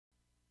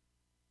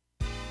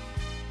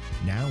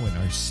Now in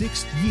our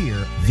 6th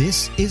year,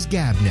 this is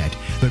GabNet,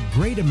 the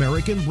Great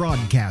American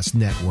Broadcast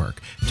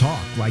Network.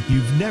 Talk like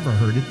you've never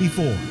heard it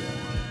before.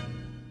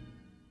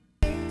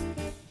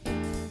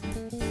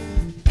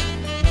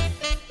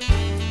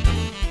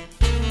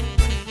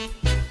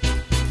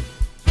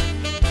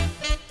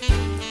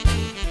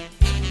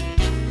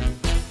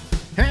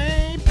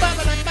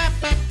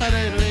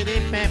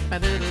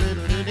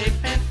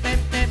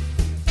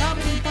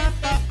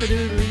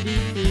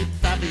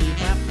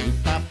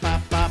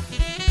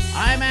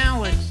 I'm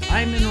Alex.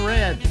 I'm in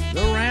red.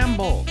 The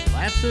Ramble.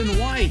 That's in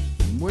white.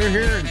 We're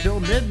here until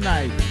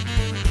midnight.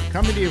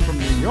 Coming to you from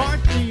New York,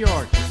 New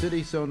York. A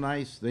city so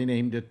nice they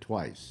named it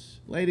twice.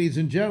 Ladies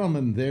and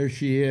gentlemen, there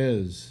she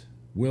is.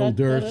 Will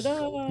Durst,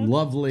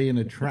 lovely and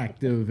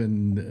attractive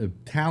and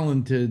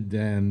talented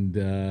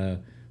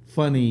and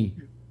funny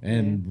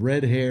and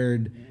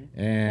red-haired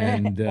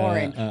and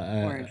orange.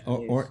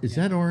 Is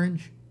that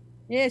orange?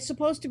 Yeah, it's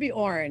supposed to be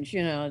orange.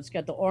 You know, it's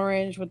got the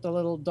orange with the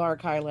little dark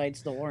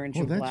highlights, the orange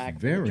and black.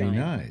 That's very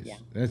nice. Yeah.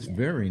 That's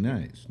very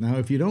nice. Now,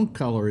 if you don't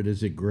color it,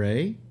 is it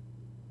gray?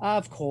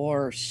 Of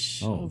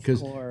course. Oh,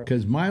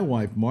 because my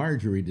wife,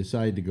 Marjorie,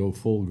 decided to go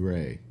full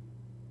gray.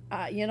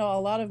 You know,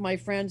 a lot of my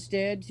friends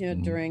did, you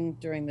know,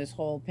 during this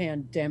whole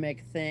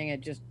pandemic thing. I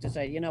just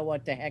decided, you know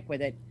what, the heck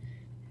with it.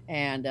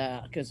 And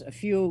because a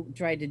few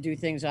tried to do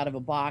things out of a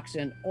box,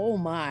 and oh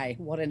my,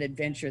 what an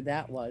adventure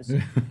that was.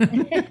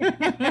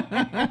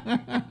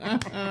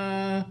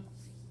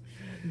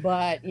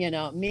 But, you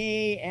know,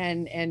 me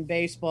and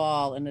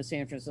baseball and the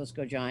San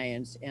Francisco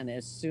Giants, and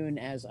as soon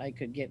as I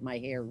could get my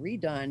hair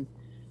redone,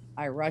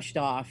 I rushed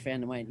off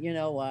and went, you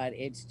know what,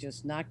 it's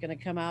just not going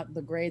to come out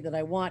the gray that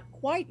I want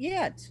quite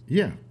yet.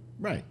 Yeah.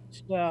 Right.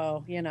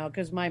 So, you know,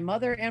 because my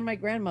mother and my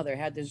grandmother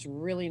had this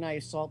really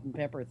nice salt and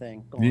pepper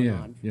thing going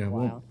on for a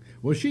while.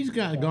 Well, she's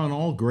gone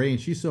all gray,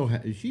 and she's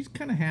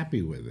kind of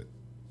happy with it,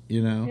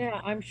 you know? Yeah,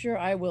 I'm sure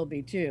I will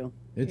be, too.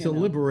 It's a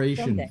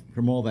liberation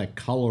from all that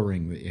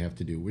coloring that you have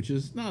to do, which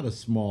is not a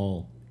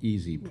small,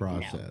 easy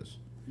process.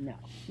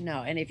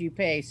 No. And if you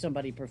pay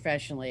somebody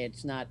professionally,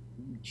 it's not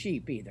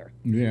cheap either.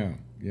 Yeah.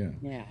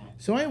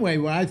 So anyway,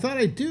 what I thought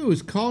I'd do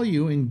is call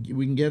you and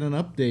we can get an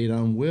update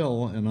on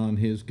Will and on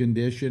his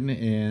condition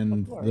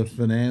and the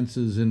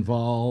finances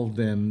involved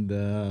and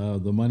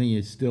the money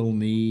you still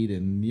need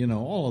and, you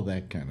know, all of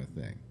that kind of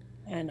thing.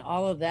 And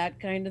all of that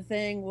kind of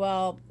thing.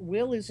 Well,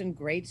 Will is in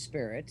great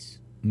spirits.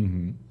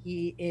 Mm-hmm.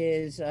 He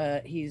is,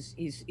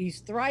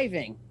 he's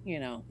thriving, you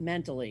know,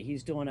 mentally.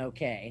 He's doing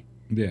okay.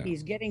 Yeah.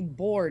 He's getting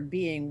bored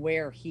being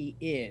where he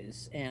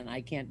is, and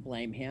I can't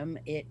blame him.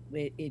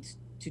 It's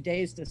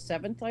today's the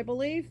 7th, I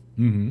believe.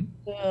 Mm-hmm.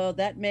 So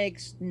that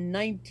makes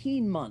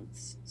 19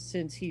 months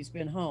since he's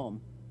been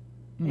home.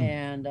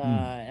 And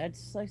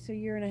that's like a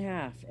year and a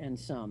half and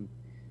some.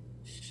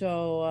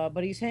 So,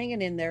 but he's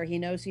hanging in there. He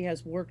knows he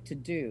has work to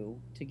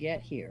do to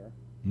get here.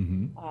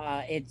 Mm-hmm.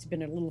 It's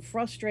been a little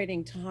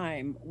frustrating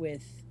time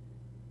with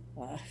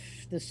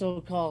the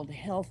so-called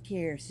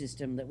healthcare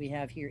system that we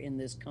have here in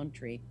this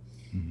country.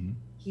 Mm-hmm.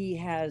 He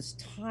has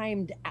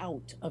timed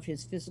out of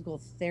his physical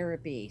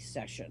therapy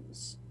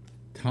sessions.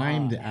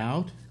 Timed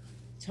out?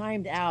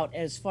 Timed out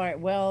as far,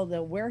 well,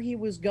 where he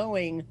was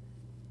going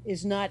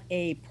is not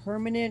a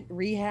permanent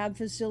rehab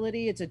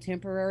facility. It's a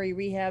temporary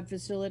rehab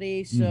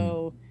facility.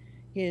 So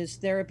his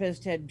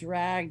therapist had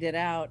dragged it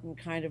out and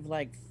kind of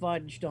like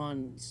fudged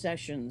on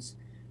sessions.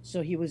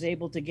 So he was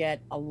able to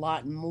get a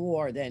lot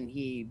more than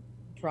he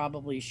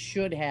probably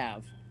should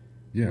have.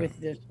 Yeah.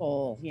 With this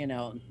whole, you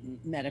know,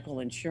 medical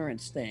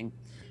insurance thing.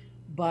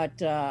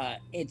 But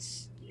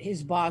it's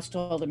his boss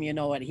told him, you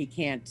know what, he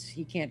can't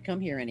come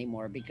here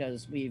anymore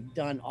because we've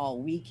done all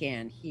we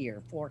can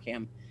here for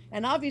him.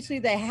 And obviously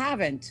they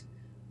haven't,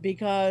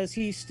 because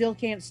he still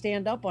can't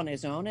stand up on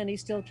his own and he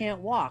still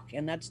can't walk,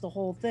 and that's the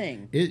whole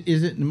thing.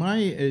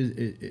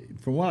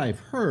 From what I've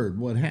heard,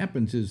 what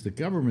happens is the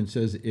government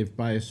says if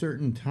by a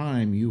certain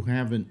time you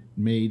haven't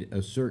made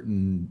a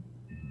certain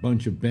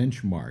bunch of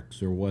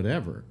benchmarks or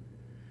whatever,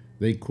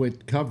 they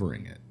quit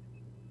covering it.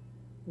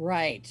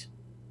 Right.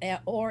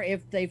 Or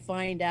if they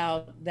find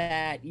out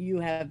that you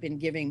have been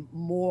giving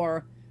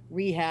more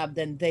rehab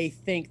than they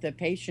think the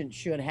patient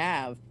should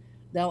have,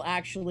 they'll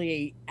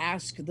actually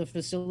ask the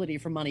facility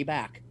for money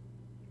back.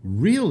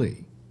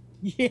 Really?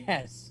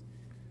 Yes.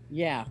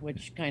 Yeah,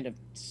 which kind of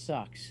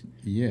sucks.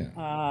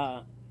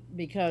 Yeah.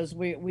 Because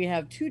we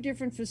have 2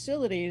 different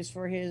facilities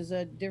for his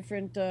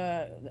different,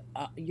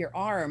 your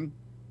arm.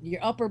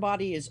 Your upper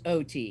body is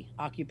OT,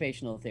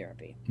 occupational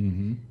therapy.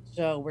 Mm-hmm.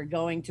 So we're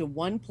going to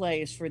one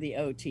place for the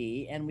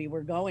OT, and we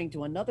were going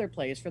to another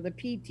place for the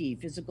PT.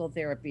 Physical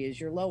therapy is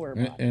your lower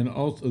body. And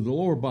also the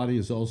lower body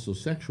is also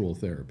sexual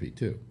therapy,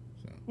 too.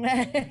 So.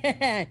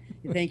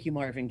 Thank you,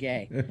 Marvin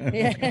Gaye.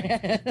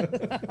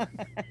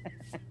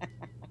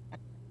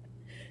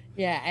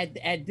 Yeah,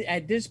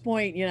 at this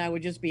point, you know, I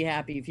would just be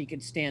happy if he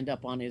could stand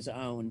up on his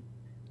own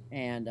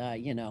and,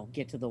 you know,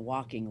 get to the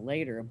walking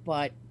later.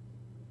 But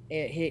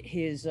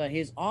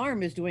his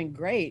arm is doing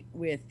great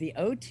with the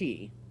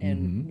OT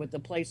and with the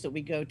place that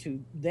we go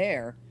to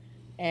there.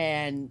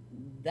 and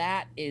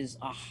that is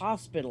a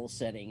hospital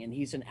setting, and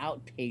he's an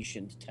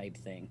outpatient type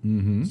thing.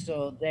 Mm-hmm.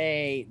 So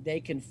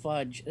they can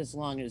fudge as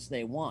long as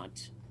they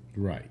want,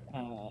 Right.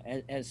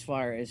 as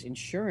far as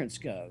insurance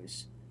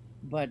goes.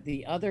 But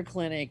the other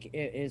clinic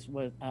is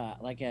with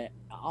like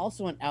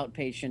also an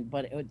outpatient,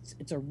 but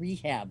it's a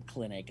rehab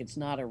clinic. It's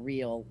not a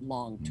real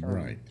long-term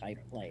Right.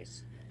 type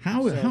place.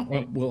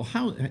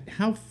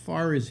 How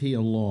far is he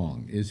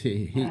along? Is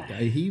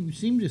he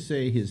seemed to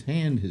say his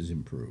hand has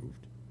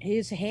improved.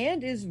 His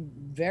hand is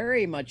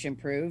very much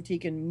improved. He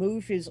can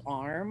move his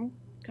arm,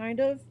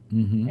 kind of,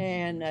 Mm-hmm.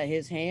 and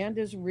his hand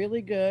is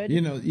really good. You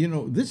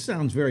know, this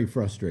sounds very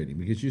frustrating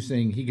because you're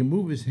saying he can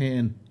move his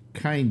hand,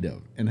 kind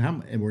of,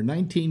 and we're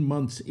 19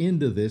 months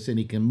into this, and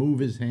he can move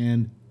his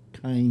hand,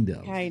 kind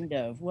of. Kind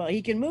of. Well,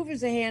 he can move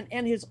his hand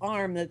and his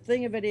arm. The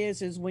thing of it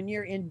is when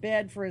you're in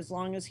bed for as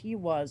long as he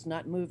was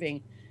not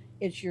moving,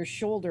 it's your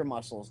shoulder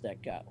muscles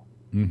that go.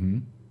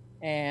 Mm-hmm.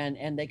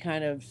 And they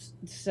kind of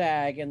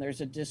sag, and there's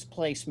a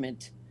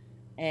displacement,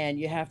 and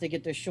you have to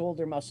get the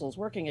shoulder muscles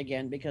working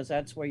again because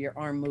that's where your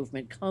arm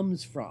movement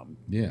comes from.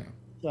 Yeah.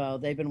 So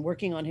they've been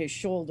working on his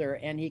shoulder,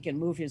 and he can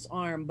move his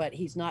arm, but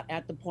he's not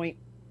at the point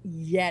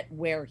yet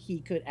where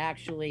he could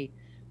actually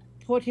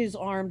put his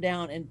arm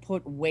down and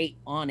put weight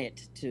on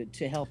it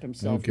to help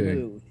himself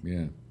move.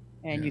 Yeah.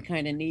 And you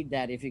kind of need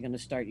that if you're going to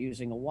start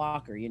using a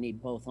walker. You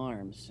need both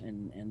arms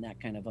and that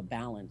kind of a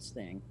balance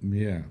thing.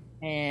 Yeah.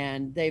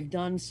 And they've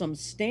done some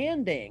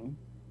standing,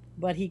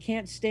 but he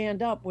can't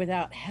stand up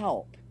without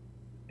help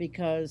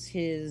because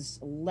his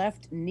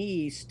left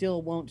knee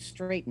still won't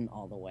straighten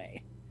all the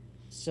way.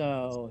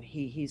 So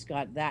he's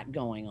got that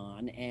going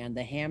on, and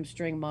the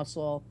hamstring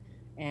muscle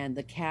and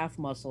the calf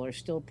muscle are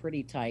still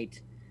pretty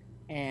tight,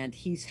 and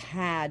he's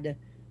had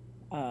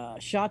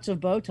shots of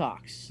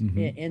Botox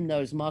in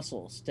those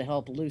muscles to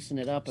help loosen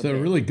it up a So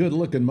bit. really good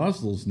looking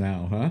muscles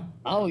now, huh?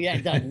 Oh yeah,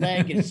 that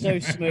leg is so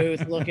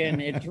smooth looking.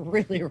 It's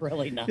really,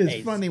 really nice.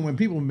 It's funny when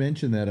people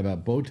mention that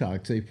about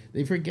Botox,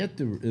 they forget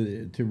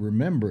to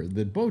remember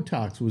that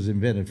Botox was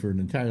invented for an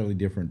entirely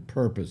different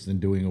purpose than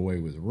doing away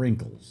with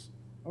wrinkles.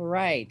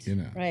 Right. You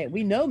know. Right.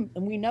 We know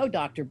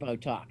Dr.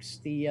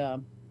 Botox.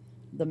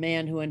 The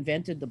man who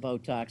invented the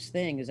Botox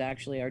thing is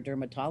actually our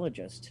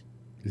dermatologist.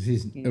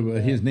 His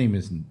name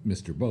isn't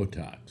Mr.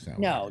 Botox.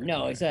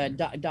 No, it's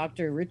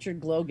Dr. Richard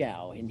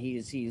Glogow, and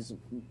he's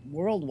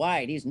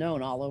worldwide. He's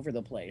known all over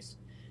the place,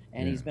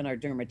 and he's been our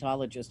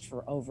dermatologist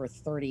for over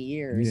 30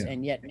 years. Yeah.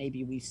 And yet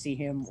maybe we see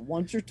him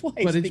once or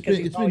twice. But because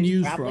it's been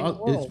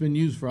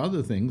used for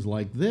other things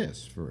like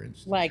this, for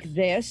instance. Like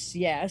this,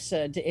 yes.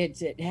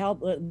 It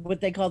helped what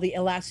they call the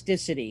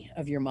elasticity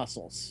of your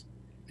muscles.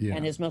 Yeah.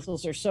 And his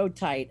muscles are so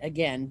tight,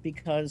 again,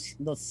 because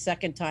the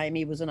second time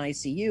he was in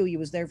ICU, he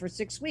was there for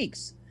 6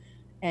 weeks.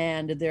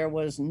 And there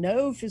was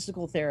no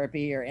physical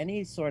therapy or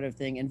any sort of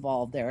thing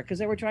involved there because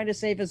they were trying to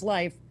save his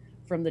life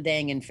from the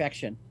dang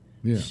infection.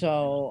 Yeah.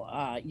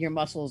 So your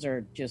muscles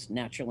are just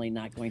naturally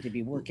not going to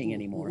be working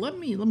anymore. Let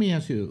me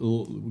ask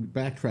you,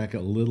 backtrack a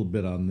little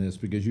bit on this,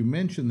 because you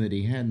mentioned that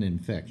he had an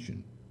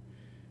infection.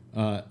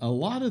 A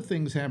lot of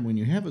things happen when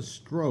you have a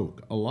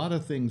stroke. A lot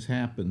of things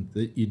happen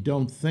that you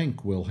don't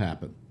think will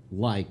happen,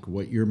 like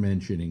what you're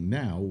mentioning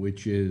now,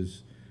 which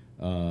is,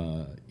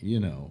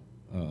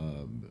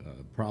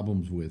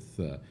 problems with.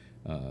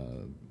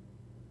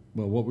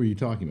 Well, what were you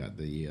talking about?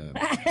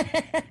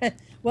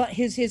 Well,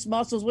 his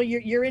muscles. Well,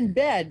 you're in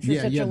bed for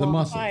such a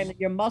long time that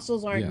your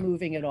muscles aren't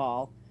moving at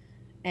all,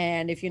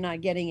 and if you're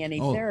not getting any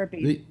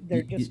therapy,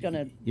 they're just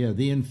gonna. Yeah,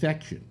 the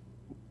infection.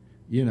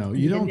 You know,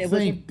 you don't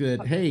think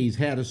that, hey, he's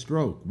had a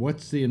stroke.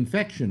 What's the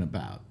infection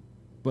about?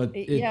 But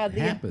it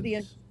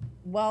happens.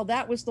 Well,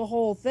 that was the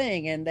whole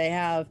thing. And they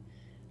have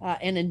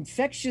an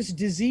infectious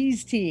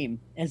disease team,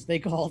 as they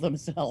call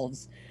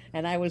themselves.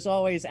 And I was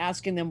always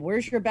asking them,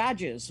 where's your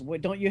badges?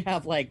 Don't you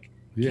have, like,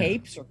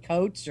 capes or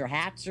coats or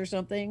hats or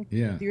something?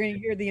 Yeah.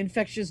 You're the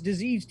infectious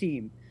disease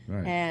team.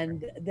 Right.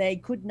 And they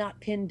could not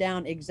pin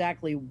down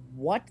exactly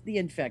what the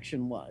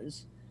infection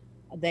was.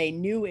 They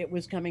knew it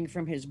was coming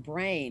from his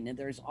brain, and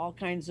there's all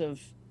kinds of,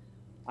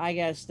 I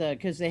guess,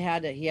 because he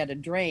had a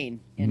drain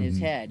in his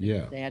head.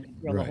 Yeah, they had to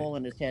drill a hole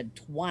in his head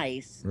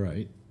twice,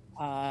 right?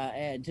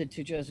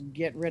 To just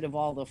get rid of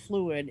all the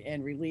fluid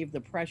and relieve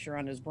the pressure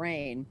on his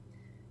brain.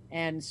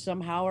 And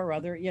somehow or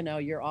other,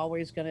 you're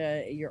always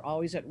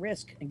at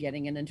risk of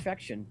getting an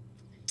infection.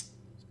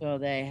 So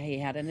he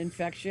had an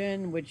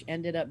infection, which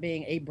ended up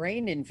being a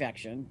brain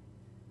infection,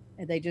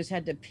 and they just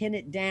had to pin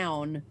it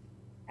down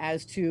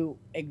as to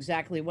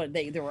exactly what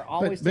they were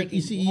always taking. But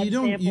you see, you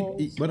don't.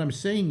 Samples. What I'm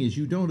saying is,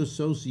 you don't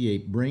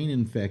associate brain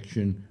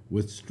infection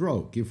with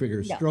stroke. You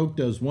figure stroke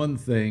does one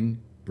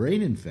thing,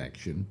 brain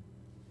infection,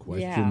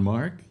 question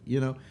mark.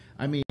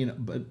 I mean,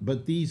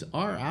 but these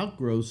are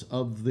outgrowths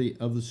of the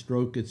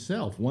stroke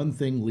itself. One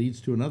thing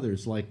leads to another.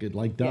 It's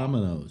like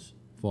dominoes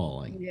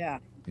falling. Yeah,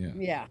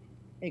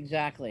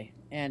 exactly.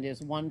 And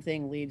as one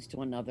thing leads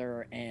to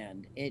another,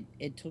 and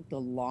it took the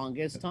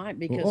longest time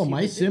because.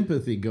 My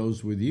sympathy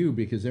goes with you,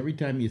 because every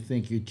time you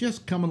think you're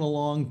just coming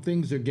along,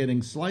 things are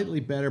getting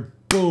slightly better,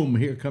 boom,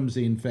 here comes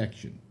the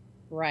infection.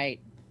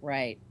 Right,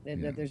 right.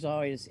 Yeah. There's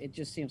always, it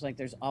just seems like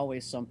there's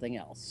always something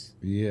else.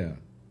 Yeah.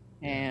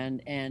 Yeah.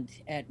 And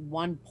at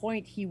one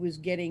point he was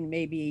getting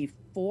maybe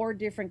 4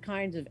 different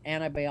kinds of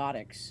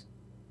antibiotics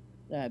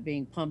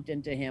being pumped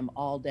into him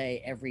all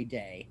day, every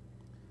day.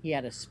 He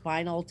had a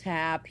spinal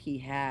tap. He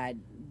had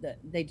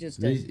they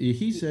just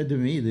He said to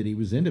me that he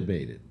was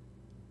intubated.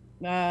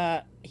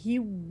 he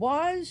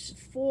was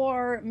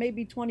for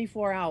maybe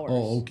 24 hours.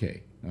 Oh,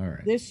 okay. All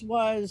right. This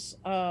was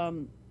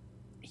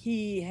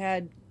he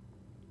had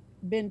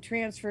been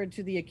transferred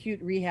to the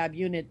acute rehab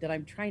unit that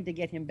I'm trying to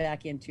get him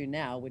back into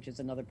now, which is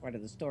another part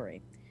of the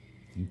story.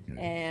 Okay.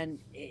 And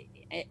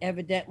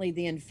evidently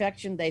the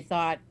infection they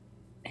thought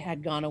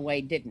had gone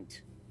away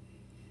didn't.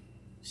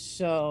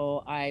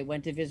 So I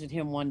went to visit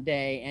him one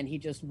day and he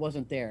just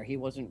wasn't there. He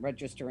wasn't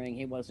registering.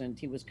 He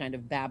was kind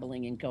of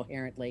babbling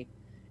incoherently,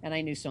 and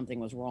I knew something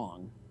was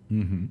wrong.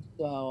 Mm-hmm.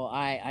 So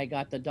I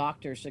got the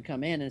doctors to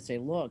come in and say,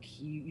 look,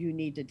 you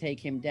need to take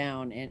him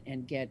down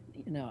and get,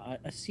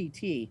 a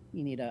CT. You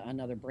need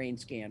another brain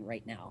scan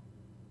right now.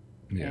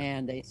 Yeah.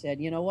 And they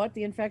said, you know what?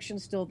 The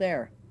infection's still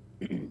there.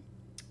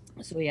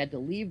 So he had to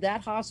leave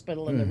that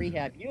hospital in the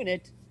rehab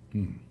unit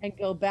and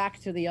go back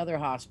to the other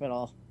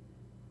hospital,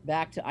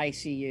 back to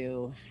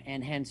ICU,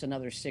 and hence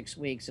another 6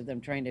 weeks of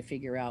them trying to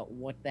figure out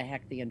what the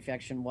heck the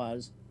infection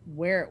was,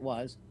 where it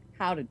was,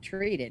 how to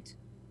treat it,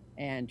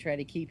 and try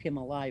to keep him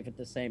alive at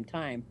the same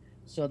time.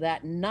 So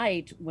that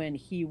night when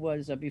he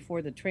was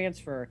before the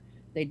transfer,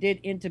 they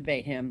did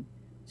intubate him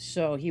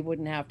so he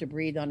wouldn't have to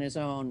breathe on his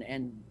own,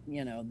 and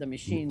the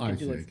machine could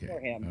do it for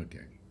him.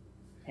 Okay.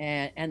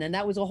 And then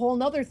that was a whole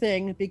nother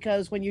thing,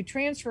 because when you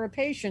transfer a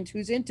patient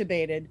who's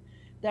intubated,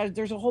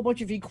 there's a whole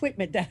bunch of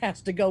equipment that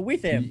has to go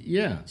with him.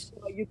 Yeah.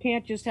 So you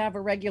can't just have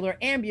a regular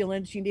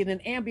ambulance. You need an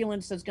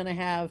ambulance that's going to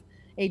have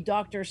a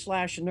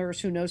doctor/nurse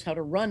who knows how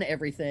to run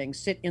everything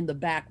sit in the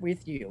back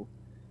with you.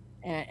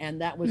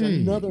 And that was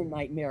another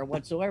nightmare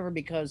whatsoever,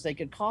 because they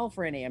could call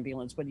for an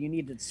ambulance, but you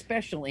needed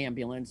special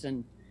ambulance.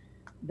 And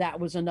that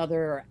was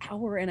another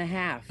hour and a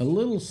half. A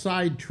little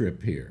side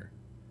trip here.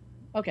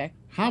 Okay.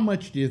 How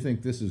much do you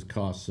think this has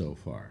cost so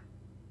far?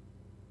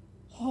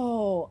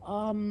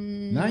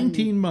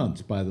 19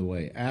 months, by the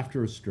way,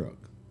 after a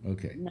stroke.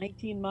 Okay.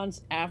 19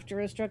 months after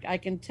a stroke. I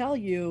can tell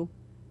you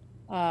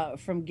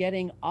from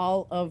getting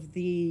all of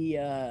the,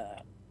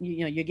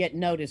 you get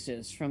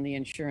notices from the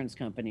insurance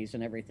companies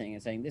and everything,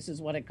 and saying, this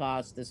is what it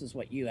costs, this is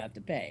what you have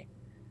to pay.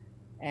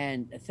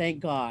 And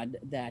thank God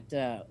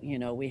that,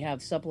 we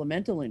have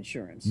supplemental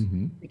insurance,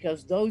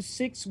 because those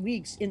 6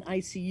 weeks in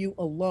ICU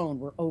alone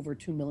were over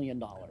 $2 million.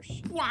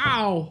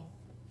 Wow.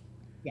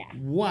 Yeah.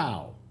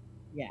 Wow.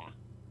 Yeah.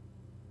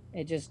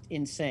 It's just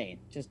insane,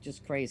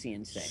 just crazy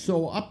insane.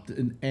 So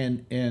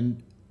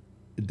and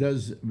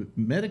does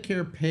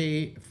Medicare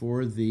pay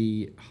for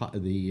the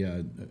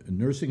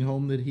nursing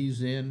home that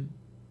he's in,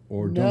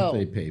 or don't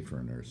they pay for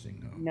a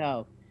nursing home?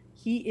 No,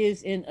 he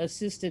is in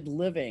assisted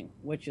living,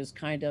 which is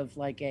kind of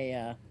like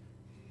a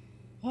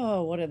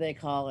what do they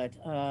call it?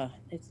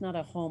 It's not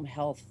a home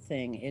health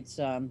thing. It's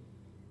an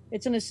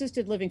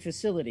assisted living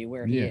facility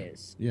where he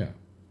is. Yeah.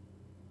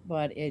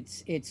 But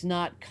it's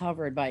not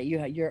covered by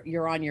you.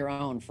 You're on your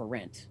own for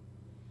rent.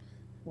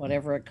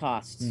 Whatever it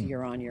costs,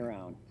 you're on your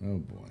own. Oh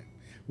boy.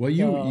 Well,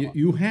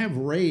 you have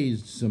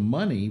raised some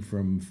money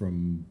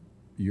from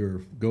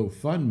your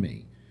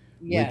GoFundMe.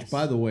 Yes. Which,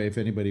 by the way, if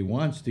anybody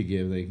wants to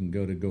give, they can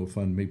go to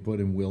GoFundMe, put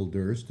in Will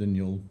Durst, and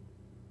you'll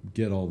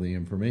get all the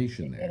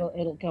information there.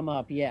 It'll come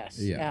up. Yes.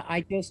 Yeah.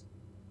 I just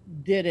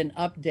did an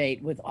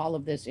update with all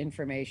of this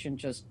information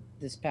just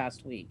this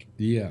past week.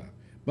 Yeah.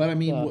 But I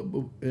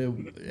mean,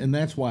 and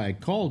that's why I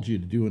called you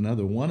to do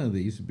another one of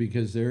these,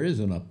 because there is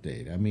an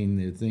update. I mean,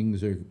 the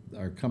things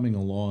are coming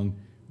along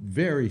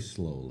very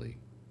slowly.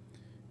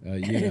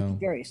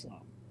 Very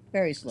slow.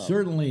 Very slow.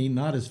 Certainly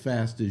not as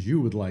fast as you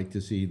would like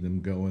to see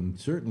them go, and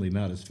certainly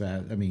not as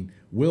fast. I mean,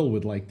 Will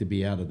would like to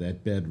be out of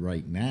that bed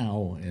right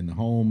now and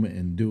home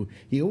and do.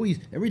 He always,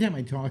 every time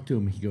I talk to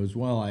him, he goes,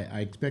 well, I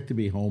expect to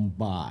be home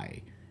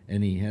by.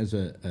 And he has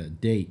a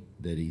date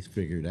that he's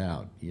figured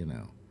out,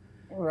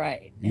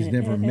 Right. He's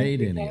never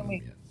made any of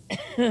them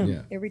yet.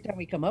 Yeah. Every time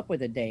we come up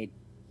with a date,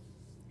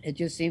 it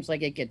just seems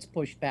like it gets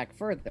pushed back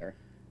further.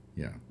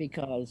 Yeah.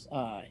 Because,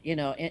 in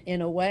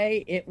a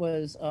way, it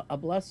was a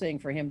blessing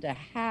for him to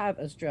have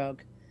a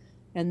stroke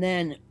and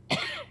then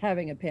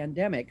having a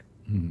pandemic,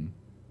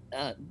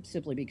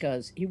 simply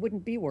because he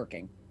wouldn't be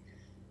working.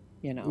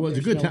 Well, it's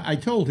a good time. I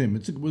told him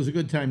it was a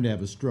good time to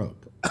have a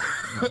stroke.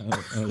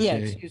 Okay. Yeah,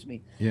 excuse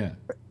me. Yeah.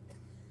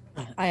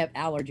 I have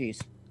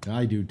allergies.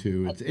 I do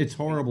too. It's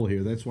horrible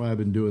here. That's why I've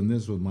been doing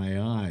this with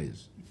my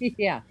eyes.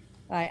 Yeah,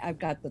 I've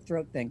got the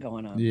throat thing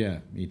going on. Yeah,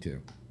 me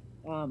too.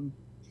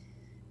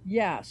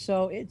 Yeah,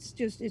 so it's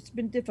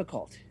been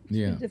difficult. It's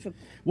been difficult.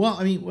 Well,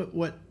 I mean,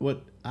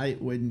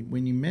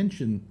 when you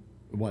mention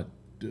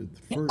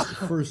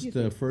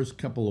first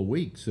couple of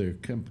weeks or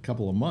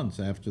couple of months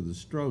after the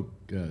stroke,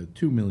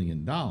 $2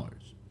 million.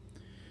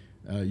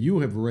 You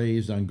have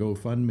raised on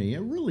GoFundMe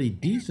a really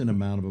decent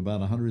amount of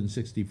about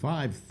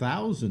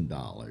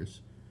 $165,000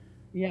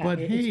 Yeah, But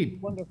it's hey,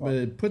 wonderful.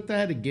 but put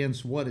that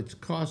against what it's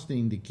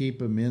costing to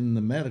keep him in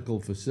the medical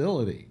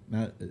facility.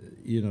 Now,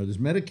 does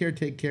Medicare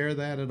take care of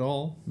that at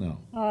all? No.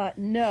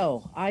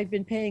 No, I've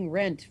been paying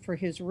rent for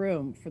his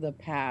room for the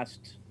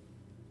past,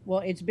 well,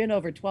 it's been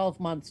over 12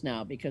 months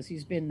now because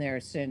he's been there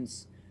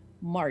since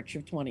March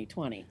of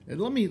 2020.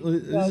 And let me.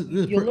 Well,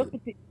 you look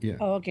at the, Yeah.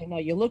 oh, okay, no,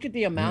 you look at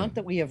the Yeah. amount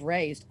that we have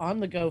raised on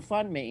the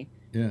GoFundMe,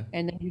 Yeah.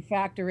 and then you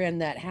factor in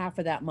that half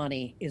of that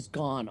money is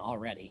gone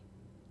already,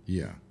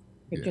 Yeah.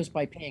 but Yeah. just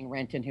by paying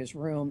rent in his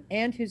room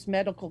and his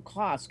medical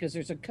costs, because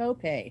there's a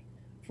copay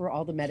for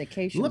all the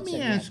medications. Let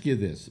me ask you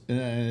this.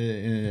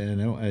 I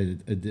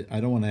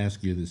don't want to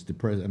ask you this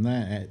I'm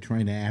not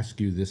trying to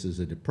ask you this as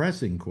a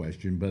depressing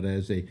question, but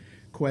as a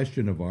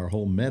question of our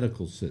whole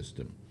medical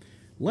system.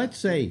 Let's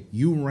say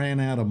you ran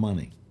out of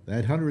money.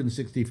 That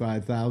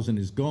 165,000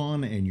 is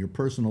gone, and your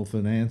personal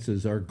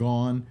finances are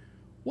gone.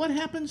 What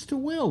happens to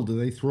Will? Do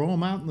they throw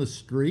him out in the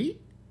street?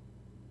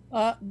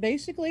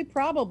 Basically,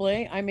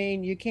 probably. I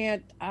mean, you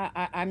can't.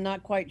 I'm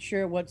not quite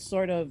sure what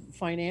sort of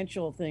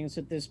financial things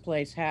that this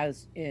place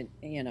has in.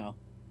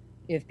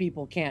 If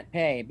people can't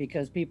pay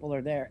because people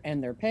are there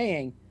and they're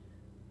paying.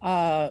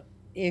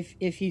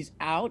 If he's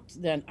out,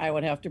 then I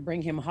would have to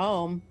bring him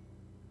home,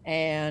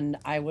 and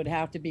I would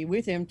have to be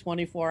with him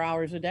 24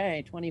 hours a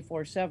day,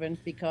 24/7,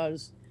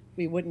 because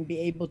we wouldn't be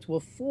able to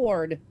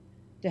afford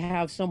to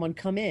have someone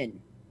come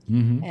in.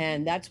 Mm-hmm.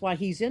 And that's why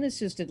he's in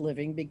assisted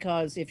living,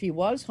 because if he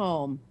was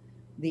home,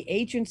 the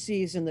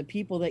agencies and the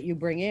people that you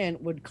bring in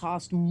would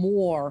cost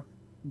more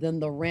than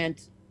the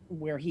rent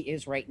where he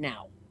is right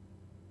now.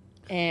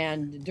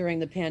 And during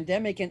the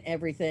pandemic and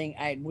everything,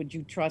 would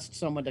you trust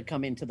someone to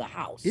come into the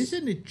house?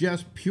 Isn't it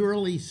just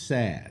purely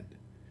sad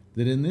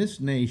that in this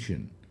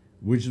nation,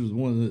 which is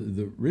one of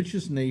the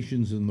richest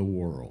nations in the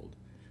world,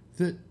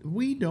 that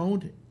we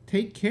don't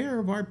take care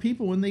of our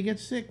people when they get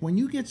sick? When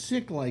you get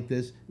sick like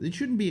this, it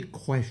shouldn't be a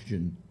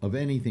question of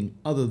anything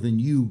other than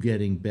you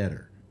getting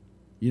better.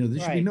 There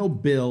should be no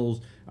bills.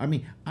 I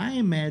mean, I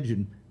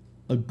imagine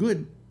a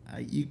good.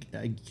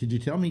 Could you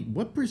tell me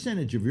what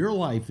percentage of your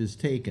life is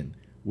taken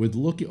with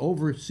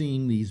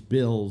overseeing these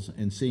bills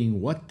and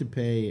seeing what to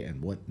pay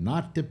and what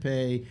not to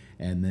pay,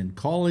 and then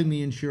calling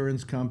the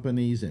insurance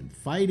companies and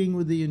fighting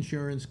with the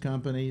insurance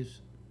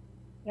companies?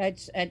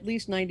 That's at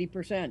least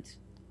 90%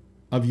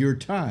 Of your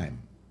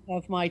time.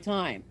 of my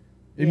time.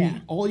 I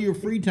mean, all your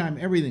free time,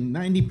 everything,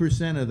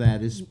 90% of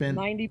that is spent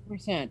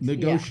 90%.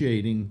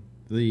 negotiating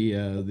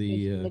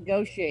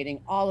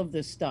negotiating all of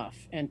this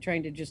stuff and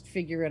trying to just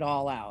figure it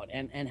all out,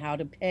 and how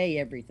to pay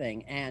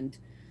everything. And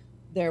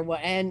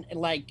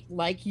like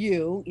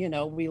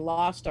we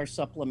lost our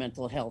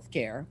supplemental health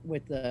care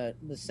with the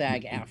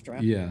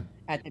SAG-AFTRA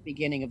at the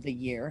beginning of the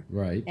year.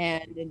 Right.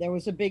 And there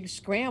was a big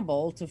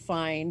scramble to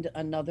find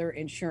another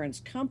insurance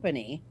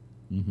company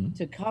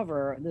to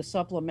cover the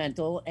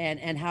supplemental.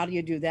 And how do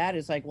you do that?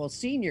 It's like, well,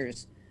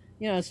 seniors,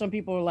 some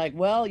people are like,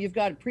 well, you've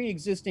got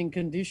pre-existing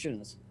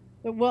conditions.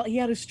 But, well, he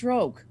had a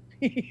stroke.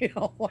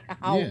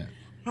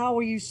 How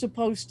are you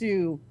supposed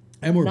to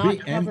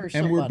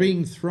we're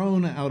being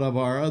thrown out of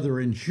our other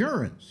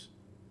insurance?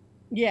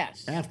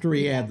 Yes. After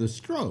he had the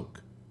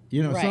stroke.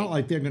 It's not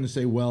like they're going to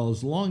say, well,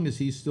 as long as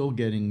he's still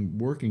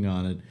working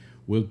on it,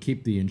 we'll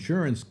keep the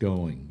insurance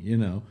going,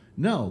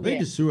 No, they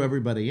just threw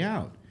everybody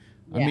out.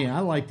 I mean,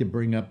 I like to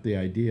bring up the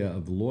idea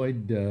of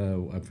Lloyd,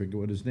 I forget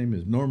what his name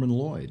is, Norman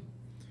Lloyd,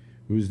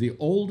 who's the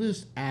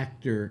oldest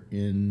actor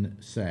in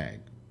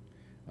SAG.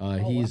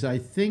 He's, I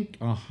think,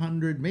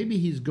 100, maybe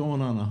he's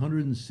going on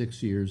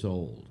 106 years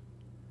old.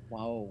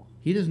 Wow.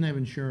 He doesn't have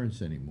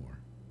insurance anymore.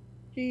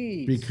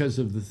 Jeez. Because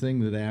of the thing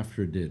that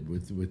AFTRA did,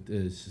 with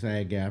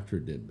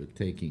SAG-AFTRA did, with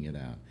taking it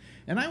out.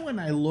 And when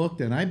I looked,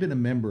 and I've been a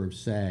member of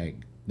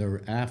SAG,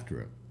 or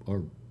AFTRA,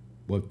 or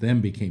what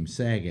then became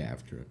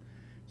SAG-AFTRA,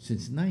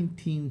 since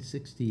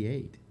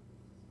 1968.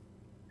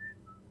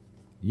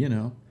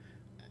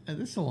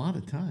 That's a lot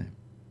of time.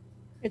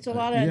 It's a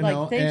lot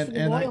of thanks for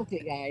the loyalty,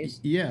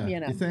 guys.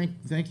 Yeah,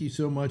 thank you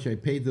so much. I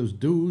paid those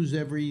dues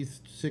every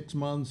 6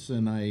 months,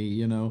 and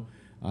I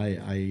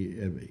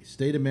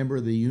stayed a member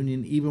of the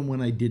union even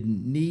when I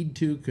didn't need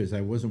to, because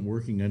I wasn't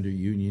working under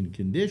union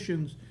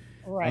conditions.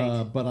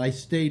 Right. But I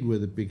stayed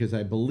with it because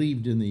I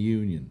believed in the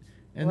union.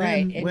 And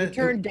and you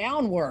turned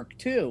down work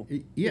too,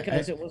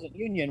 because it wasn't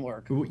union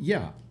work.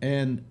 Yeah,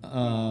 and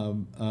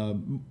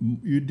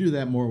you do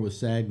that more with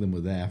SAG than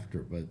with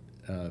AFTRA,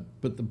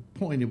 but the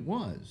point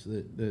was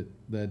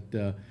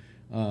that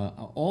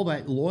all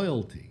that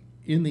loyalty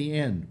in the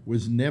end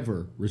was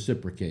never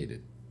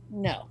reciprocated.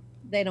 No,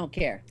 they don't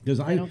care. Because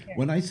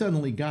when I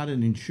suddenly got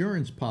an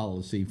insurance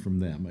policy from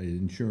them,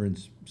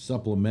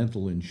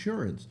 supplemental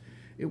insurance,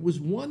 it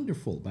was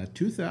wonderful. About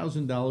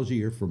 $2,000 a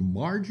year for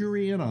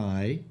Marjorie and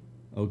I,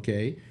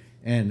 okay,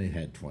 and it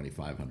had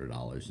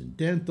 $2,500 in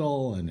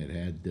dental, and it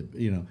had,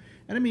 and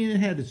I mean, it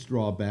had its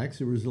drawbacks.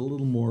 There was a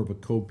little more of a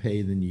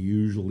copay than you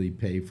usually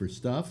pay for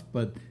stuff,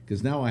 but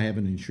because now I have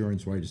an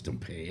insurance where I just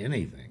don't pay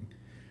anything.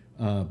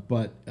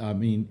 But I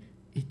mean,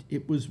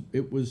 it was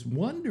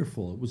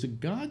wonderful. It was a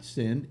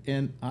godsend,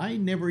 and I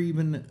never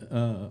even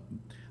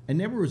I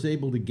never was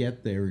able to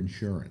get their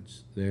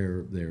insurance,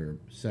 their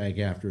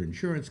SAG-AFTRA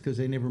insurance, because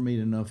they never made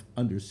enough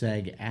under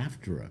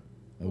SAG-AFTRA.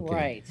 Okay.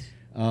 Right.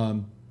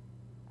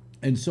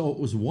 And so it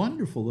was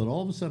wonderful that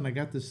all of a sudden I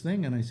got this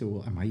thing, and I said,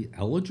 "Well, am I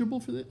eligible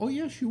for this?" "Oh,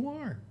 yes, you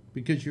are,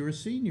 because you're a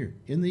senior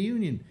in the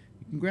union.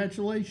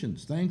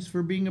 Congratulations! Thanks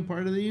for being a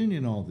part of the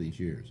union all these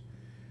years."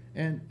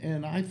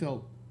 And I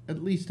felt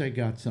at least I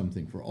got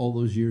something for all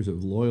those years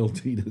of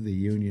loyalty to the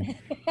union.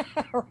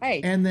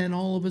 Right. And then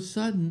all of a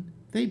sudden,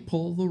 they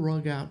pull the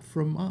rug out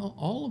from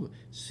all of it.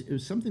 It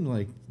was something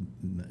like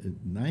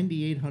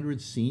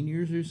 9,800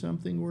 seniors or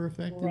something were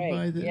affected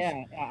by this.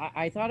 Yeah,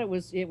 I thought it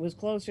was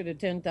closer to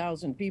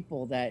 10,000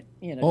 people that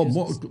Oh,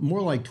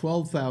 more like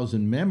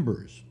 12,000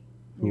 members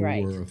who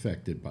Right. were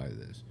affected by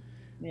this.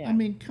 Yeah. I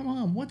mean, come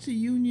on, what's a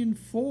union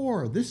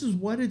for? This is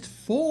what it's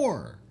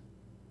for.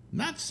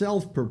 Not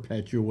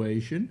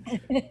self-perpetuation,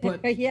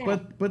 but, Yeah.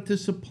 but to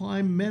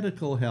supply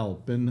medical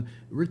help and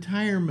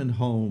retirement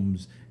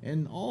homes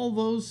and all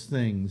those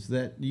things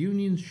that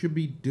unions should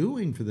be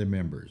doing for their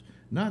members.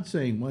 Not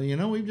saying,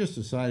 well, we've just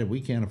decided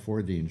we can't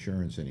afford the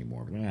insurance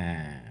anymore.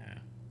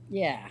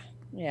 Yeah.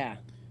 Yeah.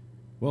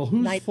 Well,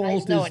 whose Nice fault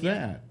is knowing you.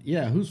 that?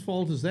 Yeah, whose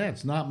fault is that?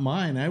 It's not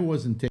mine. I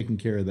wasn't taking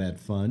care of that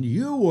fund.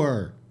 You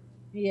were.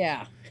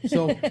 Yeah.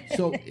 So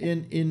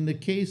in the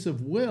case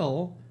of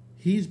Will,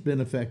 he's been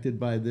affected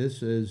by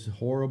this as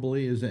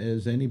horribly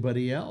as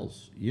anybody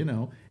else,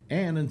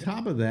 And on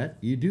top of that,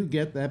 you do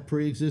get that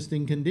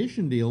pre-existing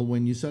condition deal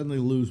when you suddenly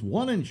lose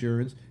one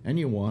insurance and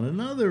you want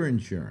another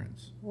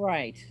insurance.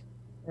 Right.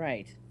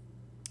 Right.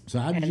 So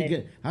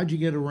how'd you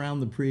get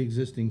around the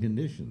pre-existing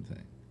condition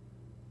thing?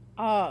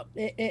 Well,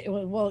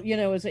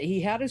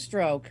 he had a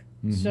stroke,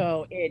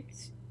 so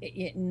it's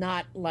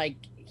not like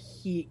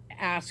he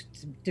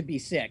asked to be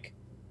sick.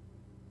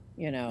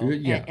 Yeah,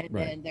 and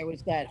right. then there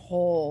was that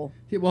whole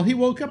Well, he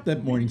woke up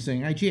that morning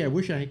saying, "Gee, I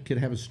wish I could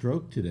have a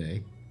stroke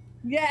today."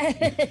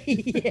 yeah.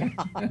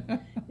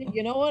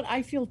 You know what?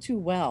 I feel too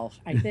well.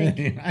 I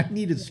think I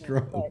need a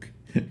stroke.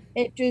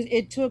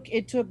 it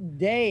took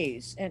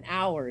days and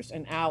hours,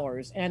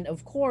 and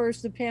of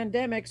course the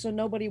pandemic, so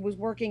nobody was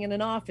working in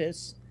an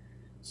office,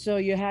 so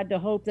you had to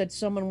hope that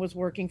someone was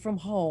working from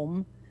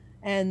home.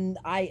 And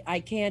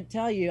I can't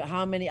tell you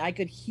how many I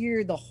could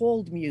hear the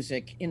hold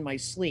music in my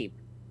sleep.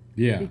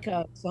 Yeah.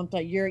 Because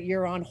sometimes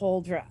you're on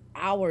hold for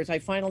hours. I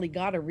finally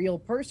got a real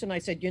person. I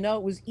said,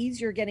 it was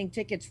easier getting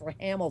tickets for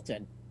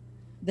Hamilton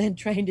than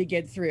trying to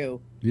get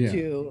through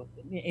to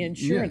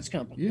insurance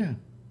company. Yeah.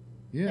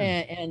 Yeah.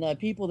 And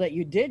people that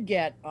you did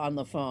get on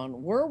the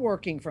phone were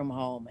working from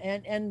home,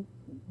 and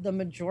the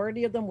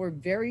majority of them were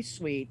very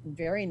sweet and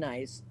very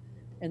nice,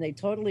 and they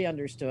totally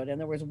understood. And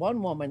there was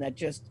one woman that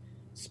just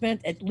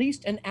spent at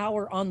least an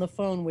hour on the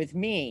phone with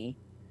me,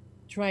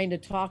 trying to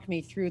talk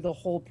me through the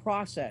whole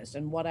process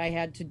and what I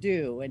had to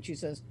do. And she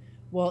says,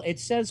 "Well, it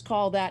says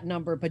call that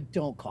number, but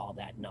don't call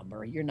that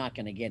number. You're not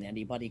going to get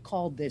anybody.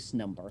 Call this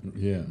number."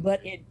 Yeah.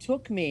 But it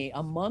took me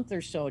a month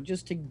or so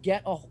just to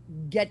get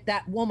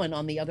that woman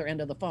on the other end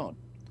of the phone.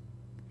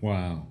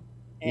 Wow.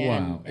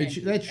 And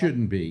That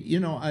shouldn't be.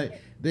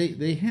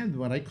 They had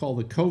what I call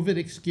the COVID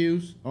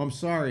excuse. Oh, I'm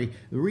sorry.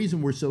 The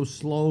reason we're so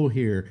slow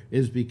here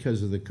is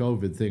because of the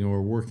COVID thing, and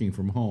we're working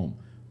from home.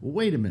 Well,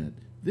 wait a minute.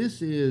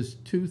 This is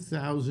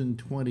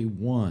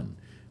 2021.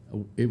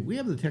 We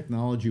have the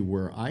technology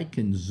where I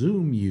can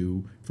Zoom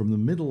you from the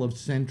middle of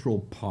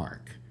Central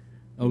Park.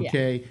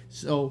 Okay? Yeah.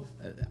 So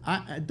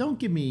I don't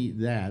give me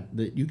that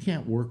you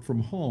can't work from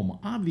home.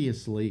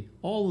 Obviously,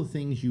 all the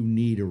things you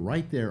need are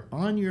right there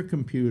on your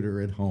computer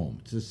at home.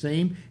 It's the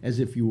same as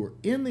if you were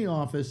in the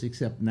office,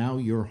 except now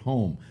you're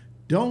home.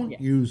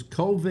 Don't use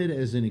COVID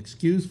as an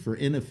excuse for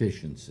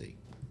inefficiency.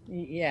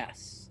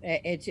 Yes.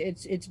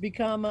 It's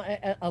become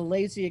a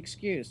lazy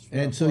excuse.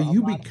 And so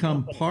you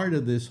become part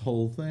of this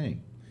whole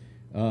thing,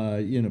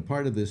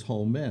 part of this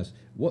whole mess.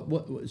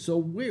 So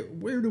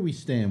where do we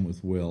stand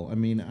with Will? I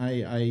mean,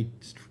 I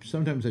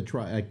sometimes I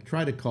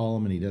try to call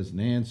him and he doesn't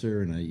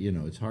answer, and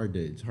it's hard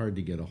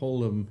to get a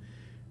hold of him.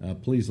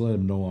 Please let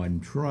him know I'm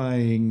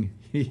trying.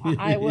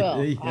 I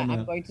will.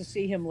 I'm going to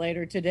see him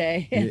later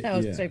today. And I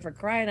would say, for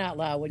crying out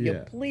loud, would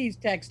you please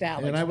text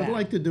Alex? And I would back?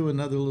 like to do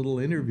another little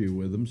interview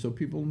with him so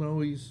people know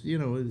he's,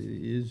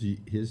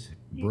 his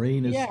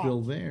brain is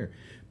still there.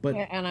 But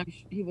and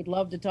he would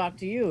love to talk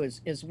to you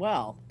as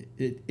well.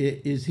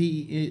 Does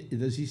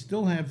he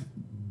still have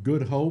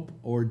good hope,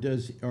 or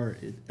is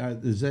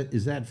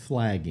that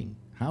flagging?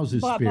 How's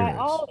his spirits? By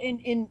all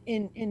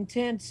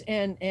intents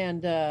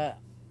and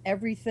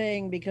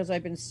everything, because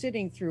I've been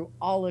sitting through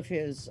all of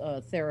his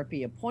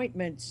therapy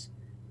appointments,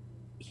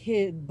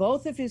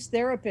 both of his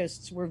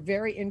therapists were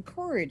very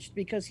encouraged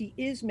because he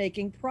is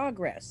making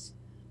progress.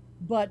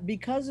 But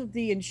because of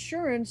the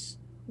insurance,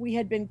 we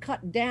had been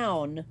cut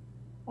down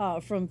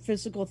from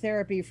physical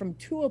therapy from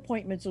 2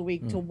 appointments a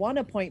week to 1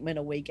 appointment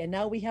a week, and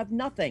now we have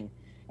nothing.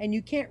 And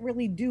you can't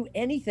really do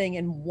anything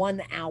in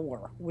 1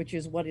 hour, which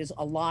is what is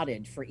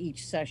allotted for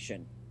each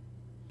session.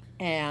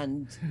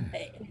 And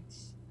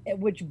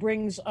which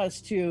brings us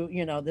to,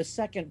 the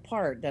second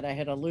part that I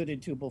had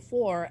alluded to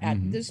before.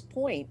 At this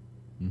point,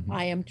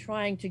 I am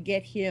trying to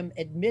get him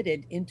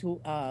admitted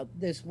into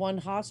this one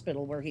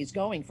hospital where he's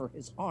going for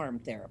his arm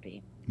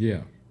therapy.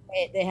 Yeah.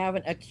 They have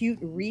an acute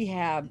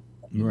rehab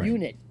Right.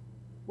 unit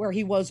where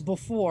he was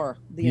before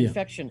the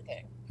infection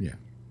thing. Yeah.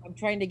 I'm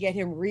trying to get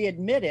him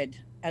readmitted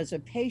as a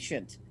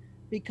patient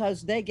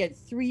because they get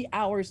 3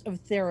 hours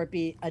of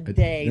therapy a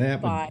day,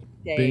 5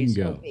 days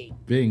a week.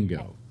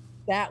 Bingo.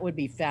 That would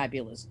be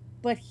fabulous.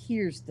 But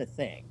here's the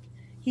thing.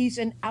 He's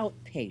an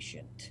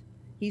outpatient.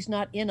 He's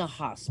not in a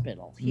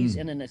hospital. He's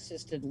in an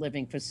assisted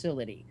living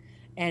facility.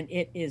 And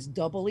it is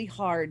doubly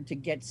hard to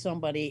get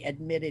somebody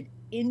admitted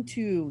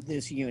into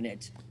this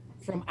unit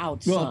from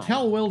outside. Well,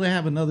 tell Will to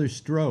have another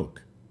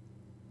stroke.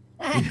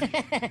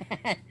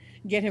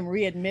 Get him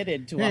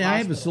readmitted to a hospital. Hey, I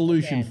have a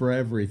solution for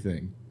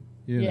everything.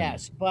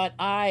 Yes, but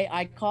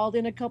I called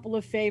in a couple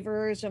of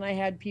favors, and I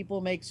had people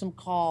make some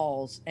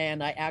calls,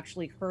 and I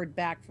actually heard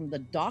back from the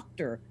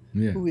doctor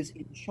who is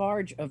in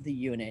charge of the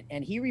unit,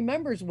 and he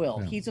remembers Will.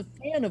 Yeah. He's a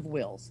fan of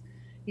Will's.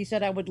 He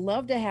said, I would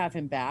love to have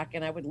him back,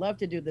 and I would love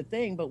to do the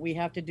thing, but we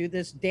have to do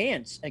this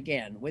dance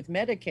again with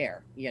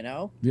Medicare,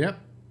 Yep.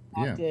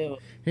 Yeah.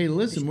 Hey,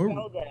 listen,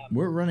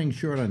 we're running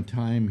short on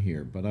time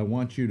here, but I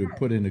want you to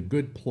put in a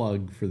good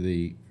plug for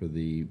the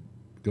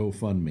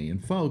GoFundMe.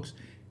 And folks,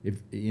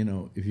 if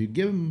you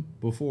give them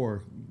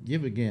before,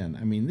 give again.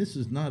 I mean, this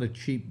is not a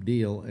cheap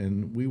deal,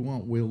 and we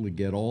want Will to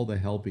get all the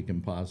help he can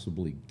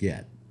possibly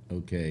get.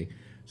 Okay,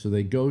 so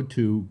they go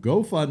to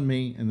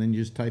GoFundMe and then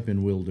just type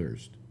in Will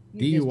Durst.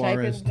 You just type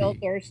in Will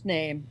Durst's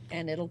name,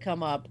 and it'll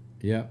come up.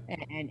 Yeah.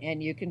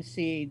 And you can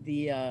see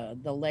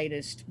the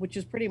latest, which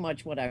is pretty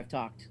much what I've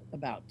talked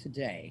about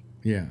today.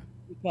 Yeah.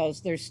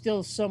 Because there's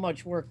still so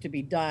much work to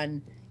be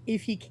done.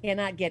 If he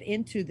cannot get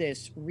into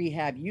this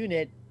rehab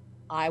unit,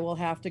 I will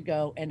have to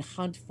go and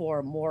hunt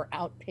for more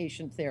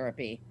outpatient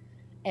therapy.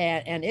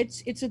 And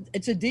it's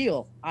a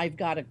deal. I've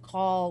got to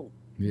call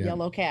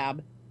Yellow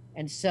Cab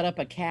and set up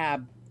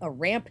a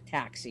ramp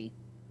taxi,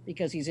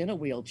 because he's in a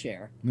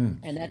wheelchair,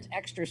 and that's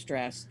extra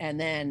stress. And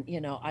then,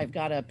 I've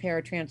got a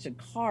paratransit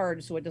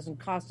card, so it doesn't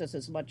cost us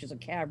as much as a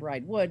cab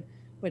ride would,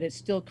 but it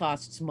still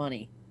costs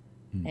money.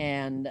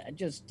 And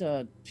just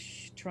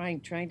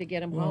trying to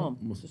get him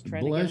home. Just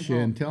trying bless to get him you,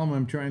 home. And tell him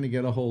I'm trying to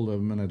get a hold of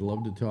him, and I'd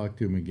love to talk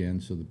to him again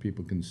so that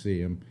people can see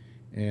him.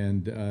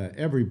 And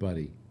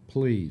everybody,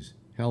 please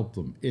help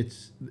them.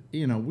 It's,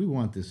 we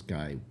want this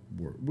guy.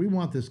 We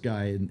want this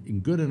guy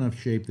in good enough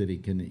shape that he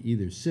can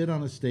either sit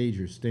on a stage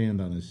or stand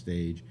on a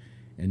stage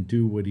and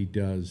do what he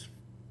does.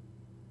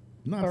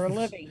 Not for a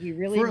living. He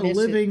really for a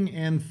living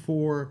and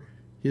for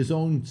his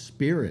own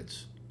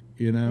spirits,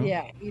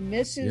 Yeah, he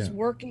misses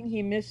working.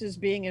 He misses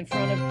being in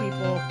front of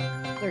people.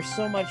 There's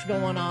so much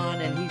going on,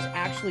 and he's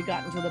actually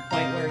gotten to the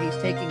point where he's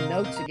taking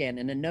notes again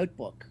in a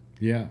notebook.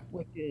 Yeah.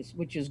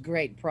 Which is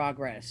great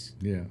progress.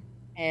 Yeah.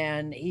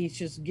 And he's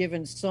just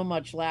given so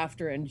much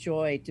laughter and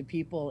joy to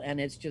people, and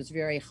it's just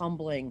very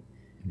humbling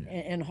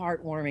and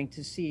heartwarming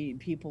to see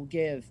people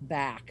give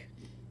back.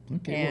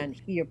 Okay, and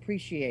he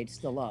appreciates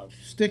the love.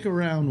 Stick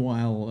around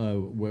while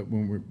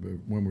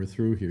when we're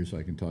through here, so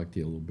I can talk to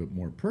you a little bit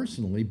more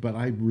personally. But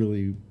I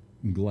really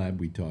am glad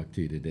we talked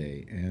to you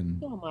today. And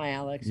so am I,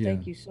 Alex.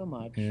 Thank you so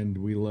much. And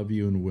we love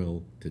you and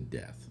Will to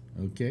death.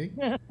 Okay,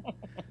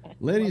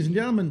 ladies and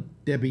gentlemen,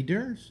 Debbie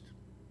Durst.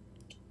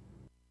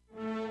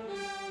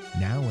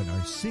 Now in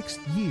our 6th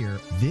year,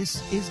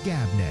 this is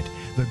GabNet,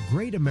 the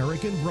Great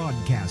American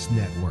Broadcast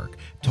Network.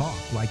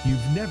 Talk like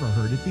you've never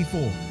heard it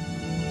before.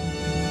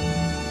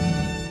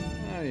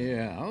 Oh,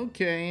 yeah.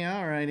 Okay.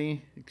 All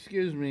righty.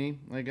 Excuse me.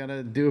 I got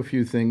to do a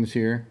few things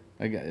here.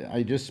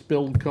 I just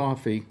spilled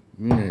coffee.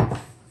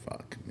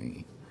 Fuck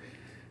me.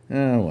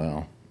 Oh,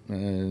 well.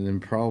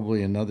 Then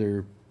probably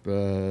another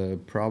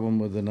problem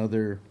with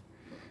another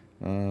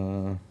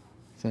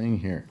thing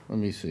here. Let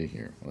me see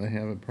here. Will I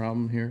have a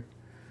problem here?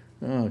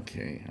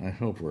 Okay, I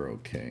hope we're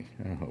okay.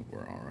 I hope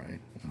we're all right.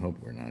 I hope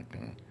we're not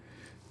going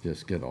to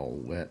just get all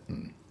wet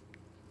and...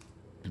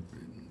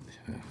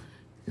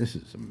 This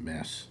is a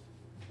mess.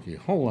 Okay,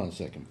 hold on a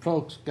second.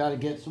 Folks, got to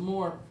get some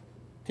more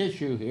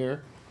tissue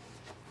here.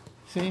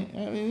 See,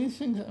 I mean, these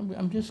things,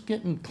 I'm just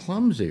getting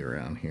clumsy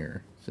around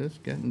here. It's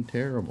just getting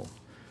terrible.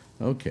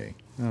 Okay,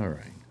 all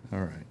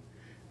right.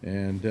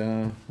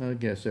 And I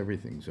guess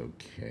everything's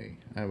okay.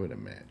 I would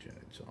imagine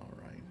it's all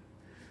right.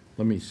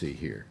 Let me see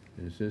here.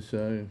 Is this,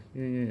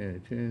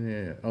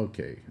 yeah,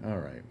 okay, all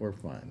right, we're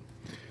fine.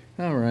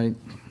 All right,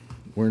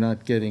 we're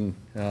not getting,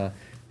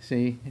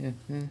 see,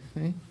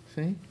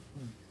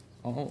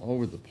 all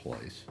over the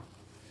place.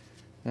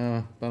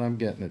 But I'm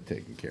getting it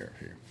taken care of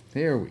here.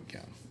 There we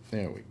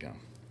go.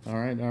 All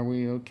right, are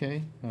we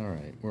okay? All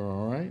right, we're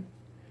all right?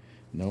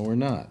 No, we're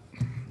not.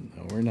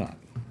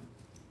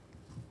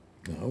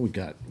 No, we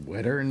got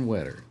wetter and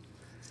wetter.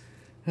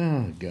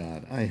 Oh,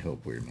 God, I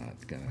hope we're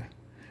not going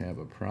to have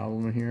a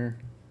problem here.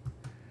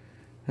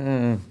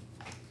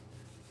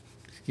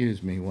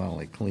 Excuse me while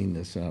I clean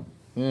this up.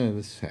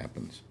 This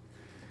happens.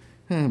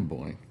 Oh,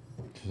 boy.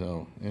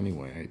 So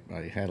anyway,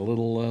 I had a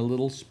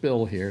little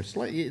spill here.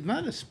 Slightly,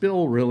 not a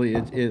spill really.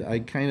 I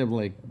kind of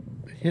like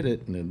hit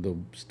it and the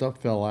stuff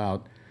fell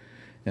out.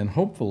 And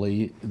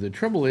hopefully, the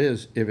trouble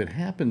is, if it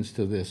happens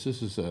to this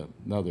is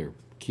another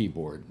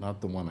keyboard,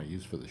 not the one I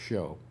use for the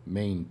show,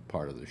 main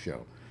part of the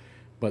show.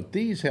 But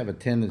these have a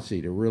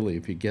tendency to really,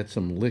 if you get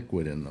some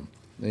liquid in them,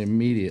 they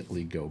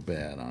immediately go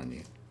bad on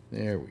you.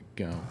 There we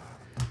go.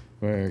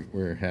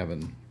 We're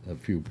having a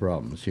few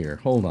problems here.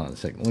 Hold on a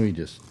second. Let me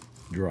just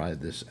dry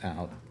this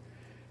out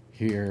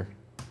here.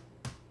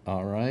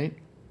 All right.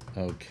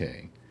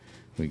 Okay.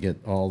 We get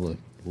all the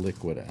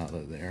liquid out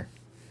of there.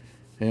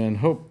 And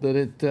hope that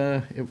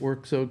it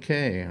works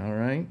okay. All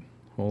right.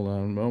 Hold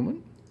on a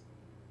moment.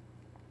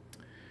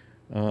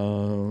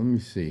 Let me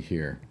see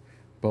here.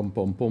 Bum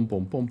bum bum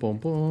bum bum bum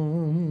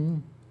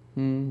bum.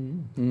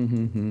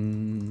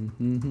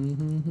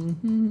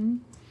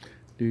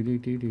 Do do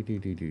do do do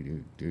do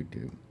do do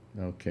do.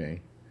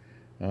 Okay.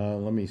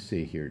 Let me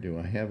see here. Do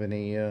I have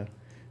any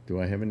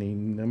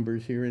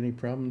numbers here? Any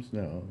problems?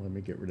 No. Let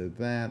me get rid of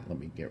that. Let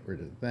me get rid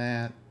of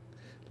that.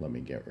 Let me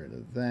get rid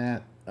of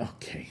that.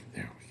 Okay.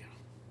 There we go.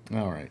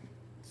 All right.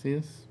 See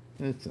this?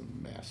 It's a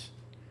mess.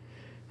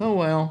 Oh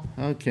well.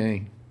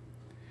 Okay.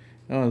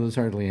 Oh, there's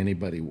hardly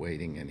anybody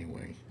waiting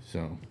anyway.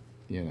 So,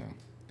 you know,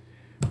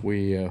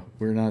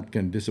 we're not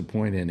going to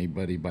disappoint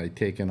anybody by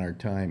taking our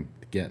time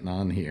getting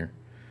on here.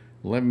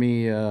 Let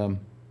me. Wow.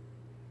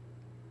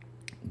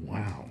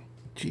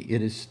 Gee,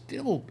 it's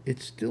still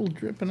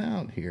dripping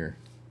out here.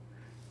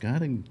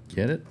 Gotta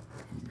get it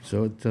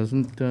so it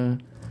doesn't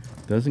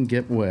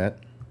get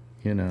wet,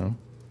 you know,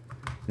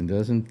 and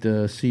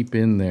doesn't seep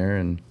in there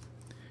and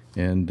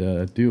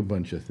do a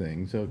bunch of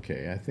things.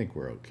 Okay, I think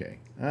we're okay.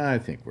 I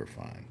think we're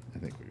fine. I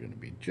think we're going to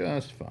be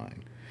just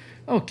fine.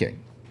 Okay,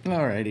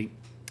 all righty.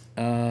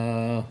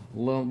 Well,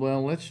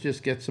 let's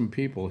just get some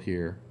people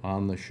here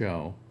on the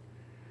show.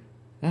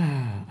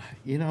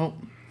 You know,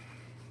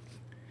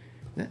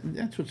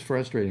 that's what's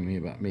frustrating me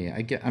about me.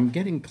 I'm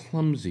getting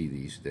clumsy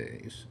these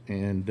days,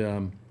 and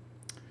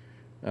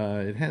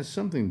it has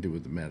something to do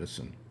with the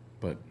medicine.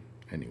 But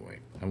anyway,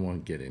 I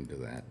won't get into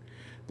that.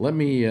 Let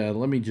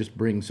me just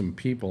bring some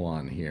people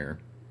on here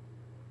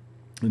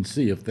and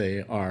see if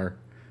they are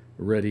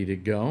ready to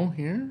go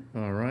here.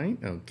 All right.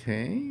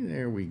 Okay.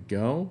 There we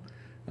go.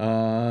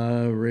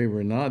 Ray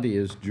Renati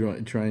is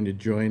trying to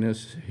join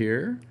us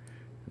here.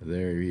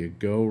 There you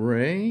go,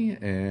 Ray.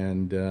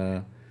 And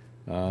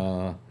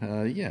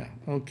yeah.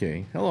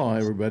 Okay. Hello,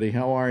 everybody.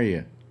 How are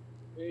you?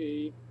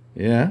 Hey.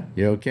 Yeah.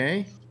 You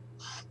okay?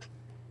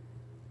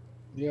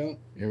 Yeah.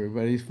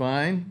 Everybody's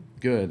fine?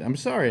 Good. I'm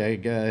sorry I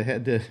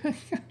had to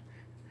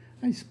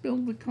I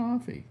spilled the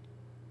coffee.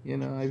 You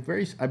know,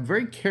 I'm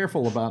very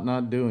careful about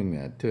not doing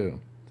that too.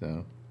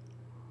 So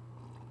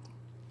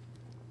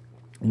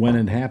when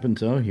it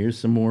happens, oh, here's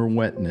some more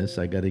wetness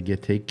I got to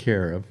take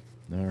care of.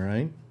 All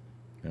right.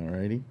 All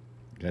righty.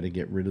 Got to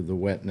get rid of the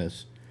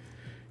wetness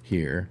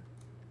here.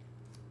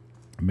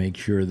 Make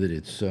sure that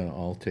it's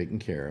all taken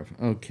care of.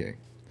 Okay.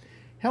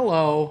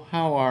 Hello.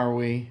 How are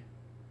we?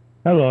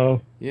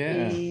 Hello.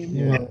 Yeah.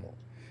 Yeah.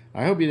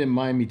 I hope you didn't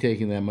mind me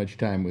taking that much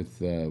time with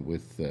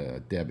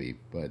Debbie,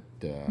 but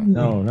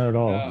no, not at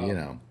all. You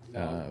know,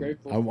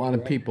 I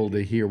wanted people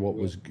to hear what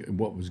was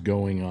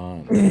going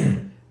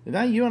on.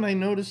 You and I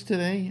noticed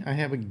today I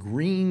have a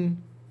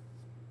green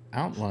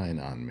outline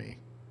on me,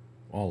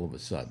 all of a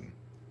sudden,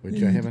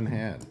 which I haven't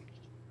had.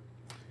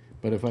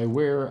 But if I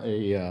wear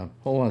a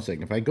hold on a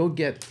second, if I go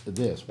get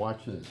this,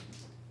 watch this.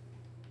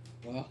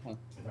 If I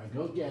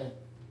go get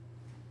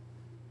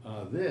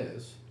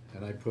this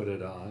and I put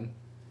it on.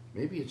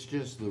 Maybe it's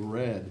just the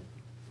red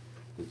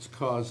that's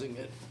causing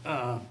it.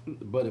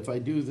 But if I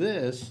do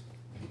this,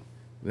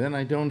 then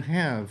I don't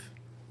have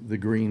the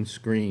green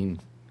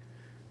screen.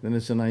 Then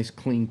it's a nice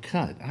clean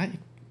cut.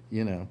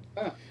 You know,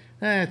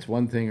 it's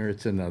one thing or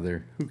it's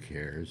another. Who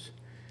cares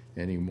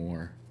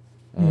anymore?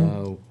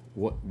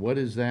 What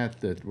is that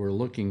we're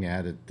looking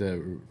at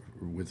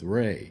with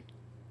Ray?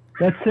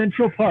 That's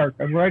Central Park.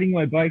 I'm riding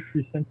my bike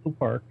through Central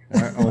Park.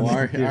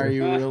 Are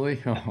you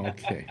really? Oh,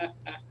 okay.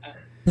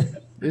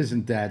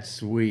 Isn't that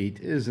sweet?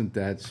 Isn't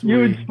that sweet?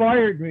 You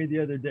inspired me the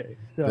other day.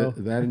 So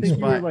that I think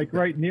you were like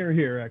right near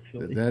here,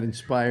 actually. That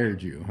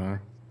inspired you, huh?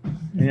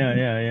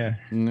 Yeah.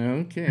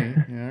 Okay.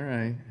 All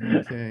right.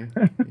 Okay.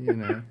 You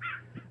know,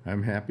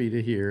 I'm happy to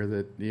hear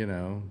that, you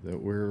know,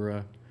 that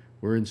we're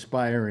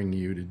inspiring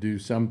you to do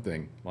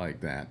something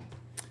like that.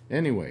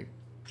 Anyway,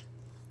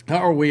 how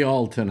are we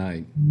all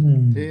tonight?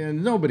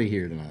 Nobody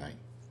here tonight.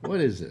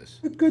 What is this?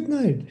 A good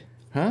night.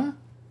 Huh?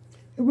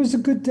 It was a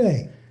good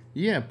day.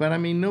 Yeah, but I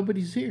mean,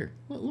 nobody's here.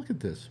 Look at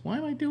this. Why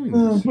am I doing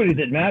this? Nobody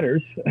that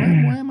matters.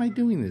 Why am I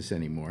doing this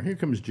anymore? Here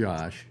comes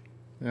Josh.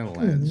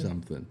 That'll add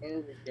something.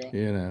 There we go.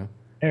 You know.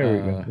 There we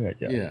go.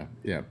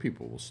 Yeah.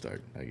 People will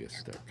start coming.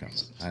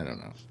 I don't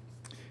know,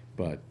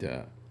 but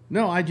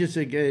no. I just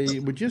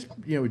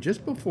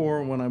just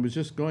before when I was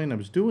just going, I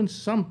was doing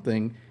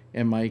something,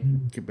 and my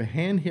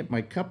hand hit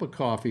my cup of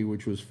coffee,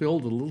 which was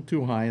filled a little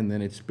too high, and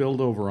then it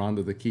spilled over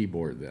onto the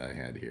keyboard that I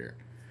had here.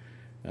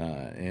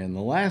 And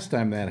the last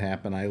time that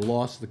happened, I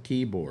lost the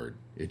keyboard.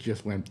 It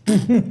just went.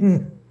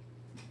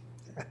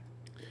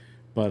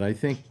 But I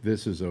think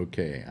this is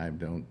okay. I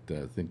don't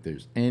think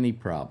there's any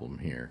problem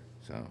here.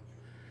 So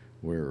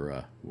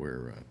we're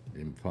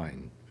in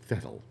fine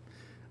fettle.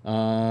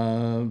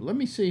 Let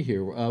me see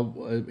here.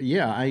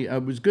 Yeah, I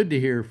was good to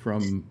hear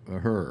from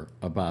her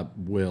about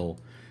Will,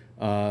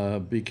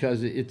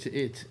 because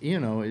it's you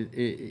know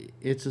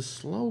it's a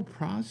slow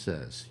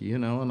process, you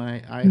know, and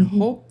I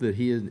hope that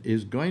he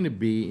is going to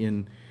be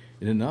in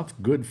enough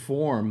good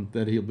form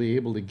that he'll be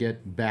able to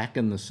get back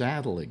in the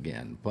saddle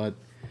again. But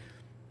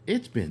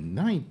it's been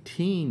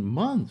 19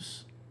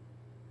 months,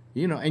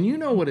 you know, and you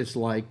know what it's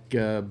like,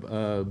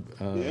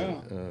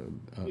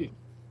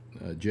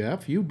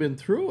 Jeff. You've been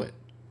through it.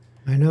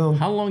 I know.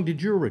 How long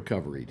did your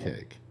recovery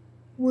take?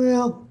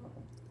 Well,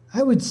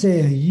 I would say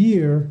a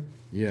year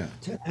Yeah.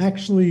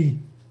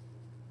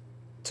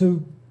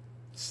 to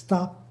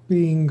stop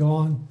being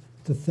gone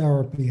to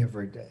therapy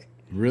every day,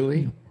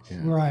 Really?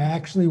 Yeah. where I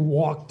actually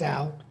walked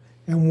out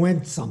and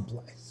went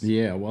someplace.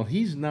 Yeah, well,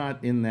 he's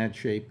not in that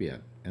shape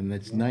yet, and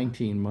that's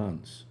 19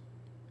 months.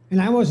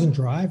 And I wasn't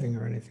driving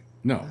or anything.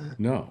 No,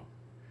 no.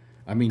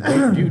 I mean,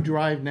 do you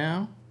drive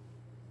now?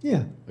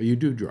 Yeah. Oh, you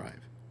do drive?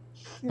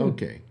 Yeah.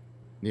 Okay.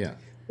 Yeah.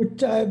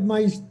 But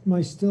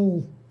my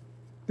still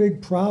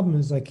big problem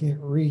is I can't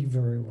read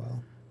very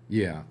well.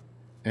 Yeah.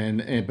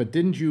 And but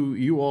didn't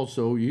you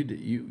also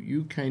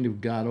you kind of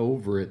got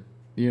over it,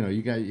 you know,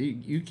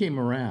 you came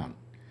around.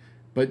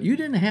 But you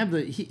didn't have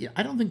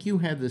I don't think you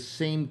had the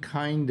same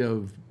kind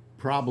of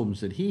problems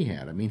that he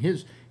had. I mean,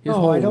 his No,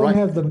 whole I don't right,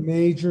 have the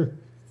major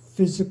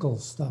physical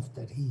stuff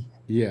that he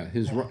had. yeah,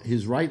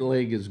 his right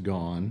leg is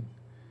gone.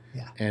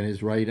 Yeah. And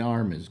his right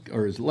arm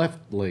or his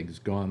left leg's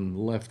gone,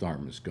 left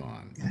arm is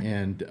gone. Yeah.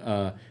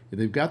 And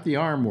they've got the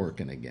arm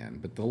working again,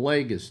 but the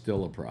leg is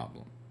still a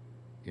problem,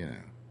 you know.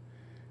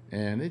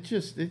 And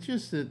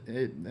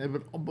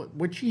but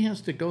what she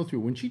has to go through,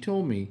 when she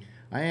told me,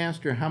 I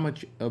asked her how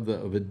much of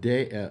her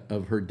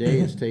day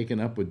is taken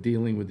up with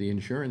dealing with the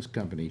insurance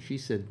company. She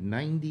said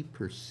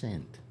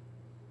 90%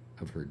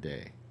 of her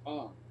day.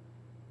 Oh.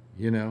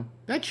 You know,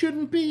 that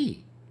shouldn't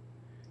be.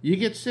 You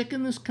get sick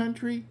in this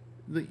country,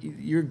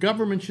 your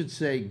government should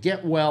say,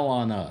 get well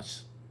on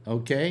us,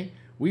 okay?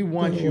 We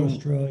want Go to you.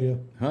 Australia.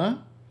 Huh?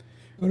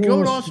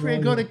 Go to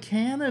Australia, go to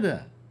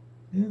Canada.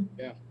 Yeah.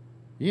 Yeah.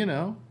 You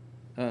know,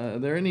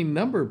 there are any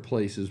number of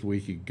places we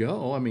could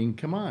go. I mean,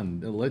 come on,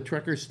 let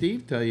Trucker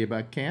Steve tell you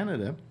about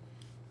Canada.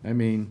 I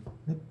mean,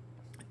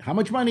 how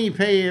much money you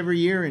pay every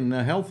year in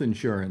health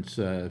insurance,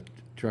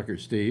 Trucker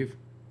Steve?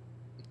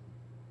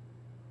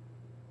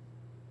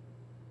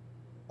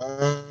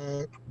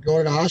 Go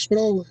to the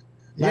hospital?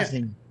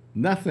 Nothing. Yeah,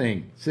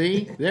 nothing.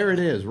 See, there it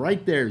is,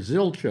 right there,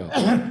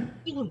 zilcho.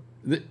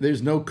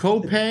 There's no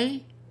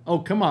copay. Oh,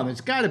 come on,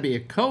 there's got to be a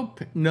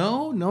copay.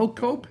 No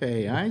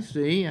copay. I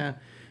see.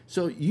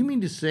 So you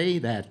mean to say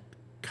that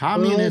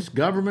communist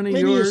government of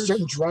Maybe yours?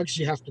 certain drugs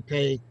you have to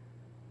pay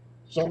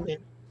some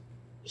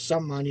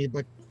money,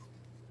 but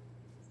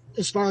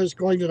as far as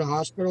going to the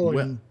hospital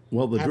and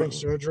having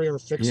surgery or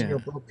fixing your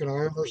broken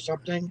arm or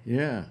something,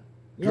 yeah,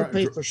 you don't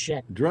pay for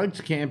shit. drugs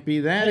can't be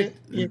that.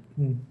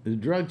 The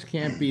drugs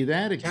can't be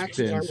that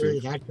Taxes aren't really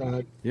expensive. that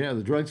bad. Yeah,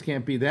 the drugs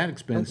can't be that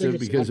expensive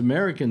it's because not-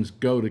 Americans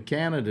go to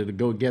Canada to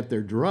go get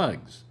their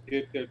drugs.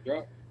 Get their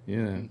drug.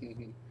 Yeah.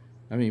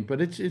 I mean,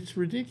 but it's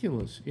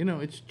ridiculous. You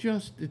know, it's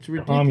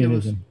ridiculous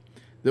Communism.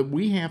 that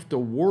we have to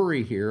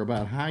worry here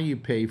about how you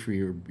pay for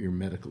your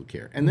medical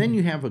care. And then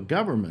you have a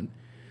government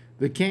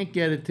that can't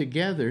get it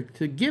together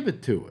to give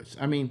it to us.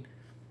 I mean,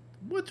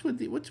 what's with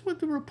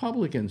the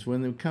Republicans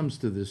when it comes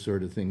to this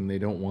sort of thing? They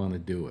don't want to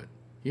do it.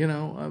 You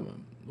know,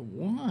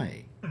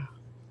 why?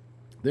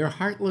 They're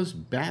heartless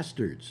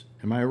bastards.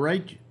 Am I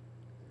right?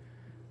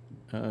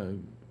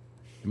 Am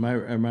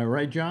I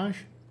right,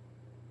 Josh?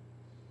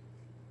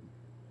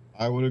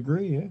 I would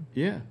agree, yeah.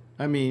 Yeah.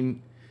 I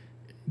mean,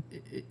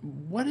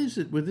 what is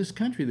it with this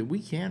country that we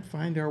can't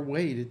find our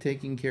way to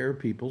taking care of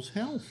people's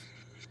health?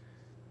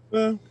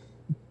 Well,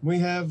 we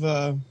have,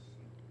 I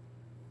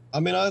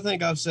mean, I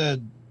think I've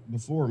said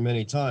before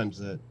many times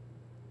that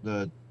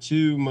the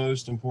two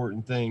most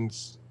important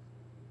things,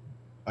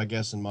 I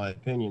guess, in my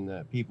opinion,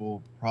 that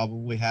people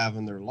probably have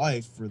in their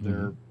life for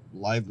their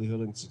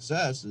livelihood and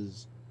success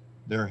is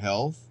their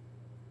health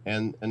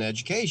and an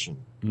education.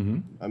 I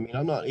mean,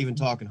 I'm not even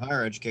talking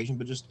higher education,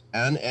 but just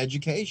an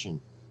education.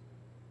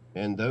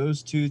 And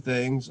those two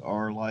things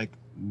are like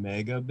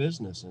mega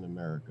business in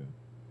America.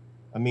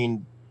 I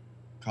mean,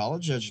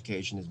 college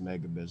education is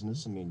mega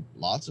business. I mean,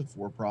 lots of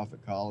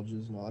for-profit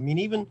colleges and all. I mean,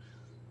 even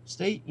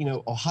state, you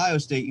know, Ohio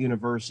State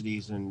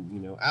universities and, you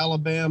know,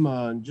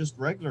 Alabama and just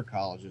regular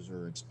colleges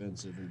are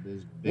expensive and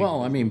big.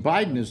 Well, I mean,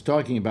 Biden is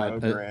talking about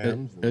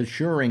programs and-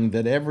 assuring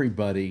that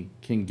everybody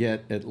can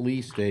get at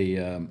least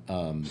a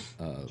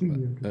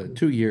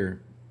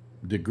 2-year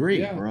degree.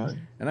 Yeah. Right.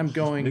 And I'm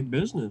going, Big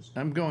business.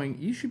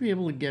 you should be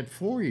able to get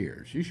 4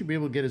 years. You should be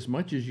able to get as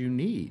much as you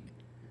need.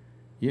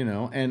 You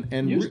know,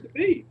 and Used to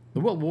be.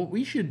 well, what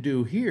we should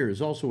do here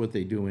is also what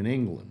they do in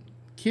England.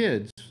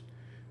 Kids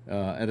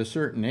at a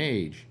certain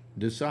age,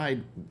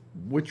 decide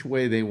which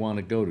way they want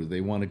to go. Do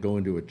they want to go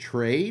into a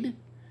trade,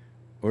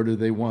 or do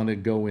they want to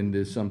go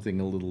into something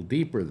a little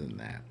deeper than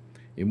that?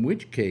 In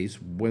which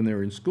case, when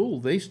they're in school,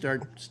 they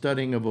start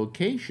studying a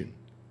vocation.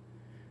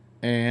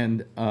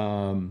 And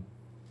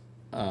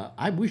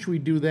I wish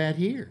we'd do that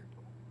here.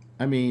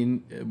 I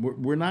mean,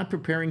 we're not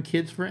preparing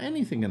kids for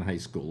anything in high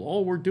school.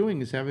 All we're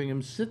doing is having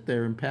them sit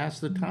there and pass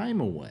the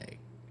time away.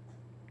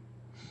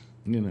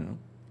 You know.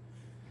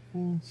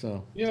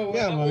 So. Yeah,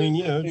 well, I mean,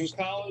 in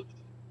college.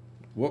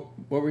 What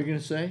were you going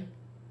to say?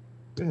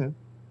 Go ahead.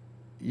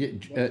 Yeah,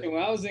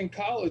 when I was in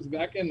college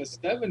back in the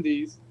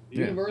 70s, the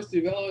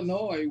University of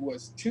Illinois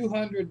was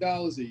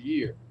 $200 a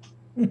year.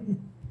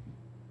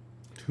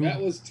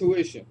 That was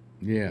tuition.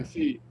 Yeah.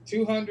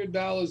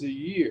 $200 a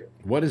year.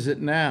 What is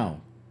it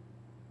now?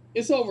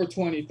 It's over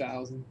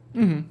 20,000.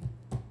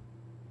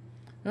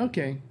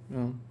 Okay.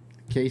 Well,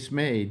 case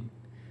made.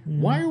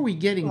 Why are we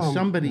getting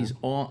somebody's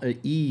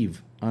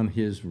Eve on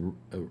his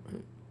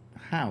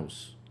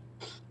house?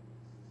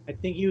 I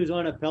think he was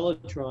on a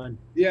Pelotron.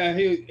 Yeah,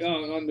 he was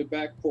on the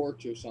back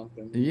porch or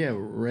something. Yeah,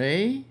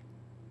 Ray?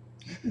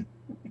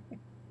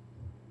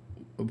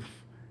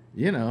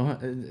 You know,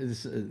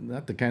 it's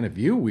not the kind of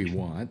view we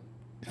want.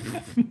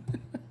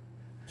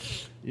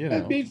 You know.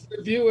 That beats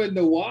the view in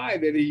the Y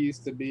that he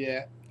used to be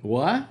at.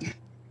 What?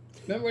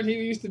 Remember when he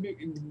used to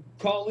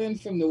call in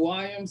from the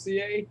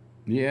YMCA?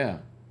 Yeah.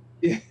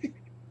 Yeah.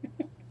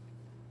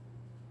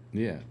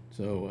 Yeah.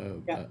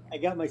 So I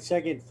got my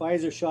second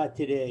Pfizer shot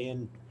today,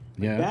 and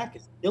my back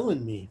is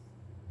killing me.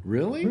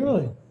 Really?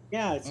 Really?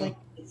 Yeah, it's like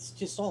it's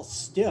just all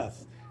stiff.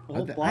 The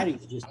whole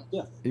body's just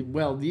stiff.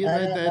 Well, yeah,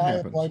 that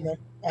happens.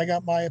 I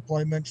got my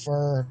appointment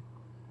for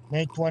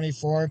May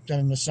 24th,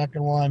 and the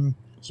second one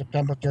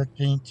September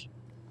 13th.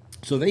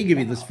 So they give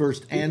you this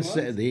first and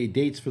the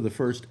dates for the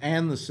first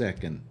and the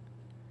second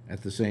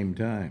at the same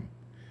time.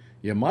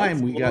 Yeah, mine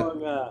That's we long,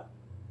 got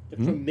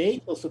from May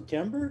till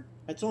September.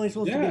 That's only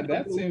supposed to be. Yeah,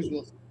 that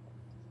seems.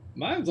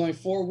 Mine's only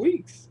 4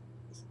 weeks.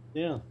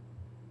 Yeah.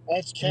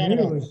 That's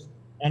Canada,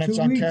 and it's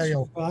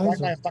Ontario. Why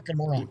am I a fucking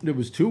moron? It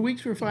was 2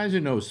 weeks for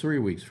Pfizer. No, it was 3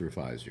 weeks for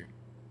Pfizer.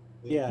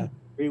 Yeah,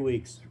 3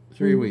 weeks.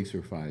 3 weeks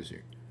for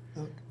Pfizer.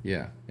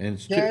 Yeah, and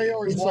it's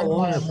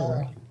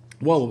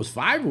well, it was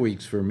 5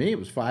 weeks for me. It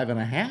was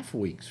 5.5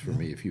 weeks for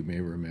me, if you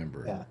may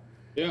remember. Yeah.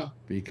 Yeah.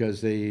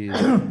 Because they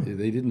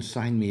didn't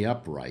sign me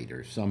up right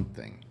or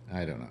something.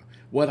 I don't know.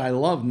 What I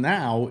love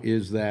now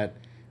is that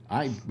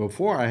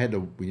before I had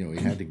to, you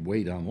had to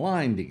wait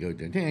online to go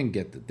and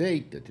get the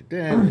date, and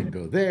then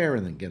go there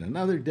and then get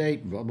another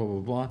date, blah, blah,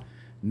 blah, blah.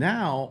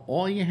 Now,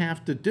 all you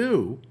have to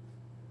do,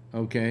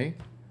 okay,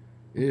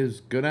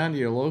 is go down to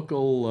your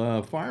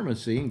local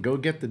pharmacy and go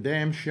get the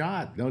damn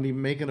shot. Don't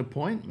even make an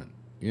appointment,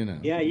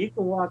 Yeah, you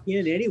can walk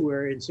in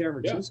anywhere in San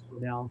Francisco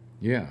now.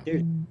 Yeah.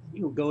 You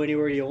can go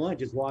anywhere you want.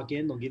 Just walk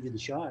in, they'll give you the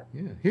shot.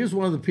 Yeah. Here's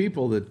one of the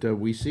people that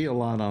we see a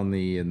lot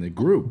in the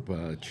group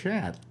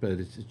chat, but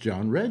it's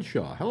John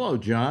Redshaw. Hello,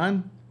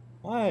 John.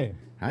 Hi.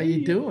 How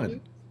you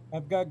doing?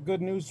 I've got good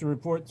news to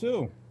report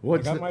too. I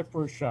got my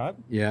first shot.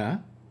 Yeah.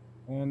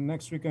 And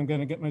next week I'm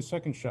going to get my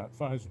second shot,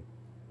 Pfizer.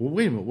 Well,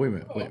 wait a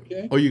minute.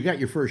 Okay. Oh, you got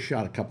your first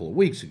shot a couple of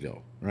weeks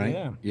ago, right?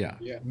 Yeah. Yeah.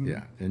 Yeah.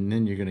 Yeah. And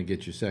then you're going to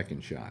get your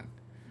second shot.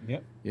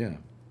 Yep. Yeah.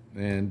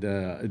 And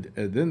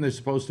then there's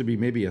supposed to be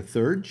maybe a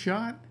third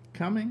shot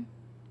coming.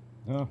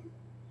 Oh.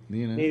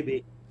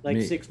 Maybe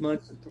like 6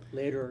 months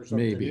later or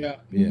something. Maybe. Yeah.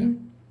 Yeah.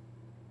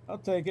 I'll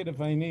take it if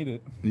I need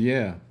it.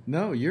 Yeah.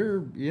 No,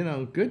 you're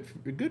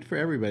good for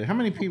everybody. How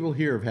many people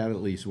here have had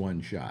at least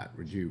one shot?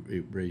 Would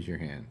you raise your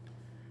hand?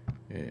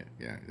 Yeah.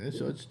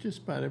 So it's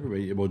just about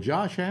everybody. Well,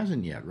 Josh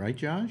hasn't yet, right,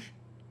 Josh?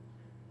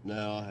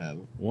 No, I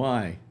haven't.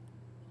 Why?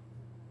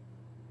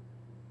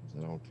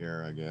 I don't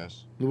care, I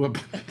guess. He didn't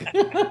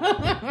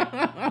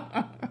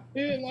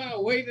want to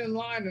wait in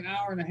line an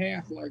hour and a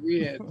half like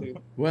we had to.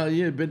 Well,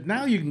 yeah, but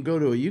now you can go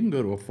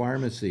to a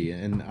pharmacy,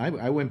 and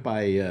I went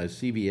by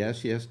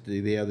CVS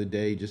the other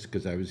day just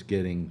because I was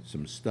getting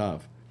some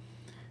stuff,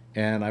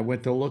 and I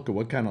went to look at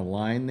what kind of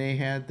line they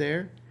had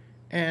there,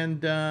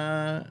 and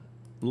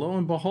lo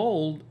and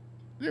behold,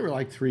 there were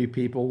like 3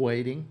 people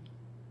waiting.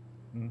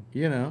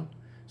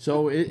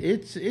 So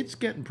it's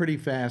getting pretty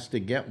fast to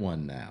get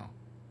one now.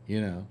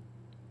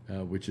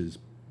 Which is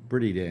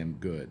pretty damn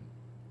good.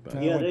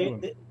 But yeah,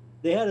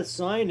 they had a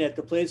sign at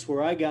the place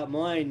where I got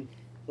mine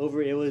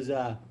over. It was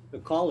a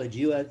college,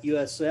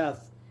 USF,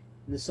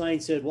 and the sign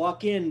said,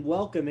 "Walk in,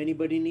 welcome.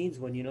 Anybody needs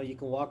one. You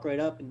can walk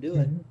right up and do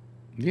it."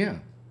 Yeah,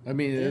 I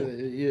mean,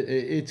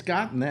 it's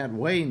gotten that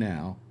way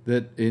now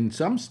that in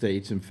some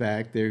states, in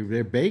fact,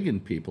 they're begging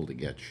people to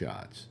get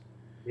shots.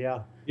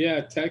 Yeah.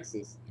 Yeah,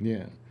 Texas.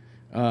 Yeah.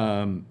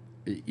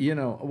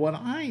 What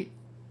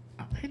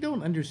I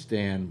don't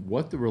understand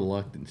what the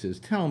reluctance is.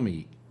 Tell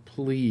me,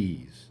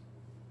 please,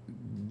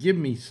 give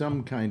me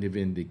some kind of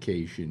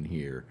indication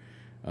here,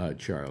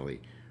 Charlie,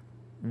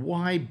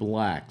 why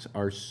blacks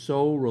are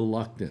so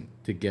reluctant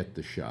to get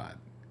the shot.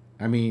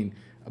 I mean,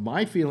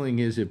 my feeling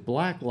is if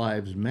Black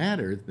Lives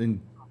Matter,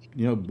 then,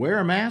 wear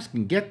a mask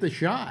and get the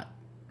shot,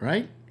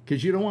 right?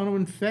 because you don't want to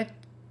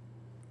infect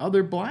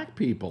other black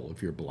people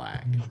if you're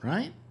black,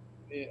 right?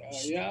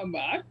 Yeah, but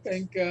I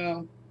think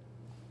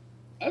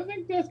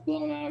that's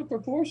blown out of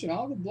proportion.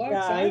 All the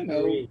blacks I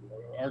know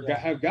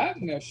have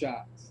gotten their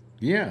shots.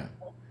 Yeah.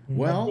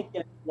 Well, I think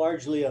that's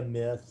largely a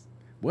myth.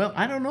 Well,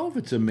 I don't know if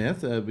it's a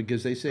myth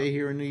because they say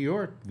here in New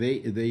York,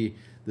 the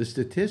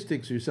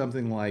statistics are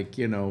something like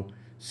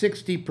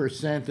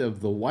 60% of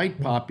the white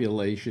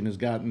population has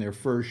gotten their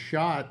first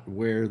shot,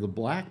 where the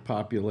black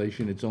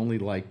population it's only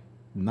like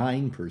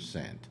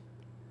 9%.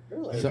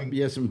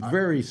 Really? Some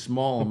very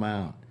small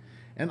amount,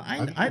 and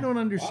I don't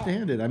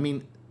understand it. I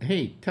mean,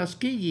 hey,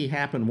 Tuskegee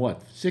happened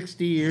what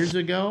 60 years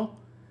ago.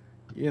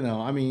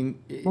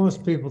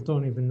 Most people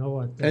don't even know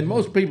what. And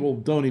most people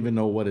don't even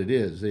know what it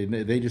is.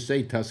 They just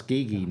say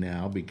Tuskegee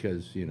now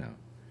because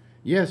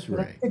Yes,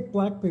 Ray. I think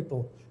black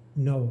people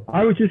know.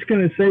 I was just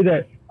going to say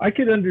that I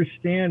could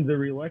understand the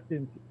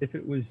reluctance if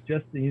it was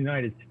just the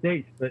United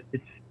States, but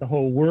it's the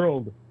whole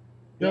world.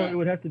 So it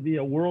would have to be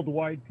a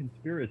worldwide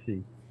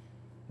conspiracy,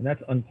 and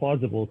that's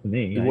implausible to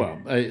me.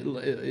 Well,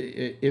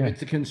 if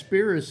it's a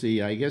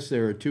conspiracy, I guess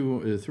there are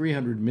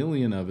 300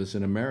 million of us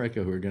in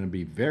America who are going to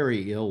be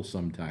very ill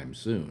sometime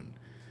soon.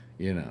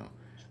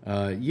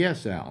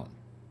 Yes, Alan.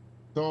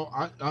 So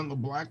on the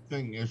black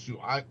thing issue,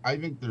 I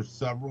think there's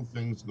several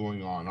things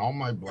going on. All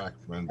my black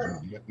friends are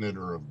getting it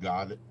or have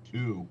got it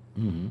too.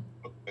 Mm-hmm.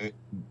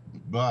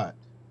 But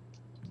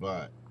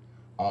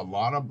a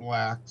lot of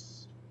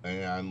blacks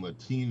and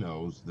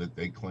Latinos that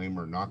they claim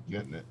are not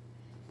getting it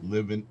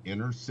live in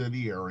inner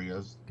city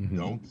areas,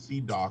 don't see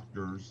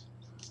doctors,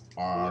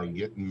 are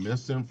getting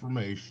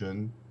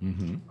misinformation.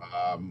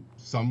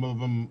 Some of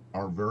them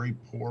are very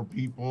poor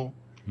people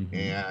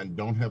and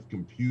don't have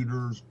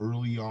computers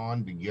early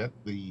on to get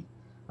an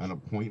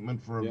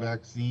appointment for a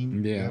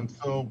vaccine. And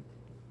so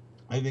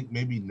I think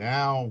maybe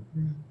now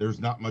there's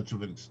not much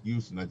of an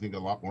excuse, and I think a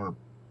lot more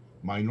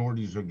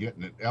minorities are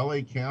getting it.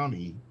 LA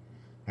County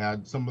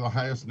had some of the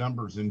highest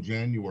numbers in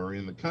January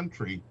in the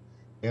country,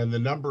 and the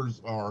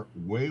numbers are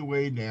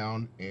way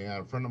down.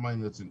 And a friend of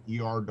mine that's an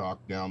ER doc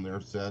down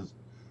there says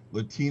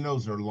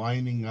Latinos are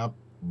lining up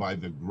by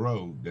the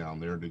Grove down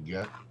there to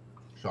get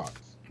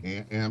shots,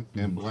 and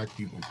black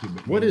people too.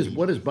 What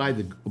is by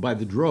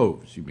the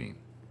droves? You mean?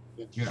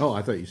 Yeah. Oh,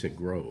 I thought you said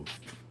Grove.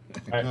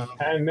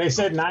 And they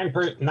said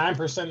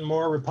 9%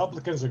 more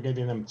Republicans are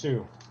getting them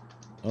too.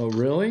 Oh,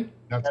 really?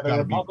 That's the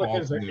gotta be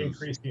Republicans false are news.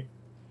 increasing.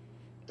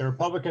 The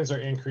Republicans are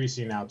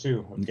increasing now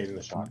too with getting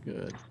the shot.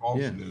 Good. False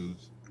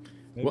news.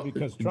 Maybe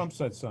because Trump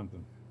said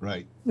something.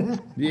 Right.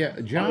 Yeah,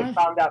 Josh. We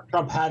found out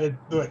Trump had it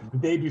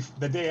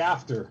the day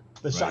after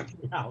the shot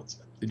came out.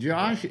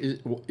 Josh,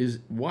 is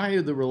why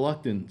are the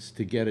reluctance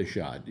to get a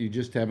shot? You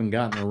just haven't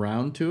gotten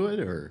around to it,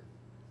 or?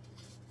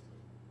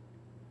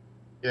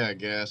 Yeah, I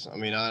guess. I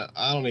mean,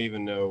 I don't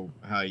even know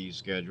how you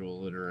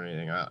schedule it or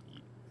anything.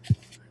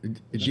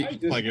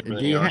 Like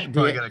everything else, you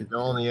probably gotta go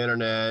on the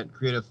internet,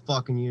 create a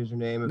fucking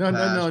username. No.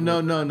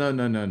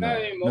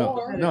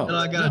 And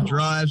I gotta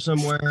drive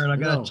somewhere, and I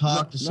gotta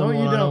talk to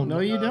someone. No,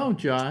 you don't,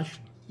 Josh.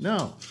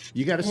 No,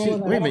 you gotta see.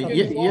 Wait a minute.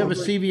 You have a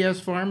CVS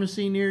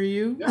pharmacy near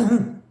you?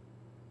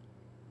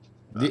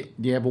 Do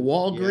you have a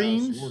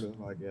Walgreens? Yeah, sort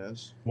of, I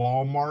guess.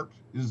 Walmart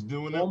is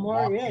doing it.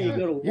 Walmart, yeah, you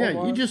go to Walmart.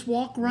 Yeah, you just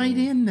walk right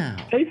in now.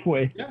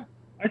 Safeway. Yeah.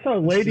 I saw a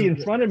lady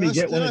in front of me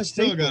get one. I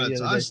still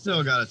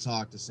gotta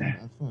talk to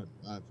someone.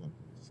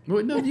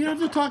 Well, no, you don't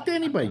have to talk to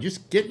anybody.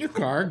 Just get in your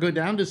car, go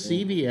down to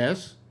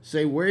CVS,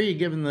 say where are you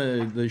giving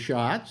the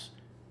shots.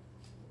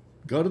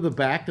 Go to the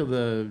back of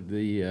the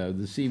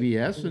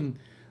CVS and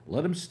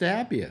let them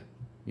stab you.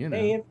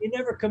 Hey, if you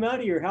never come out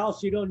of your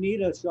house, you don't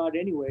need a shot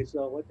anyway.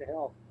 So what the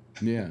hell?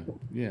 Yeah.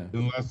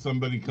 Unless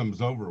somebody comes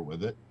over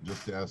with it,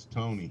 just ask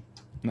Tony.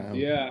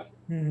 Yeah.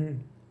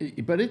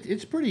 But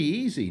it's pretty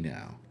easy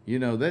now.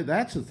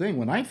 That's the thing.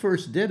 When I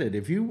first did it,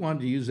 if you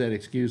wanted to use that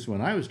excuse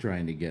when I was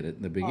trying to get it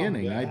in the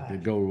beginning,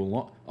 I'd go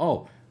along.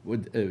 Oh,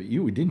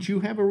 didn't you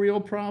have a real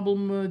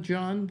problem,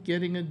 John,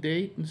 getting a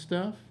date and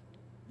stuff?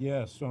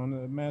 Yes, on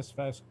the mass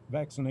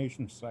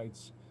vaccination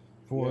sites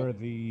for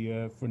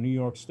for New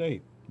York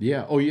State.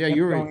 Yeah. Oh, yeah.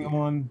 You're going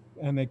on,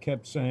 and they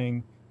kept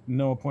saying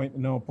no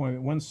appointment, no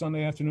appointment. One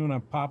Sunday afternoon, I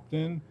popped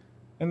in,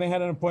 and they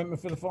had an appointment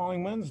for the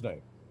following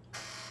Wednesday.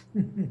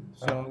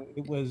 So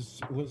it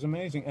was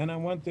amazing, and I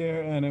went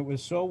there, and it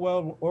was so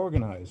well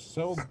organized,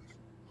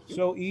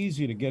 so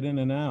easy to get in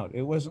and out.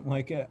 It wasn't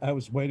like I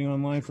was waiting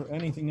online for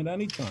anything at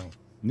any time.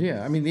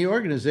 Yeah, I mean the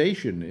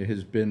organization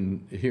has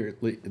been here,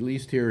 at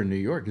least here in New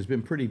York, has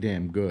been pretty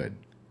damn good.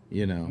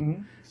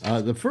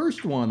 The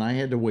first one I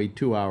had to wait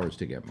 2 hours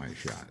to get my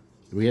shot.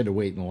 We had to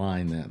wait in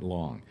line that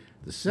long.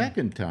 The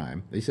second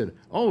time, they said,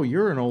 "Oh,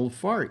 you're an old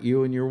fart,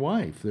 you and your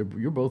wife.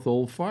 You're both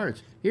old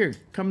farts. Here,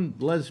 come,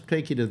 let's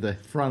take you to the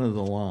front of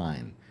the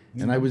line."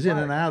 And I was in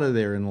and out of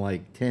there in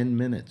like 10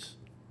 minutes.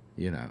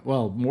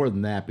 Well, more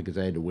than that because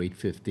I had to wait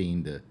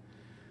 15 to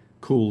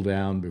cool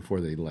down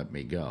before they let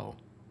me go.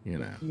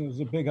 It was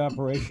a big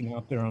operation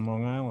out there on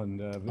Long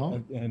Island,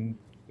 and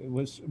it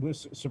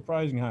was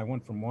surprising how I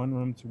went from one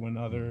room to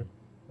another,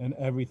 and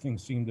everything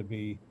seemed to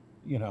be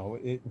you know,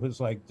 it was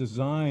like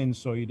designed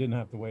so you didn't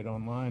have to wait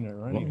online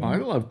or anything. Well, I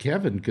love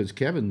Kevin because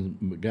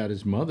Kevin got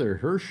his mother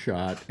her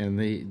shot, and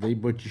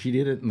but she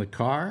did it in the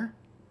car.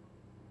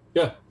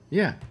 Yeah.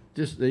 Yeah.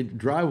 Just they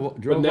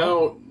drove. But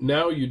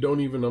now you don't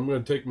even. I'm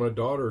going to take my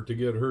daughter to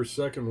get her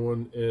second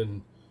one,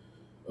 and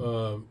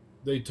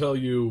they tell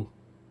you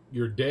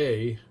your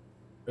day,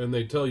 and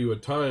they tell you a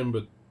time,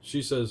 but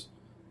she says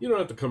you don't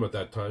have to come at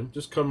that time.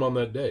 Just come on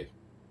that day.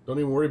 Don't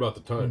even worry about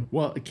the time.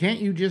 Well, can't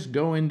you just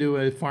go into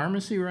a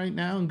pharmacy right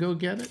now and go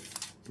get it,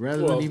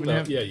 rather than even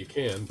have? Yeah, you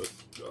can, but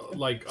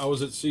like I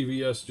was at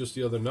CVS just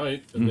the other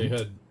night, and they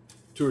had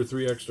 2 or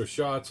 3 extra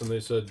shots, and they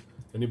said,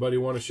 "Anybody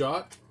want a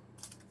shot?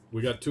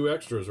 We got 2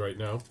 extras right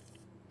now."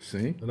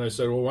 See? And I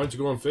said, "Well, why don't you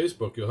go on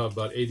Facebook? You'll have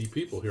about 80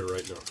 people here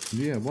right now."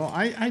 Yeah. Well,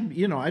 I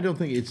don't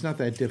think it's not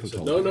that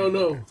difficult. Said,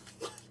 no.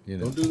 You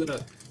know, don't do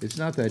that. It's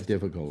not that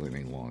difficult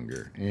any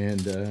longer.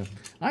 And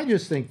I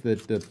just think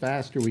that the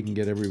faster we can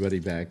get everybody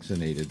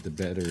vaccinated, the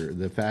better,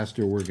 the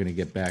faster we're going to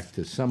get back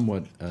to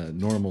somewhat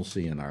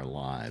normalcy in our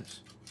lives.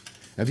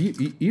 Have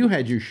you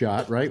had your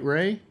shot, right,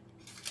 Ray?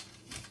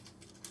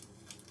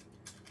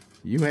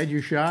 You had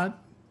your shot?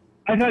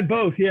 I've had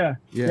both, yeah.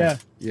 Yeah.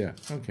 Yeah.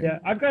 Okay. Yeah,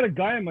 I've got a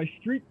guy on my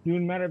street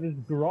doing it out of his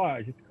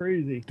garage. It's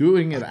crazy.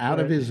 Doing it out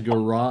of his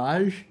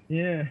garage?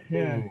 Yeah.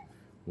 Oh,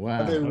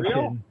 wow. Are they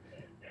real?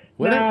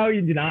 No,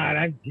 you did not.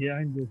 I'm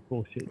just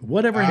bullshit.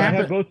 Whatever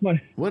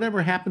happened?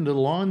 Whatever happened to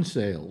lawn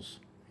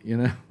sales? You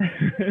know.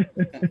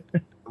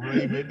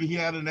 Ray, maybe he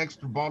had an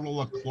extra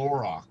bottle of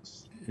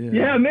Clorox.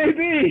 Yeah,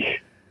 maybe.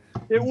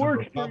 It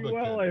works pretty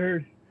well, I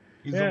heard.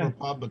 He's a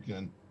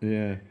Republican.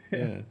 Yeah.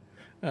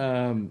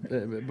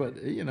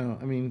 But you know,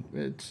 I mean,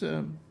 it's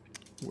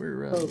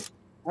we're.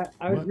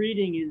 I was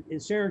reading in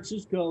San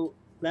Francisco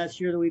last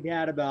year that we've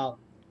had about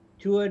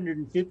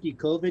 250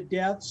 COVID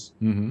deaths,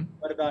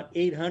 but about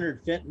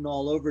 800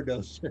 fentanyl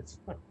overdoses.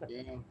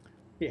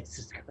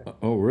 Yes.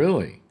 Oh,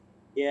 really?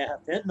 Yeah,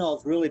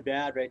 fentanyl's really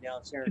bad right now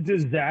in San Francisco.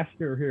 It's a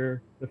disaster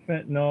here. The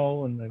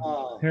fentanyl and the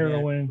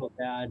heroin. So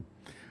bad.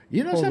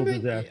 You know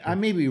something? I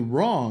may be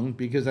wrong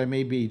because I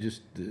may be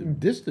just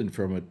distant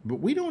from it,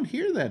 but we don't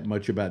hear that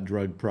much about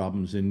drug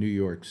problems in New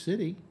York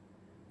City.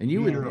 And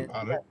you hear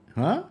about it.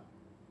 Huh?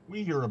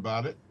 We hear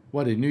about it.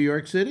 What, in New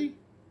York City?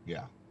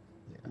 Yeah.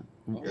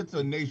 It's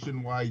a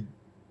nationwide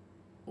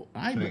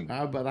thing.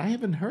 But I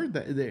haven't heard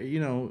that. You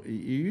know, you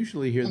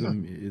usually hear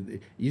them.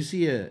 You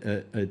see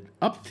a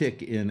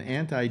uptick in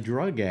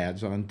anti-drug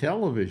ads on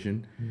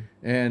television,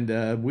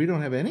 and we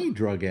don't have any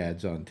drug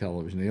ads on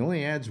television. The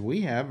only ads we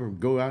have are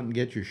go out and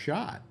get your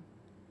shot.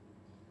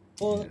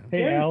 Well,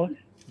 hey, Alex.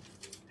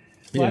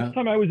 Last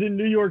time I was in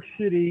New York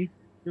City,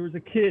 there was a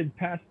kid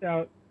passed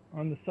out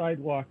on the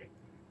sidewalk,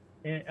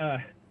 and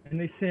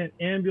they sent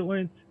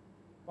ambulance,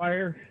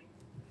 fire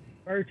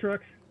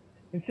trucks.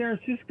 In San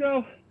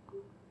Francisco,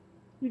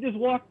 you just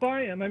walk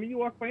by them. I mean, you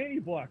walk by any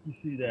block, you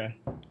see that.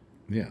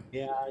 Yeah.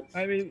 Yeah.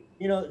 I mean,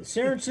 you know,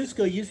 San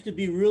Francisco used to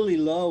be really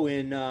low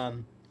in,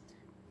 drug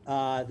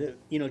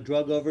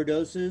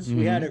overdoses.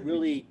 We had it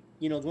really,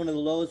 one of the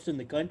lowest in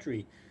the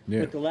country.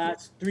 Yeah. But the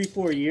last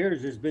 3-4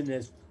 years, there's been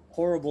this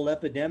horrible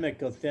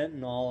epidemic of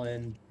fentanyl,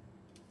 and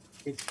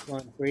it's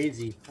gone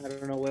crazy. I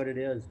don't know what it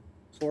is.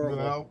 It's horrible.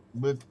 Well,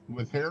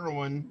 with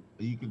heroin,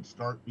 you could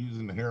start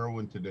using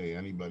heroin today.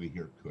 Anybody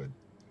here could,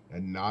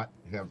 and not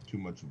have too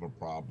much of a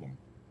problem.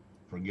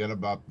 Forget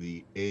about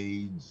the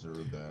AIDS or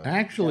the...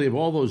 Actually, of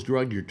all those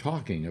drugs you're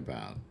talking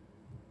about,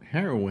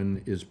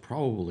 heroin is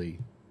probably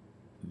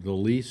the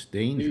least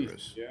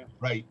dangerous. Yeah.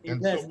 Right.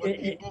 And so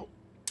when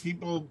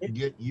people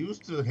get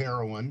used to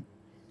heroin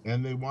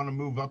and they want to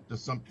move up to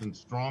something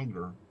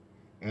stronger,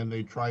 and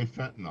they try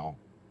fentanyl.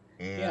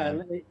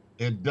 And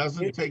it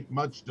doesn't take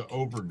much to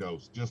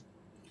overdose. Just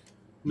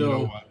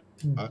no.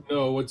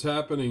 What's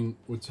happening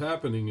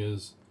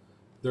is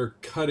they're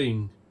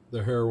cutting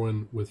the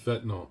heroin with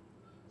fentanyl.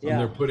 And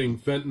they're putting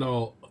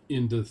fentanyl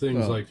into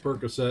things like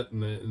Percocet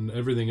and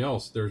everything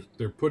else.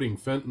 They're putting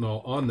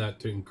fentanyl on that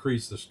to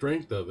increase the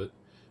strength of it,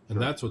 and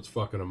that's what's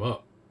fucking them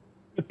up.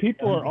 But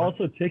people are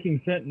also taking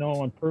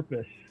fentanyl on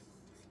purpose.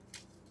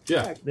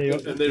 Yeah, they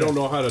don't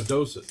know how to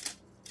dose it.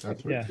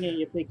 That's right.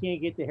 If they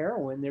can't get the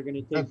heroin, they're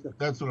going to take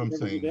that's what I'm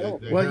saying.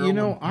 Well, you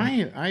know, I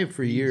have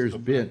for years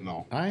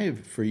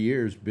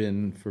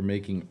been for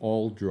making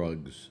all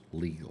drugs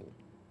legal.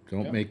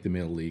 Don't make them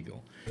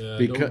illegal. Yeah,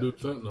 don't do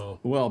fentanyl.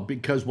 Well,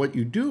 because what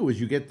you do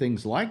is you get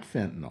things like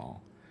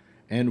fentanyl,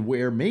 and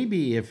where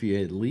maybe if you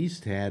at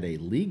least had a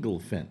legal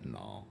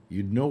fentanyl,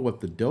 you'd know what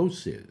the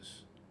dose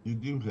is. You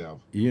do have.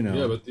 You know.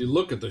 Yeah, but you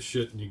look at the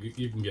shit and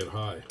you can get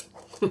high.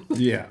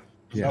 Yeah.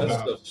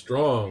 That stuff's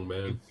strong,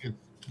 man.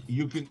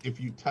 You can,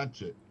 if you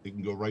touch it, it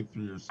can go right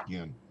through your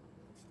skin.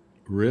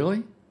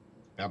 Really?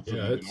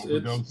 Absolutely. You can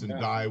overdose and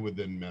die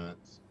within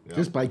minutes. Yeah.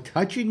 Just by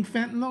touching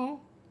fentanyl?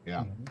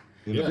 Yeah.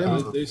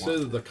 They say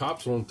that the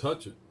cops won't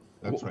touch it.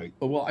 That's right.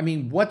 Well, I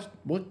mean, what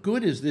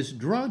good is this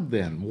drug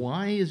then?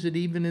 Why is it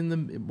even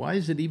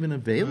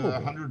available?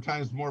 100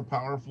 times more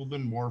powerful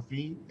than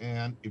morphine,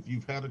 and if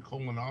you've had a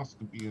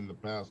colonoscopy in the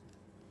past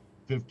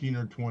 15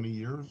 or 20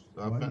 years,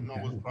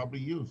 fentanyl was probably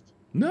used.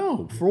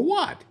 No, for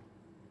what?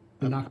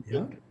 To knock it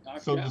out.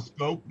 So the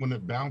scope, when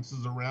it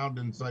bounces around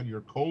inside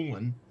your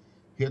colon,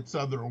 hits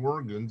other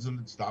organs and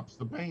it stops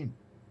the pain.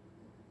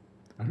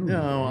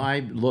 No,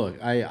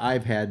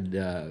 I've had.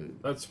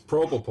 That's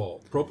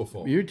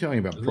propofol. You're talking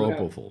about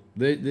propofol.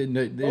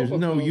 There's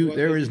no use.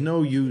 There is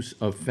no use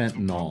of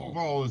fentanyl.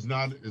 Propofol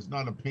is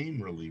not a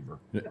pain reliever.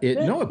 It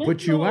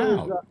puts you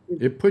out.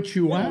 It puts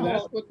you out.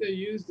 That's what they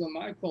used on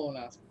my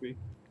colonoscopy.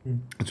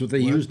 That's what they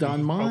used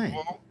on mine.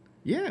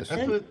 Yes.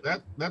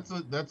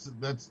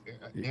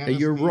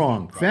 You're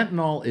wrong.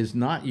 Fentanyl is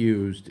not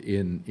used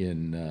in.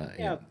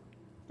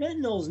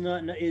 Fentanyl's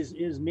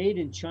is made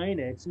in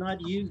China. It's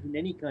not used in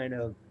any kind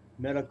of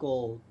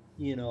medical,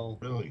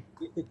 Really?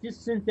 It's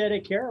just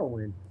synthetic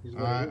heroin.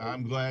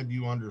 I'm glad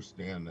you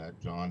understand that,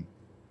 John.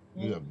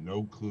 You have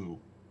no clue.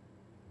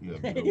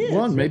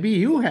 Well, maybe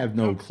you have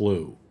no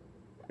clue.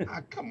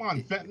 Come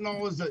on,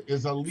 fentanyl is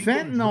a legal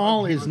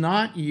Fentanyl drug is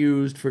not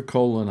used for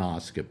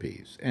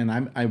colonoscopies, and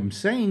I'm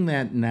saying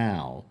that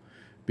now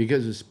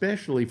because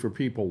especially for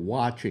people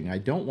watching, I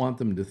don't want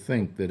them to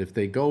think that if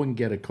they go and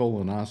get a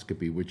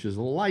colonoscopy, which is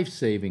a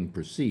life-saving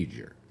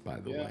procedure, by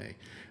the way,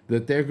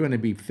 that they're going to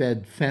be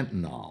fed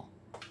fentanyl.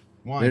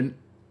 Why?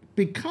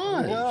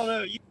 Because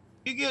no,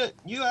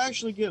 you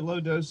actually get low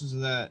doses of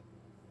that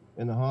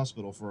in the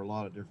hospital for a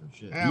lot of different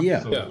shit.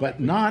 Yeah, but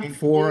not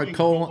for a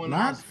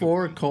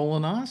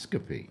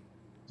colonoscopy.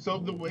 So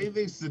the way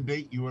they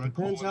sedate you in a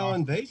depends how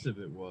invasive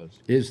it was.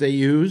 Is they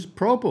use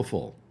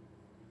propofol.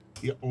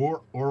 Yeah,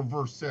 or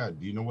Versed.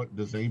 Do you know what?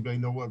 Does anybody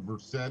know what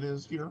Versed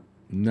is here?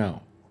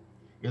 No.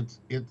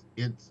 It's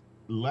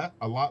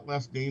a lot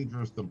less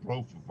dangerous than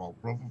propofol.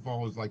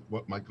 Propofol is like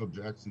what Michael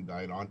Jackson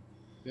died on.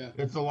 Yeah.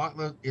 It's a lot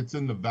less. It's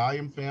in the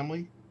Valium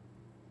family.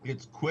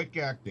 It's quick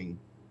acting.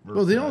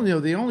 Well, the only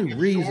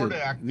reason. Wait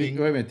a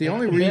minute. The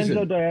only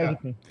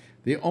reason.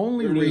 The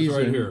only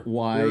reason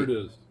why. Here it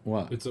is.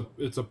 What? It's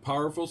a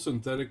powerful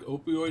synthetic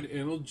opioid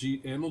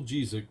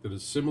analgesic that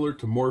is similar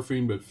to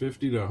morphine but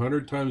 50 to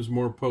 100 times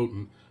more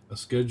potent, a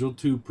Schedule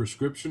II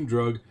prescription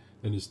drug,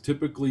 and is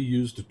typically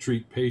used to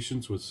treat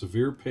patients with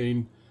severe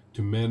pain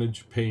to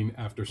manage pain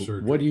after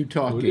surgery. What are you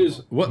talking? So it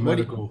is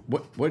medical.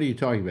 What are you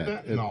talking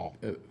about? Fentanyl.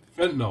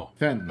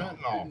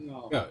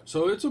 Yeah.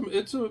 So it's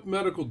a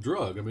medical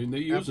drug. I mean, they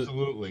use it.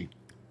 Absolutely.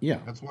 Yeah,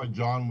 that's why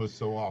John was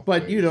so off.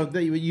 But you don't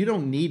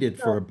need it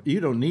for a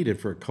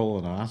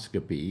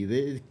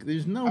colonoscopy.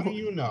 There's no. How do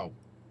you know?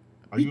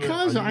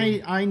 Because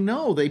I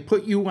know they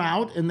put you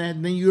out and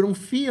then you don't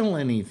feel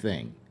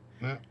anything.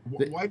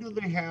 Why do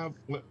they have?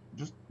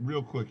 Just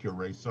real quick here,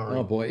 Ray. Sorry.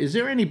 Oh boy, is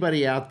there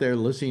anybody out there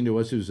listening to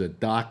us who's a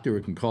doctor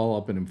who can call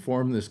up and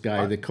inform this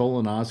guy that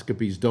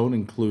colonoscopies don't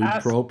include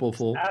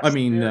propofol?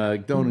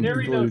 Don't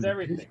Mary include. knows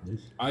everything.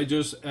 I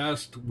just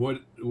asked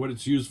what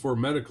it's used for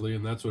medically,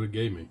 and that's what it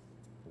gave me.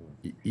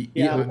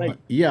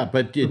 Yeah,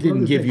 but it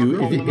didn't give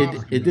you.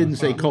 It didn't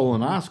say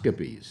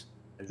colonoscopies.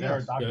 Is there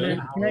a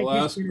doctor? Okay.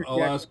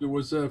 I'll ask you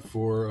what's that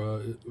for?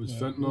 It was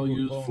fentanyl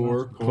used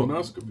for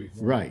colonoscopy.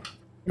 Right.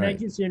 Can I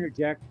just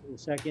interject for a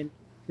second?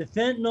 The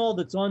fentanyl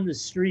that's on the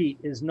street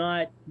is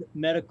not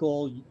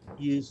medical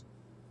use,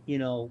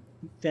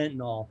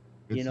 fentanyl.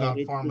 It's not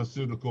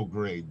pharmaceutical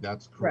grade.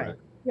 That's correct.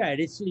 Right.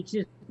 It's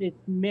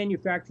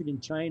manufactured in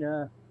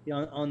China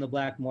on the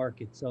black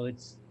market. So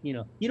it's,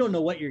 you don't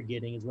know what you're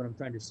getting is what I'm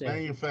trying to say.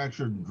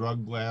 Manufactured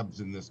drug labs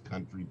in this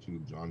country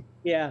too, John.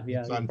 Yeah.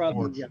 It's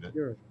unfortunate.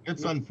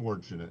 It's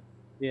unfortunate.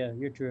 Yeah,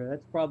 you're true.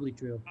 That's probably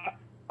true.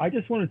 I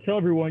just want to tell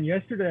everyone,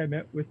 yesterday I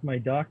met with my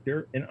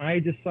doctor and I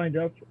just signed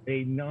up for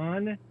a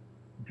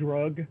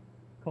non-drug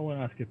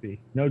colonoscopy.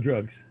 No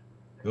drugs.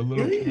 The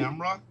little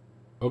camera?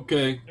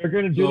 Okay. They're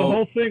going to do the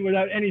whole thing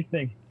without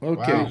anything.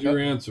 Okay. Here's your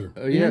answer.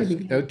 Yes.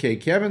 Okay.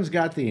 Kevin's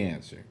got the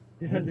answer.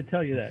 Just had to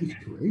tell you that.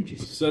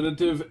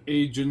 Sedative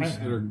agents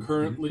that are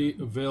currently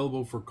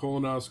available for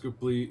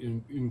colonoscopy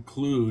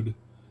include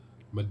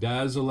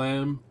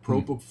midazolam,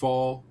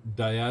 propofol,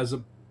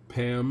 diazepam,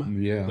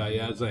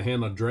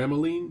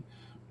 diazoxanidramylene,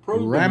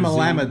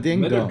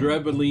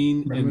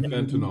 metadrenaline, and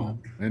fentanyl.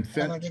 And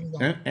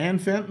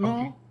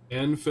fentanyl?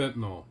 And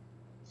fentanyl.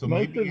 So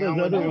most of those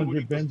other ones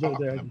are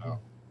benzodiazepines.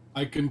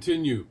 I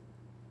continue.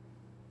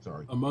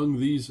 Sorry. Among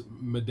these,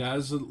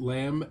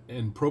 midazolam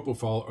and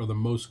propofol are the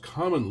most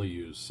commonly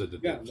used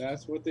sedatives. Yeah,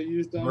 that's what they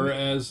used on.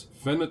 Whereas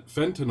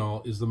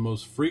fentanyl is the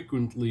most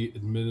frequently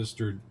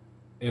administered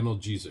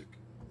analgesic.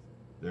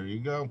 There you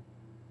go.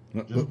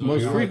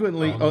 Most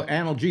frequently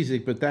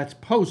analgesic, but that's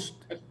post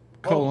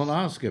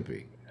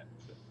colonoscopy.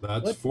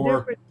 That's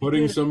for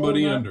putting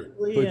somebody under.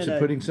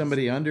 Putting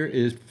somebody under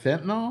is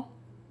fentanyl?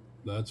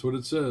 That's what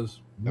it says.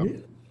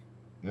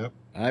 Yep.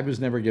 I was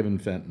never given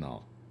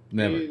fentanyl.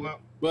 Never.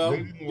 Well,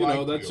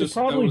 that's just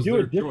probably do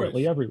it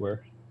differently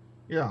everywhere.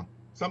 Yeah.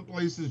 Some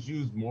places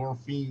use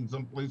morphine.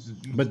 Some places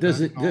use. But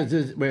does it?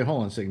 Wait,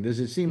 hold on a second.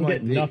 Does it seem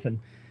like nothing?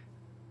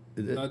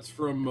 That's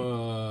from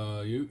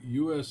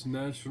U.S.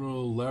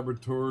 National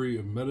Laboratory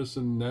of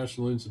Medicine,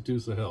 National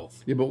Institutes of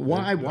Health. Yeah, but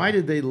why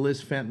did they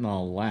list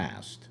fentanyl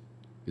last?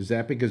 Is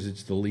that because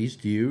it's the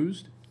least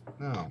used?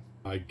 No.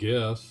 I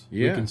guess.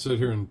 Yeah. We can sit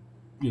here and,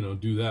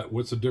 do that.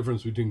 What's the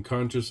difference between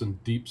conscious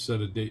and deep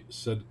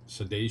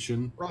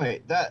sedation?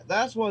 Right.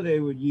 That's why they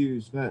would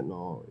use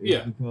fentanyl.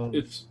 Yeah.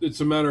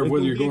 It's a matter of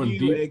whether you're going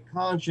deep. A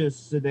conscious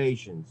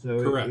sedation.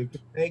 So correct. It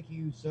can make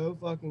you so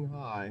fucking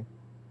high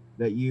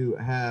that you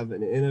have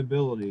an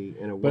inability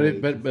in a way.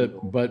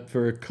 But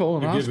for a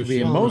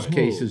colonoscopy, in most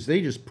cases,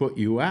 they just put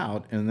you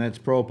out, and that's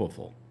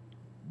propofol.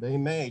 They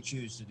may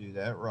choose to do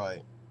that,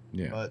 right?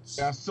 Yeah. But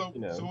so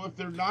if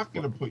they're not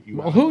going to put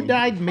you out, out, who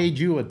died and made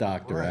you a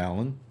doctor, right.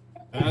 Alan?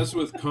 As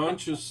with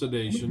conscious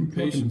sedation,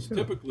 patients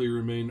typically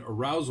remain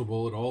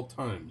arousable at all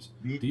times.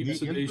 Deep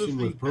sedation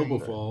with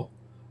propofol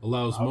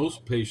allows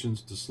most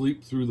patients to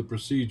sleep through the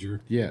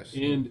procedure. Yes.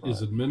 And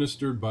is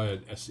administered by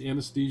an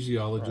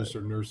anesthesiologist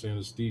or nurse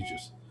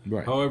anesthetist.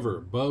 Right. However,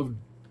 above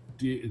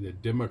the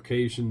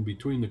demarcation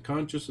between the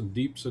conscious and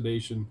deep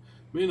sedation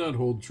may not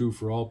hold true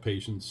for all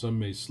patients. Some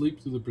may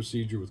sleep through the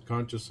procedure with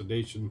conscious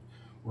sedation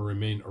or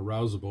remain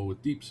arousable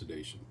with deep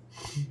sedation.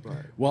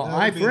 Right.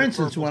 Well, for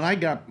instance, when I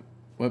got...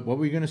 What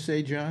were you going to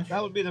say, Josh?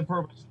 That would be the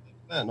purpose of the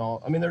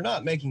fentanyl. I mean, they're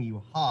not making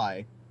you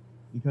high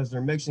because they're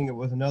mixing it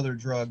with another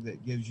drug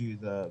that gives you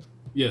the...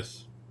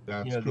 Yes.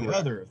 That's the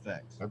other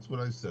effects. That's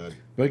what I said.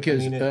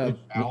 Because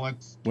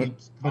Alex but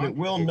it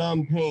will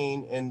numb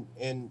pain and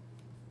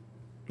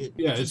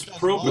it's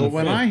propofol. Well,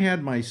 when I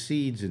had my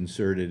seeds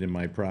inserted in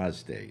my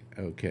prostate,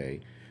 okay,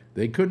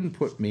 they couldn't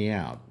put me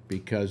out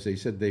because they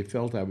said they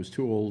felt I was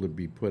too old to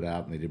be put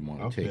out and they didn't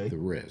want to take the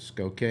risk,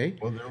 okay?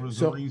 Well, there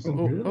was a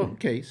reason.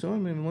 Okay, so let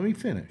me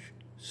finish.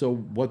 So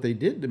what they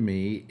did to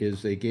me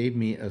is they gave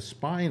me a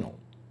spinal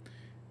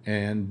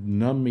and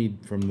numbed me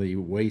from the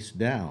waist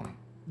down.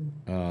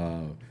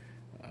 Then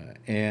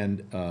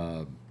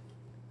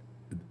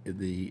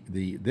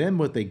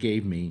what they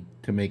gave me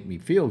to make me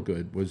feel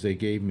good was they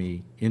gave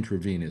me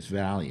intravenous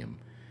Valium.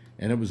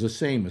 And it was the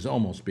same as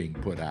almost being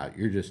put out.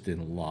 You're just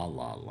in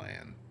la-la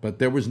land. But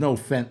there was no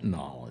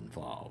fentanyl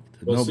involved.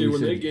 Well, see,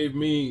 when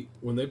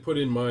they put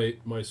in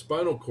my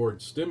spinal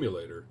cord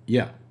stimulator,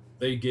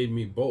 they gave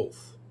me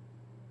both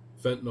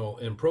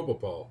fentanyl and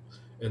propofol.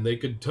 And they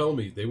could tell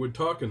me, they were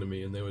talking to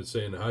me, and they would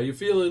say, how you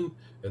feeling?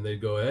 And they'd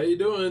go, how you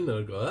doing? And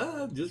I'd go,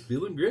 I'm just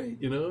feeling great,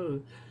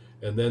 And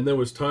then there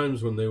was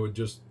times when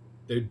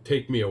they'd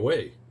take me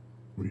away.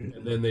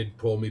 And then they'd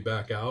pull me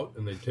back out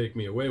and they'd take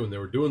me away when they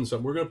were doing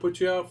something. We're going to put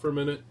you out for a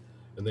minute.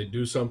 And they'd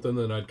do something,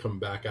 and I'd come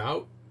back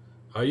out.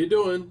 How you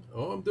doing?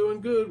 Oh, I'm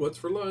doing good. What's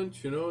for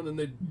lunch? And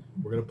then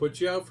we're going to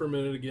put you out for a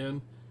minute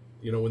again,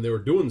 when they were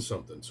doing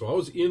something. So I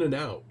was in and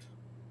out.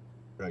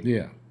 Right.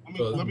 Yeah.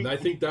 I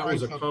think that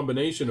was a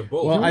combination of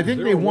both. Well, I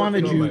think they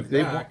wanted you.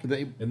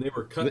 And they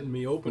were cutting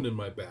me open in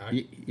my back,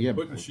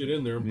 putting shit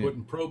in there and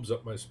putting probes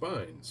up my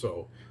spine.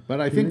 So,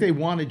 but I think they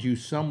wanted you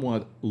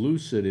somewhat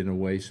lucid in a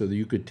way so that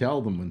you could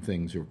tell them when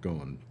things are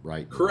going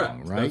right. Correct.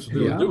 Wrong, right. That's what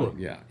they were doing.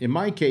 Yeah. In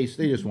my case,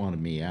 they just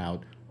wanted me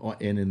out,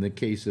 and in the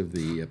case of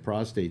the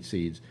prostate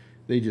seeds,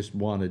 they just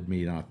wanted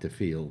me not to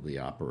feel the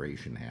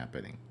operation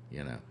happening.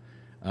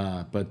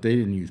 But they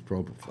didn't use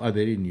propofol.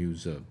 They didn't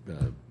use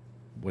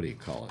what do you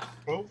call it?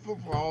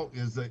 Propofol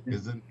is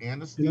an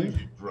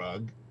anesthesia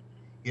drug.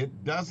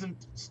 It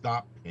doesn't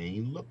stop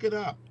pain. Look it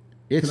up.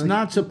 It's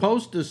not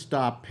supposed to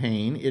stop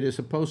pain. It is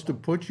supposed to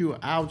put you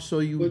out so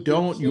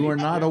you are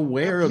not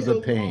aware of the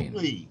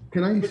pain.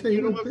 Can I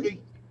say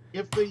something?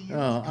 If they use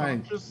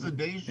conscious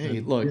sedation,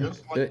 hey, look,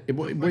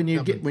 when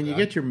you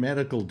get your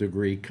medical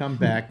degree, come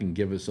back and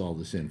give us all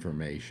this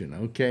information,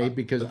 okay?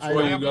 Because that's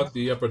why you got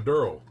the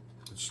epidural.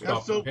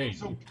 Stop the pain.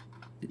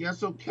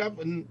 So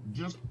Kevin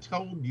just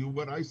told you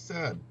what I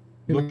said.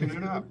 Looking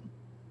it up.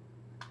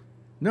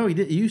 No, he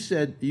did. You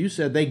said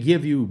they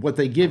give you what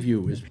they give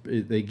you is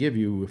they give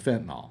you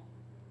fentanyl.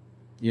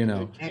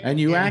 And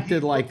you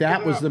acted like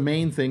that was the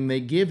main thing they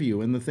give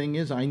you. And the thing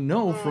is, I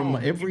know from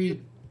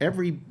every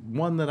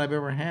one that I've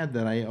ever had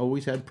that I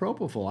always had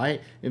propofol.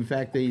 In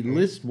fact, they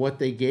list what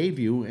they gave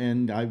you,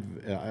 and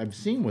I've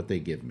seen what they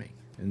give me.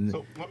 And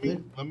so let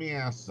me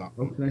ask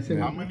something.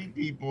 How many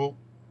people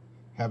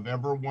have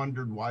ever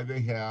wondered why they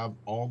have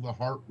all the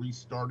heart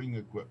restarting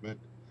equipment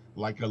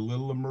like a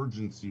little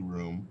emergency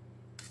room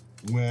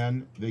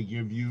when they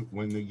give you a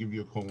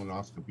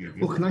colonoscopy?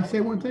 Well, can I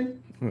say one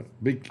thing?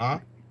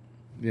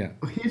 Yeah.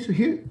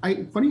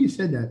 Funny you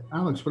said that,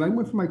 Alex. When I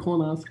went for my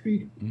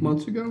colonoscopy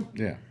months ago,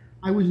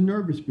 I was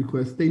nervous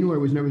because they knew I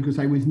was nervous because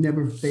I was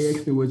never. They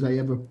asked me, "Was I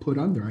ever put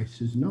under?" I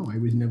says, "No, I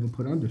was never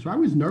put under." So I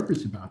was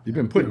nervous about that. You've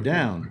been put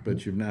down,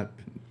 but you've not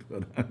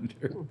put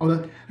under.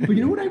 But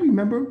you know what I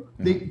remember?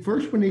 They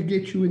first when they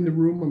get you in the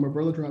room, when my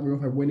brother dropped me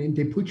off, I went in.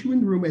 They put you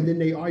in the room and then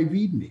they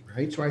IV'd me,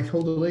 right? So I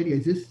told the lady,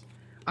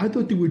 I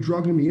thought they were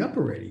drugging me up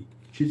already."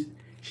 She's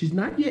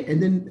not yet.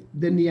 And then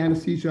the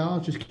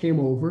anesthesiologist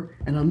came over,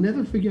 and I'll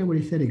never forget what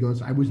he said. He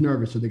goes, "I was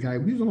nervous." So the guy,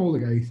 he was an older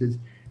guy, he says,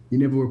 You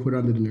never were put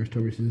under, the nurse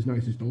told me. He says, no,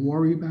 he says, don't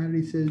worry about it.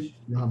 He says,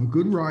 you'll have a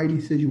good ride. He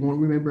says, you won't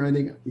remember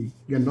anything. You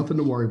got nothing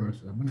to worry about. I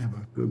said, I'm going to have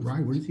a good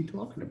ride. What is he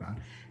talking about?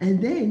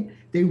 And then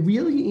they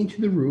wheel you into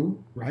the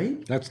room,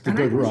 right? That's the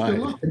good ride.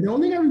 And the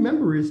only thing I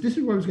remember is, this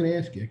is what I was going to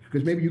ask you,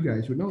 because maybe you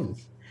guys would know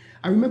this.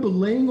 I remember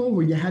laying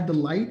over, you had the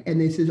light, and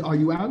they says, are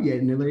you out yet?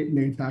 And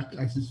the doctor,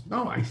 I says,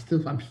 no,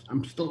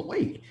 I'm still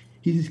awake.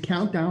 He says,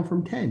 count down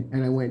from 10.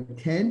 And I went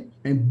 10,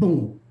 and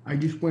boom. I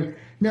just went.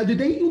 Now, did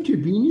they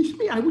intervene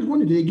me? I was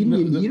wondering, did they give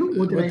me a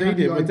needle? Or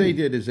What they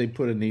did is they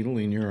put a needle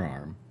in your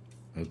arm.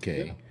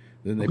 Okay. Yeah.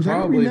 Then they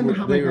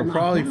were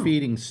probably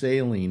feeding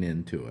saline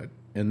into it.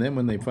 And then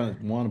when they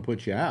want to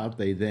put you out,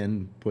 they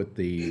then put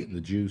the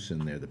juice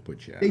in there to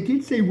put you out. They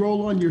did say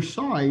roll on your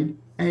side.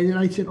 And then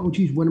I said, oh,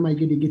 geez, when am I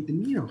going to get the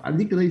needle? I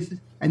think the lady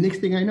said, and next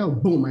thing I know,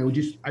 boom, I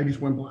just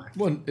went black.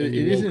 Well, it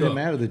isn't a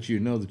matter that you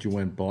know that you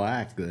went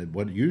black.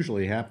 What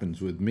usually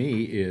happens with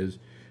me is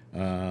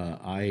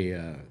they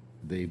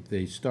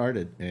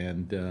started,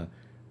 and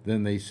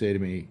then they say to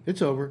me,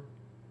 it's over.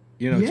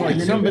 You know, it's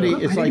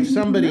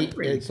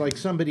like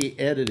somebody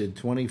edited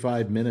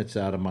 25 minutes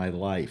out of my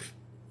life.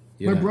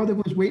 My brother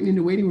was waiting in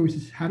the waiting room. He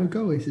says, how'd it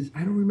go? He says,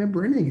 I don't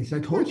remember anything. He says,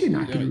 I told you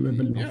not to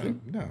remember nothing.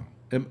 No.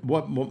 And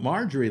what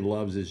Marjorie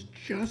loves is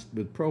just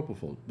with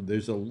propofol,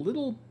 there's a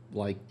little,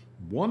 like,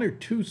 1 or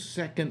 2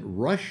 second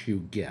rush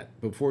you get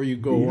before you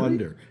go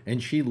under.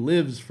 And she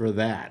lives for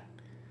that,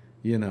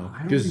 you know,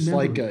 because it's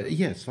like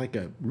it's like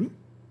a,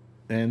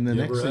 and the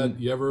next thing.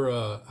 You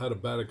ever had a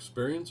bad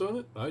experience on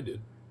it? I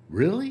did.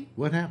 Really?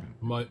 What happened?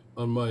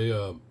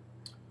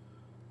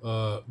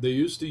 They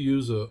used to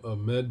use a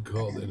med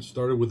called, and it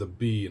started with a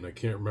B, and I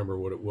can't remember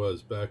what it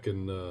was, back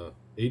in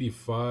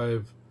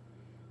 85.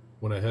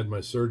 When I had my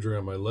surgery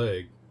on my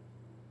leg,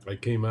 I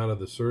came out of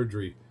the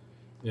surgery,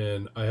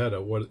 and I had the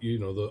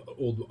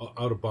old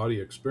out of body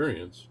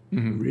experience.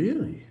 Mm-hmm.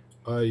 Really?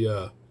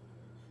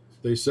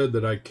 They said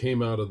that I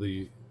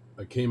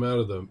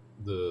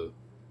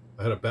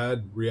had a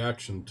bad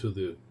reaction to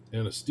the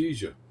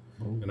anesthesia,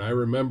 and I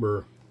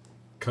remember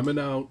coming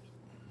out,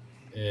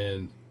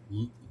 and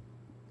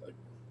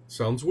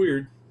sounds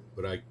weird,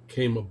 but I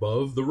came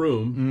above the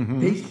room. Mm-hmm.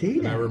 They say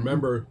and that. I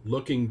remember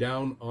looking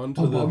down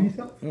onto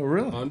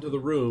onto the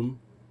room,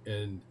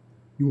 and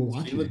you were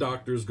watching the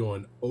doctors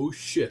going, "Oh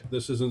shit,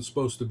 this isn't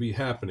supposed to be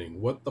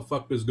happening. What the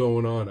fuck is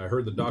going on?" I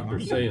heard the doctor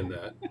saying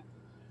that,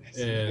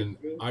 and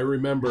I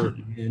remember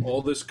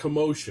all this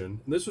commotion.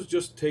 And this was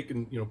just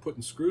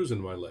putting screws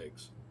in my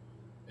legs,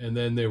 and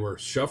then they were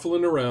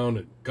shuffling around.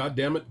 And God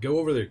damn it, go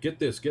over there, get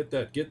this, get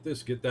that, get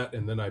this, get that,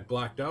 and then I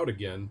blacked out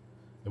again.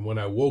 And when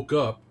I woke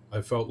up,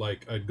 I felt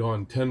like I'd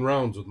gone 10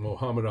 rounds with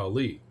Muhammad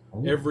Ali.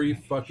 Every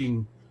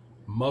fucking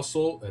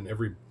muscle and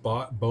every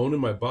bone in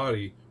my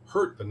body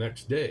hurt the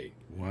next day.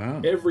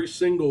 Wow. Every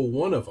single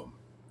one of them.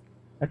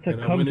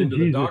 And I went into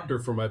the doctor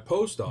for my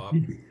post-op.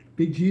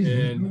 Big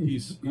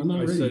Jesus. And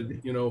I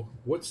said,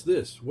 what's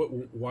this?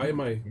 Why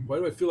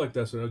do I feel like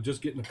this? And I was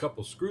just getting a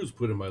couple screws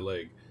put in my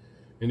leg.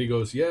 And he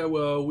goes, yeah,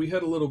 well, we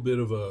had a little bit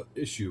of a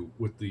issue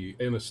with the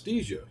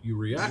anesthesia. You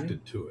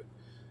reacted to it.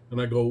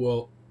 And I go,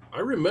 well, I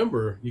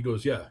remember. He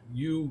goes, yeah,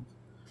 you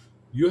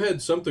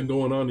had something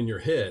going on in your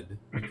head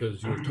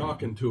because you were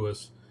talking to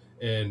us,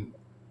 and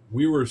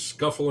we were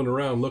scuffling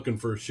around looking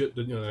for shit.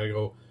 And I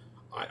go,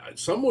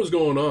 something was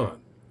going on.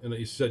 And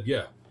he said,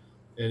 yeah.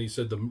 And he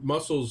said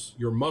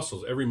your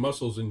muscles, every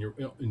muscles in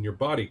your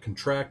body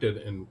contracted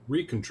and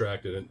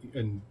recontracted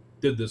and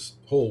did this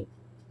whole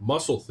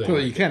muscle thing. So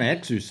you kind of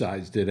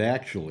exercised it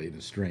actually in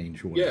a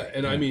strange way. Yeah,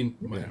 and I mean,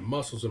 my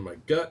muscles in my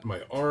gut,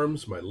 my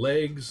arms, my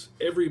legs,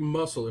 every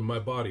muscle in my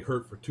body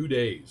hurt for 2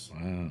 days.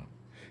 Wow.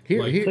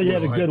 So you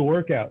had a good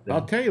workout then.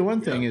 I'll tell you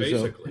one thing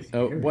is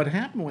what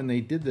happened when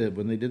they did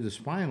the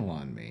spinal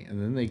on me,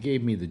 and then they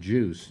gave me the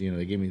juice.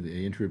 They gave me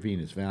the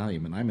intravenous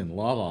Valium, and I'm in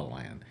la la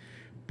land.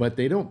 But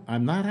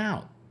I'm not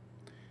out,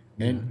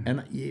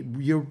 and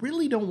you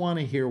really don't want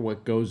to hear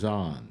what goes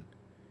on.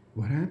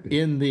 What happened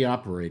in the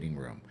operating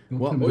room?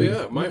 Well,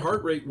 my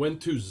heart rate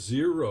went to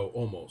 0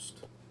 almost.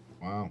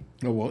 Wow.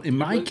 Oh, well, in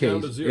my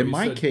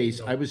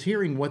case, I was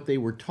hearing what they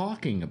were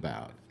talking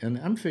about, and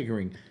I'm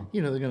figuring,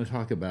 they're going to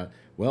talk about,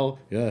 well,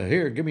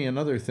 here, give me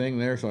another thing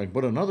there, so I can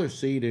put another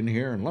seed in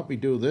here, and let me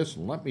do this,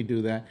 and let me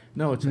do that.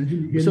 No, it's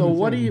so.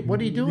 What are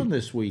you doing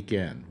this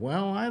weekend?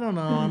 Well, I don't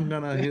know. I'm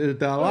gonna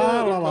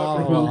la la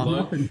la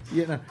la.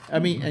 I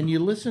mean, and you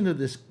listen to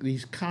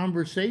these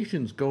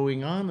conversations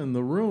going on in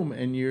the room,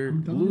 and you're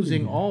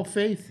losing all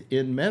faith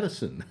in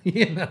medicine.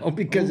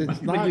 Because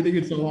it's not. I think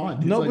it's a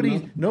lot.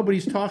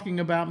 Nobody's talking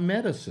about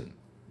medicine.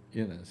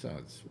 So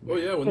it's. Oh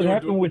yeah, when what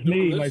happened with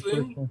me, my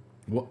first one.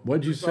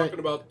 What'd you say? Talking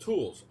about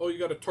tools. Oh, you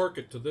got to torque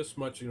it to this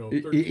much,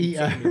 13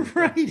 centimeters.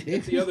 Right.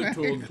 Get the other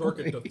tool and torque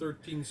it to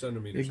 13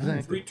 centimeters.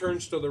 Exactly. 3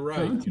 turns to the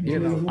right.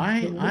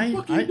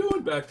 What are you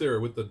doing back there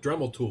with the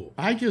Dremel tool?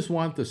 I just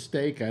want the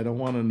steak. I don't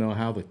want to know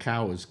how the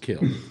cow is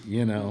killed.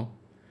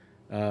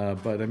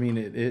 But I mean,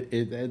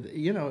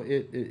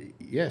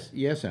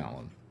 yes,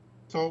 Alan.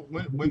 So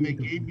when they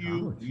gave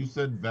you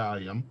said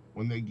Valium.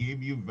 When they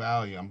gave you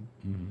Valium,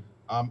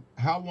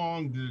 How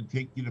long did it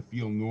take you to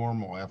feel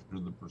normal after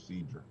the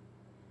procedure?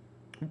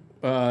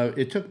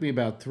 It took me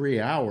about 3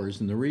 hours,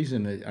 and the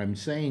reason that I'm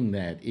saying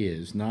that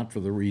is not for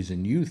the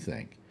reason you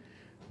think,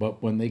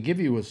 but when they give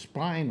you a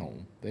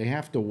spinal, they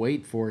have to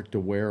wait for it to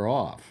wear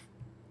off.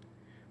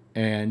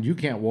 And you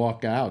can't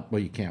walk out,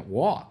 well, you can't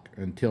walk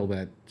until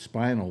that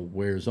spinal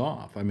wears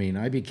off. I mean,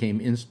 I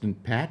became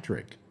instant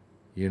Patrick,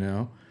 you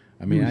know?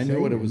 I mean, I knew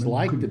what it was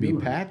like to be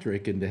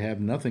Patrick and to have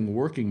nothing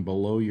working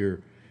below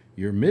your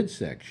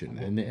midsection.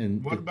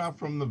 And what about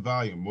from the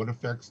Valium? What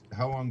effects?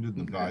 How long did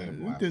the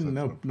Valium last?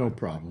 No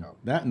problem.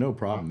 No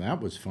problem.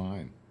 That was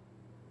fine.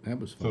 That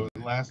was fine. So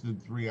it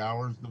lasted 3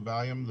 hours. The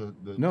Valium.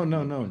 No.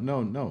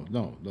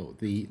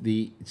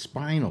 The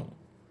spinal.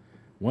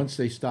 Once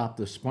they stopped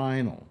the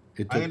spinal,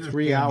 it took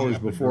 3 hours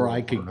before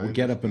I could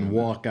get up and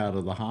walk out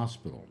of the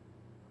hospital.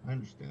 I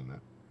understand that.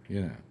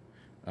 Yeah.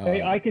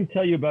 Hey, I can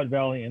tell you about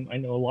Valium. I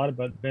know a lot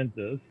about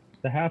benzos.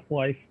 The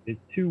half-life is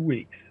 2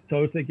 weeks.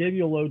 So if they gave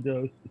you a low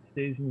dose, it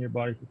stays in your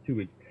body for 2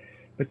 weeks.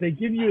 But they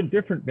give you a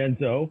different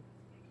benzo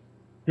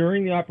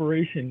during the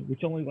operation,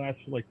 which only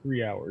lasts for like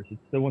 3 hours. It's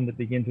the one that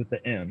begins with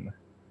the M.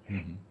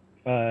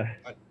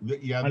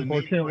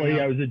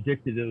 Unfortunately, I was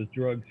addicted to those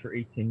drugs for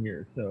 18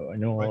 years, so I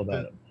know all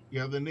about it.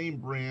 Yeah, the name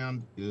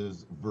brand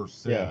is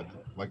Versed,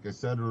 like I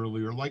said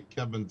earlier, like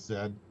Kevin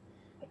said.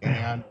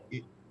 And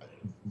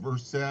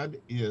Versed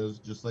is,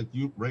 just like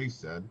Ray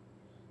said,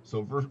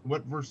 so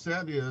what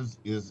Versed is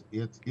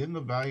it's in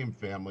the Valium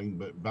family,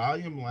 but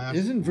Valium lasts.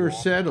 Isn't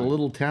Versed a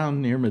little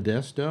town near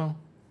Modesto?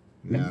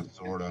 Yeah,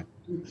 sort of.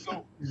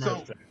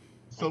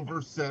 So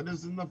Versed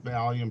is in the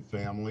Valium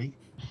family.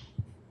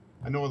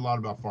 I know a lot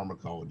about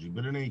pharmacology,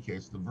 but in any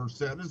case, the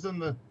Versed is in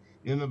the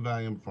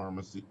Valium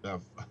pharmacy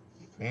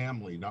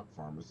family, not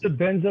pharmacy. The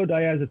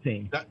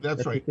benzodiazepine.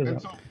 That's right.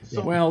 And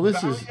so well, this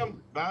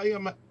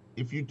Valium.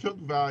 If you took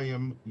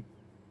Valium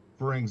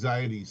for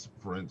anxiety,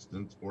 for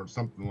instance, or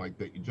something like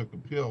that, you took a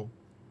pill.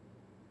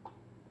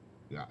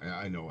 Yeah,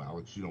 I know,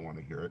 Alex, you don't want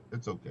to hear it.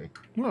 It's okay.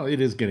 Well, it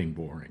is getting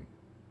boring.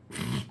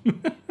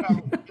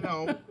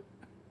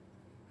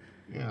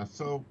 Yeah,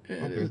 so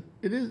it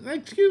is.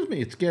 Excuse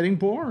me, it's getting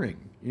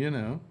boring. You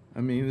know,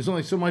 I mean, there's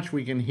only so much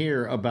we can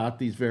hear about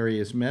these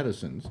various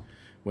medicines,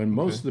 when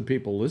most of the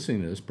people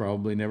listening to this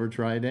probably never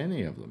tried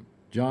any of them.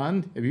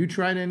 John, have you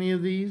tried any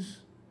of these?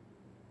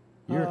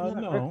 No.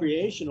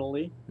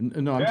 Recreationally.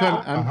 No, I'm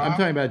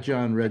talking about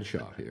John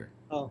Redshaw here.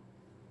 Oh.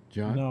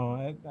 John?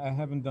 No, I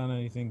haven't done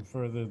anything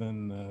further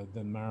than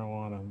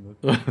marijuana.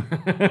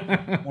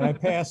 And I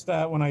passed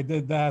out when I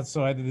did that,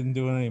 so I didn't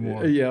do it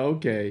anymore. Yeah,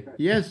 okay.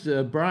 Yes,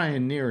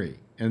 Brian Neary.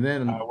 And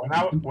then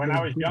when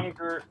I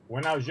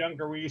was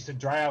younger, we used to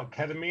dry out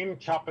ketamine,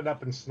 chop it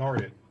up, and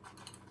snort it.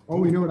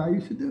 Oh, you know what I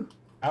used to do?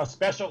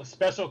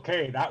 Special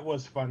K. That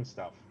was fun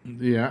stuff.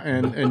 Yeah,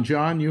 and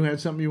John, you had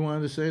something you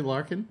wanted to say,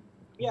 Larkin?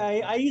 Yeah,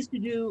 I used to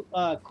do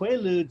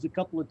Quaaludes a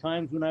couple of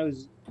times when I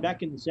was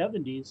back in the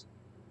 70s.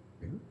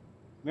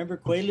 Remember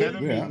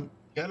Quaaludes?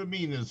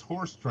 Ketamine is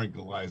horse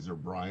tranquilizer,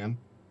 Brian.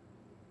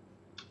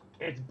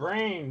 It's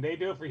brain. They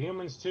do it for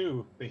humans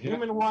too. The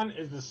human one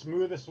is the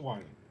smoothest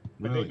one.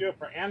 But they do it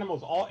for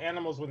animals, all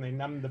animals, when they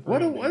numb the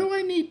brain. What do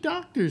I need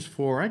doctors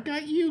for? I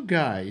got you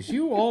guys.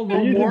 You all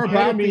know more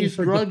about these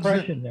drugs.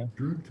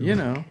 You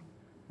know.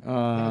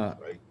 That's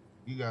right.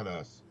 You got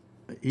us.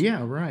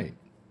 Yeah, right.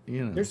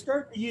 You know. They're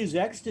starting to use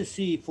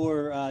ecstasy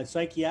for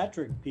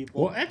psychiatric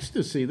people. Well,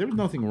 ecstasy, there's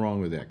nothing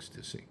wrong with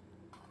ecstasy.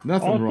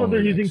 Nothing also, wrong. They're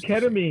with using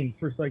ecstasy. ketamine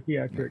for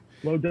psychiatric,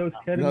 low dose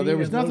ketamine. No, there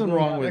was nothing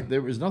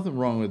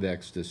wrong with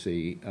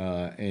ecstasy.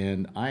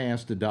 And I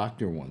asked a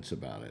doctor once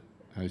about it.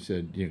 I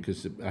said, you know,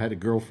 because I had a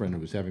girlfriend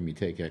who was having me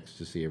take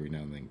ecstasy every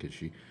now and then because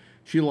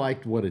she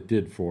liked what it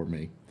did for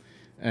me,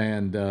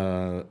 and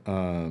I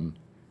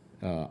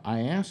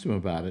asked him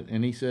about it,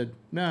 and he said,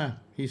 nah.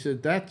 He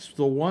said that's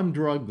the one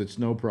drug that's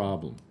no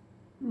problem.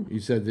 He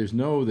said there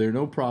are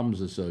no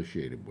problems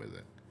associated with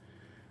it.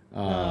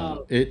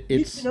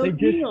 It's you can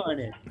OD on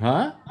it.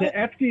 Huh? The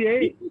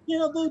FDA. You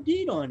can have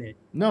OD on it.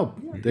 No,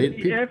 the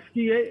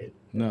FDA.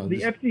 No,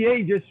 the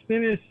FDA just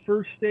finished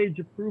first stage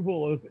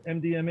approval of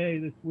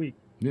MDMA this week.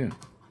 Yeah.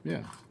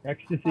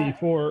 Ecstasy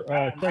for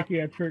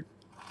psychiatric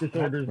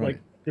disorders like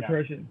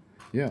depression.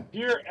 Yeah.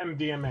 Pure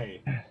MDMA.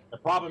 The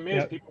problem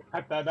is people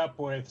cut that up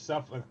with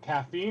stuff with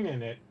caffeine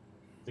in it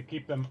to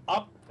keep them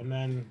up and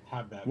then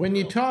have that. When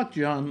you talk,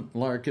 John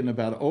Larkin,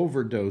 about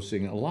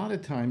overdosing, a lot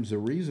of times the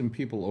reason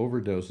people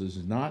overdose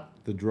is not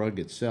the drug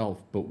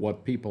itself, but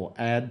what people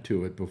add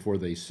to it before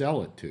they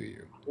sell it to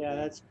you. Yeah,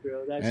 that's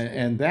true.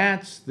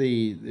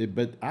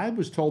 But I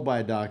was told by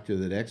a doctor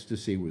that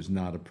ecstasy was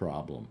not a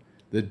problem.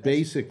 That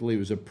basically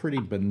was a pretty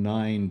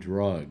benign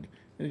drug,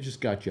 and it just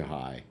got you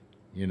high.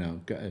 You know,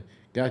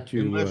 got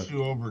you. Unless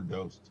you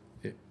overdosed.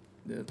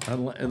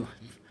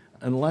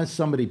 Unless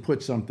somebody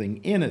put something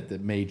in it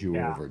that made you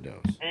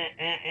overdose.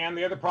 And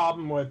the other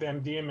problem with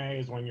MDMA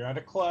is when you're at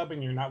a club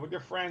and you're not with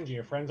your friends, and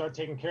your friends aren't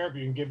taking care of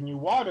you and giving you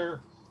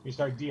water, you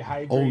start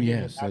dehydrating. Oh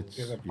yes, So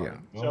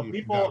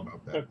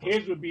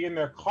kids would be in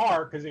their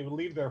car because they would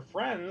leave their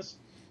friends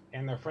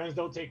and their friends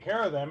don't take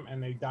care of them,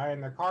 and they die in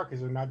their car because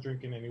they're not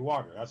drinking any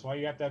water. That's why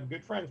you have to have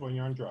good friends when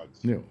you're on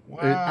drugs. No,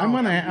 I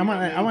want to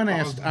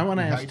ask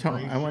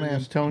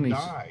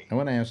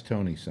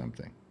Tony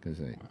something, because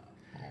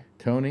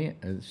Tony,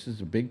 this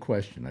is a big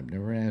question. I've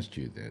never asked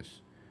you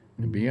this.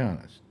 To be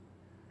honest,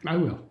 I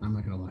will. I'm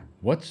not gonna lie.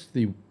 What's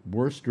the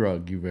worst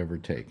drug you've ever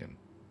taken?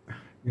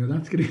 You know,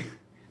 that's gonna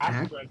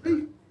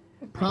actually.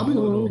 Probably the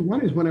only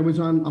one is when I was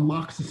on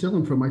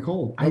amoxicillin for my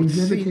cold. I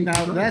never take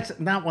now that's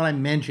not what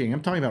I'm mentioning.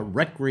 I'm talking about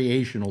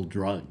recreational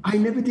drugs. I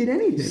never did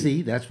anything.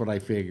 See, that's what I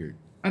figured.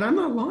 And I'm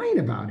not lying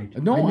about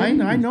it. No,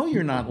 I know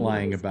you're not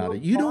lying about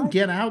it. You don't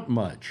get out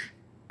much.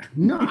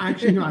 No,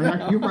 actually, no.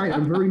 You're right.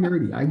 I'm very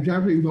nerdy. I'm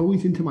definitely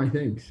always into my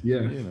things.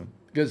 Yeah. You know,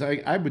 because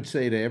I would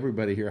say to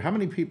everybody here, how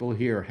many people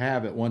here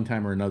have at one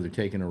time or another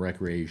taken a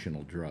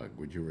recreational drug?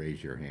 Would you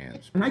raise your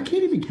hands? And I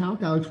can't even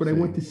count, Alex, when I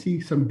went to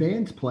see some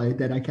bands play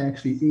that I can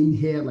actually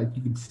inhale, like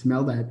you can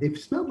smell that. It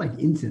smelled like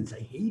incense. I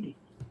hate it.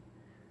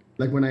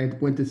 Like when I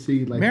went to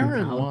see like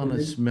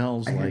marijuana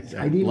smells like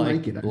I didn't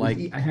like it.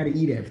 I had to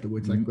eat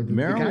afterwards. Like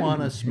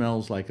marijuana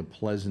smells like a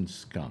pleasant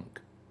skunk.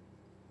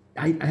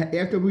 I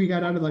after we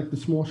got out of like the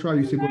small shop, I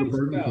used to go to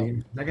Burger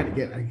King. I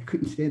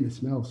couldn't stand the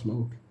smell of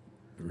smoke.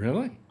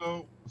 Really?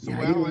 So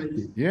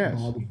Alex, yes.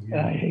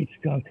 I hate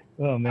skunk.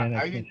 Oh man,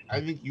 I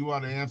think you ought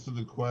to answer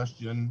the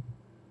question.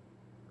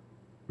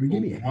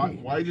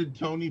 Why did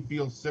Tony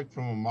feel sick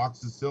from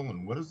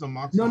amoxicillin? What is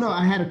amoxicillin? No,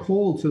 I had a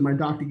cold, so my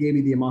doctor gave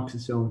me the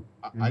amoxicillin.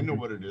 I know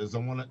what it is.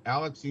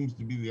 Alex seems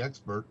to be the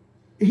expert.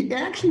 He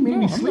actually made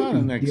me sleepy. I'm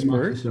not an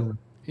expert.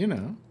 You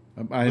know,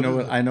 I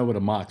know what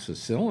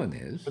amoxicillin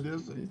is. What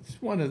is it?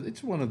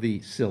 It's one of the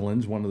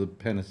cillins, one of the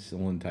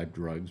penicillin type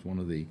drugs, one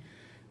of the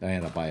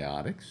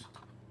antibiotics.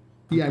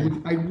 Yeah,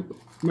 I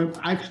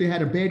actually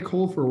had a bad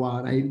cold for a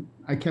while.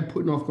 I kept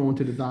putting off going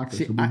to the doctor.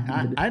 See,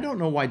 I don't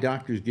know why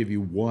doctors give you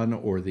one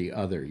or the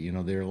other. You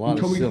know, there are a lot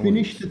of cylinders. We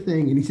finished the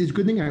thing, and he says,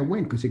 good thing I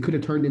went, because it could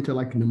have turned into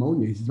like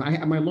pneumonia. He says,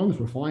 my lungs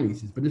were fine. He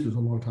says, but this was a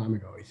long time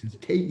ago. He says,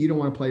 you don't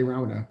want to play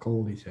around with a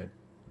cold, he said.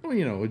 Well,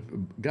 you know,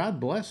 God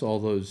bless all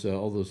those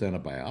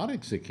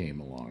antibiotics that came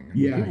along. I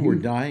mean, people were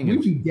dying.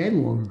 We'd be dead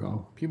long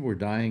ago. People were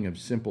dying of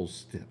simple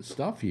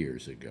stuff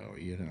years ago.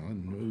 You know,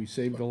 and we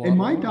saved a lot. And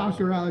my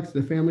doctor, Alex,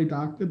 the family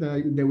doctor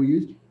that we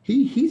used,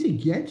 he's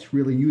against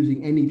really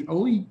using he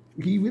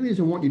really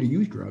doesn't want you to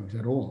use drugs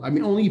at all. I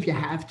mean, only if you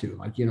have to.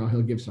 Like, you know,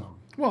 he'll give some.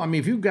 Well, I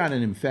mean, if you've got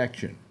an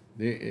infection,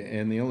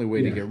 and the only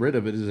way to get rid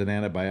of it is an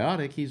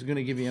antibiotic, he's going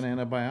to give you an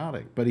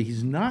antibiotic. But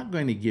he's not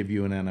going to give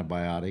you an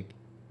antibiotic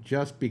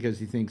just because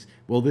he thinks,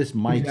 well, this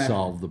might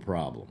solve the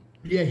problem.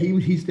 Yeah, he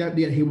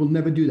will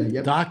never do that.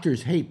 Yep.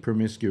 Doctors hate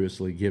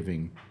promiscuously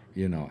giving,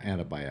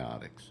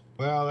 antibiotics.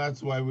 Well,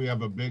 that's why we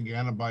have a big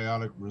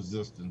antibiotic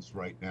resistance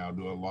right now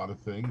to a lot of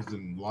things,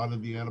 and a lot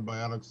of the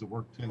antibiotics that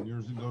worked 10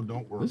 years ago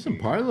don't work. Listen,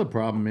 part of the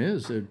problem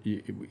is that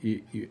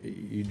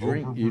you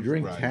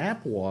drink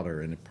tap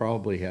water, and it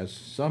probably has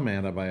some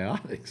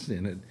antibiotics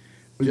in it,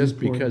 just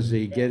because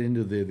they get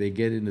into the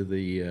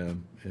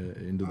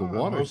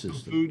water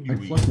system. I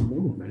flush the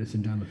mold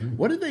medicine down the thing.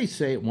 What did they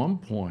say at one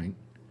point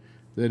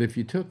that if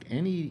you took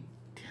any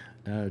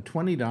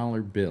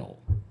 $20 bill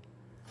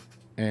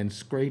and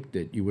scraped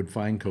it, you would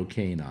find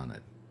cocaine on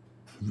it?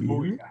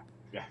 Oh,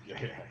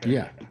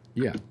 yeah.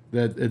 Yeah.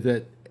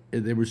 That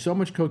there was so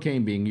much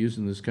cocaine being used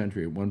in this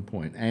country at one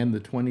point, and the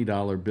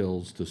 $20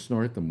 bills to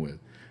snort them with,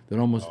 that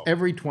almost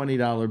every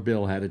 $20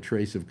 bill had a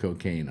trace of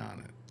cocaine on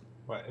it.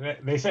 But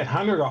they said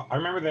 $100. I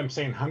remember them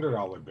saying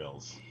 $100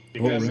 bills.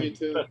 Because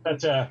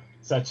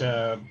such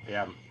a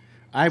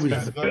I was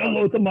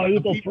hello to my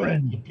little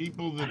friend. The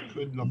people that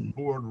couldn't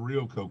afford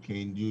real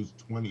cocaine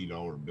used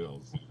 $20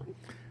 bills.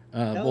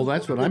 Well,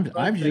 that's what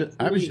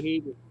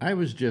I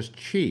was just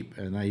cheap,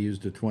 and I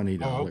used a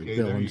 $20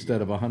 bill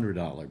instead of a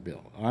 $100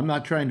 bill. I'm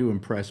not trying to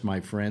impress my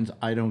friends.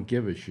 I don't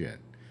give a shit.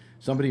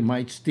 Somebody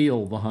might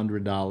steal the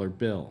 $100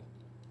 bill.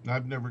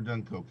 I've never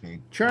done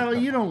cocaine. Charlie,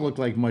 you don't look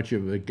like much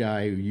of a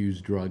guy who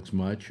used drugs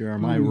much, or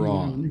am I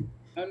wrong?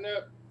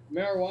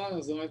 Marijuana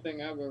is the only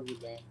thing I've ever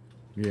done.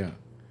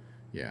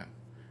 Yeah.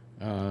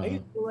 I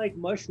used to like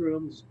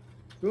mushrooms.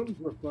 Shrooms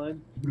were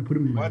fun.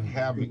 What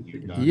haven't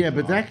you done? Yeah,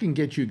 but that can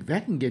get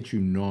you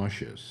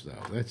nauseous,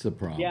 though. That's the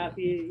problem.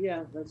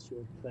 Yeah, that's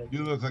true. But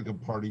you look like a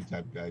party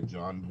type guy,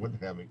 John. What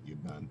haven't you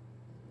done?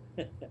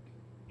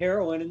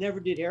 Heroin. I never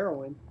did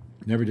heroin.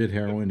 Never did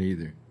heroin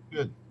either.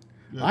 Good.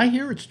 I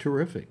hear it's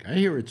terrific. I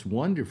hear it's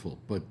wonderful,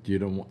 but you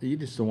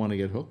just don't want to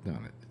get hooked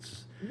on it.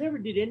 I never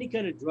did any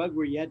kind of drug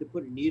where you had to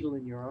put a needle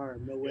in your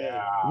arm. No way.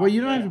 Well,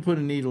 you don't have to put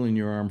a needle in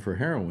your arm for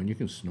heroin. You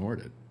can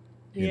snort it.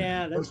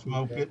 Yeah, that's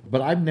smoke it.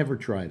 But I've never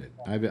tried it.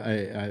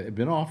 I've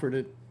been offered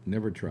it,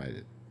 never tried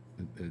it.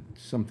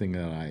 It's something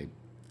that I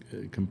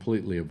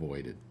completely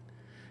avoided.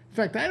 In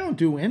fact, I don't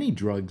do any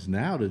drugs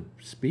now to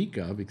speak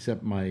of,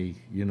 except my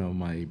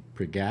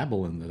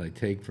pregabalin that I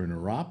take for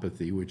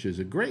neuropathy, which is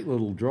a great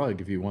little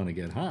drug if you want to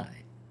get high.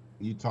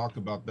 You talk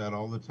about that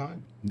all the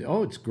time.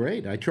 Oh, it's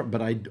great.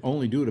 But I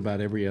only do it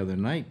about every other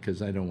night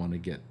because I don't want to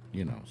get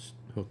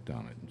hooked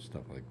on it and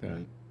stuff like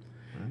that.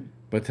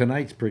 But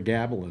tonight's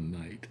pregabalin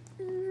night.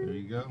 There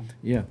you go.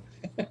 Yeah.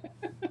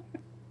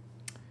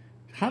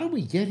 How do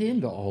we get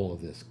into all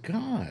of this?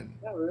 God.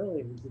 Not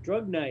really. It's a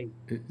drug night.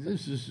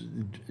 This is,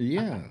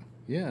 yeah.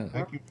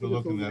 Thank you for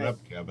looking that up,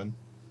 Kevin.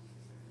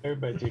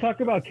 Let's talk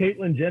about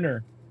Caitlyn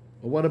Jenner.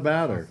 Well, what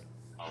about her?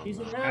 She's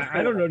an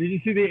I don't know. Did you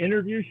see the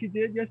interview she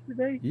did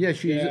yesterday? Yeah,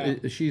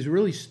 she's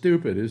really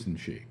stupid, isn't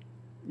she?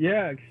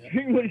 Yeah,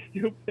 extremely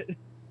stupid.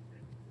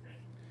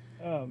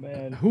 Oh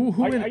man.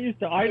 I used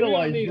to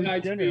idolize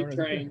Bruce Jenner.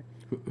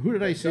 Who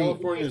did I see?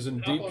 California's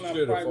in deep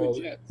shit.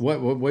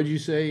 What'd you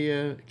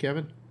say,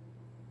 Kevin?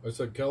 I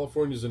said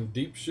California's in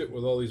deep shit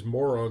with all these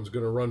morons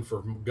going to run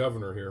for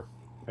governor here.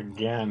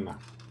 Again.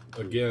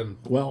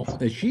 Well,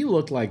 she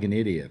looked like an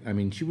idiot. I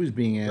mean, she was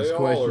being asked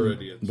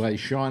questions by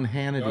Sean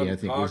Hannity, I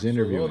think, was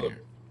interviewing her.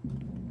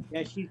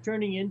 Yeah, she's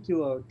turning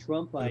into a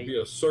Trumpite. It'd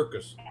be a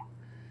circus.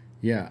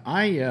 Yeah,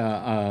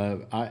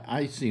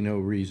 I see no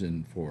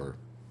reason for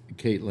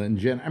Caitlyn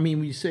Jenner. I mean,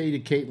 we say to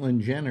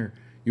Caitlyn Jenner,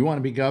 "You want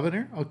to be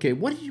governor? Okay,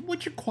 what's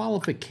your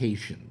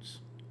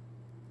qualifications?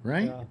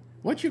 Right? Yeah.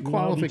 What's your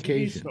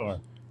qualifications?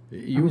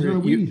 You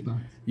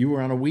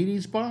were on a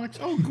Wheaties box?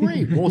 Oh,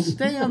 great. Well,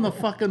 stay on the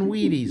fucking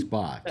Wheaties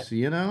box,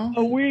 you know? A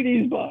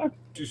Wheaties box?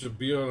 She should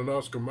be on an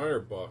Oscar Mayer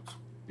box.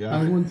 Yeah.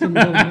 I want some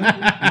of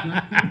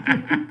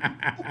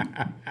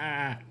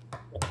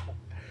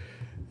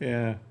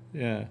Yeah.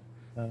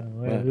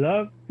 I'd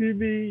love to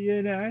be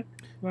an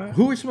actor.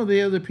 Who are some of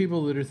the other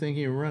people that are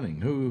thinking of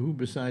running? Who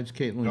besides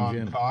Caitlyn Don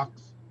Jenner?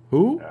 Cox.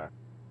 Who?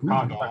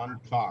 Don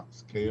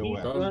Cox.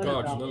 K-O-X. Don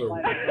Cox, another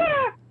one.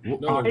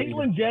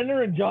 Caitlyn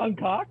Jenner and John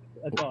Cox?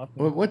 That's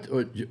awesome. What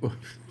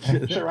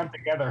Should run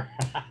together.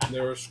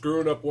 They were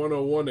screwing up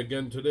 101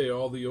 again today.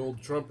 All the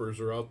old Trumpers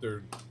are out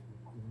there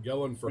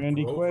yelling for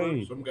Randy Grover.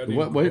 Quaid. Some guy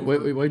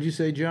What'd you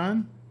say,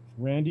 John?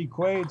 Randy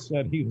Quaid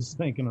said he was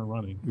thinking of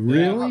running.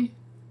 Really? Yeah.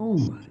 Oh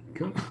my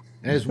God.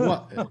 As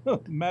what?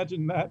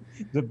 Imagine that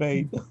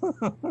debate.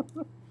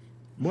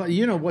 Well,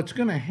 you know, what's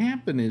going to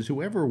happen is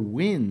whoever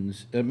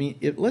wins, I mean,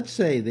 let's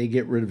say they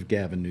get rid of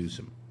Gavin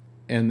Newsom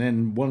and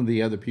then one of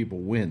the other people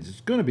wins.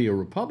 It's going to be a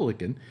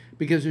Republican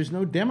because there's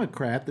no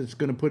Democrat that's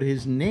going to put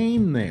his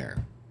name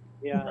there.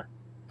 Yeah.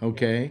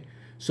 Okay?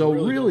 So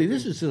really,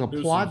 this is a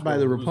plot by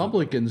the gonna lose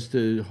Republicans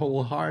to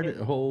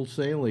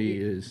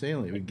wholesalely. I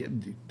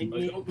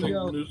don't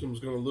think Newsom's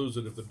going to lose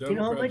it if the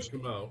Democrats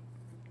come out.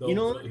 You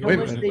know how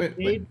much they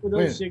paid for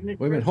those signatures?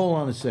 Wait a minute, hold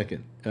on a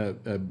second.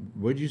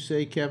 What'd you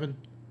say, Kevin?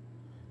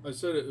 I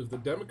said if the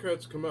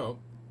Democrats come out,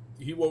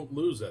 he won't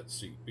lose that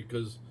seat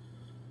because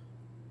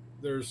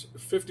there's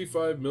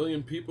 55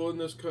 million people in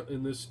this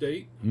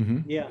state. Mm-hmm.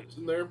 Yeah,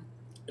 in there,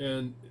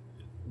 and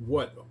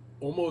what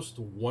almost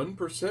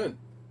 1%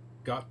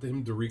 got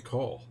him to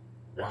recall.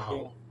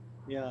 Wow.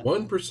 Yeah.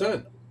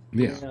 1%.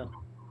 Yeah.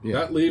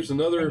 That leaves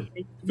another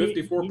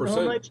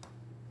 54%.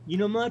 You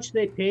know how much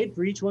they paid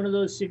for each one of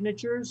those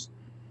signatures?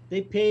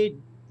 They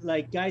paid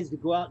like guys to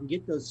go out and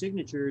get those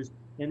signatures.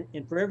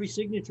 And for every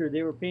signature,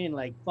 they were paying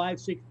like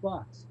 $5-6.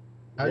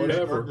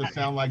 Whatever. To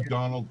sound like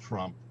Donald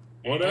Trump.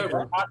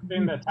 Whatever.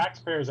 Costing the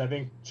taxpayers, I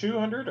think,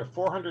 $200 or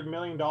 $400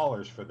 million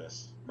for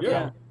this.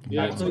 Yeah.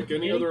 It's So like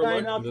any other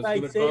election.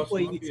 outside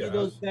Safeway, you see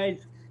those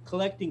guys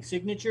collecting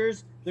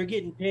signatures. They're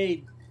getting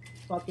paid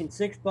fucking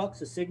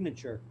 $6 a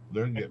signature.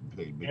 They're getting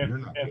paid, but you're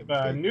not getting If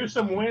paid.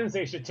 Newsom wins,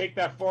 they should take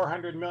that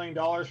 $400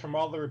 million from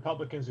all the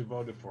Republicans who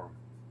voted for him.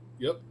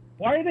 Yep.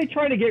 Why are they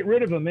trying to get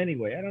rid of him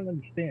anyway? I don't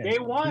understand. Day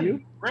one.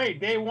 You?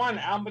 Great. Day one.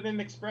 Almaden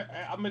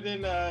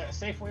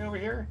Safeway over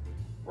here.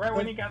 Right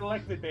when he got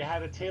elected, they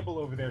had a table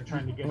over there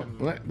trying to get him.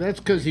 Well, that's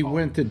because he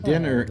went to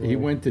dinner. He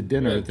went to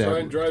dinner at that. Try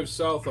and drive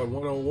south on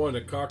 101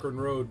 at Cochrane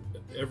Road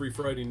every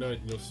Friday night,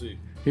 and you'll see.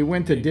 He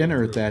went to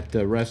dinner at that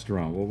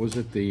restaurant. What was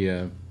it?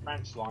 The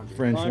French Laundry.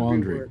 French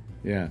Laundry.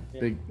 Yeah,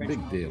 big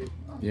deal.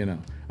 You know,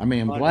 I mean,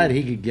 I'm glad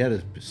he could get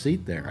a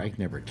seat there. I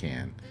never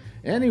can.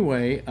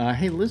 Anyway,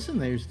 hey, listen,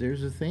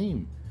 there's a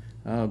theme.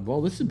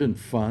 Well, this has been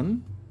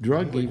fun.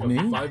 Drug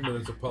evening. 5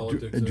 minutes of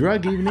politics.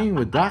 Drug evening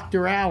with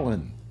Dr.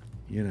 Allen.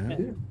 You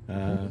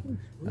know,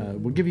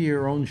 we'll give you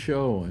your own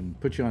show and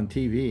put you on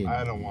TV.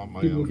 I don't want my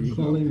own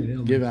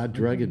show. Give out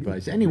drug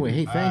advice. Anyway,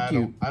 hey, thank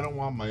you. I don't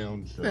want my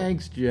own show.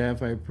 Thanks,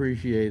 Jeff. I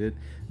appreciate it.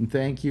 And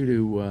thank you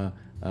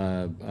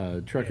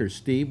to Trucker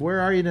Steve.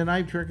 Where are you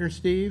tonight, Trucker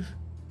Steve?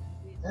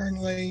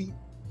 Fernley,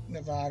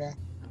 Nevada.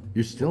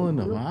 You're still in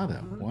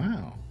Nevada.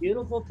 Wow.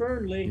 Beautiful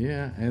Fernley.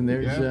 Yeah, and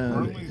there's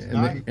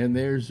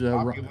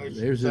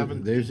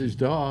there's his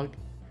dog.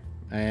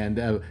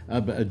 And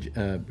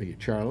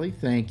Charlie,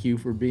 thank you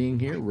for being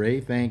here.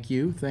 Ray, thank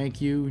you. Thank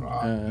you,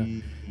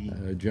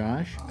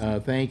 Josh.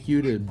 Thank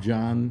you to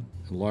John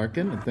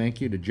Larkin, and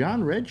thank you to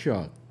John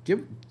Redshaw.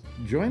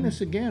 Join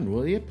us again,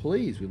 will you?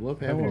 Please. We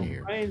love having you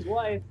here. Ryan's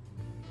wife.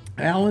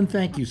 Alan,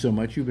 thank you so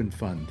much. You've been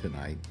fun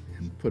tonight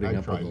and putting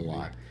up with a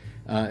lot.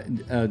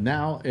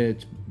 Now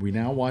we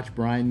watch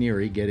Brian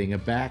Neary getting a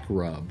back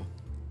rub.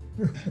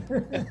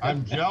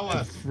 I'm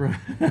jealous.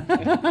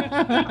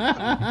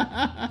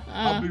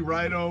 I'll be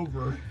right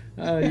over.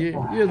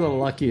 You're the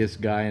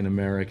luckiest guy in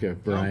America,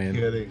 Brian.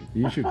 No kidding.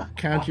 You should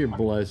count your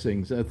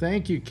blessings.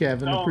 Thank you,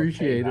 Kevin.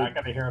 Appreciate it. I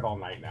got to hear it all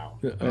night now.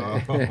 We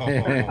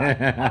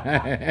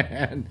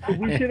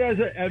should have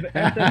an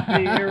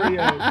SFA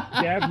area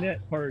Gabnet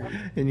party.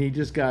 And he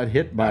just got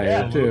hit by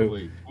it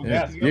too. We'll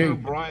get together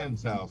at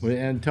Brian's house.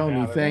 And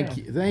Tony,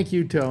 thank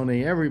you,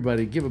 Tony.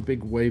 Everybody, give a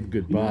big wave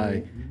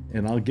goodbye,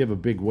 and I'll give a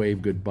big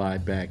wave goodbye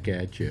back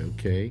at you.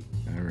 Okay?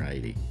 All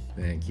righty.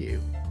 Thank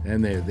you.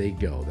 And there they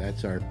go.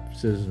 That's our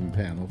citizen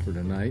panel for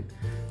tonight.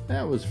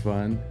 That was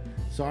fun.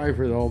 Sorry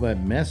for all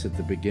that mess at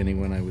the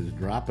beginning when I was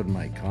dropping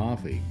my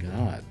coffee.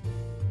 God,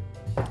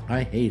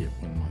 I hate it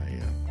when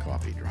my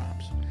coffee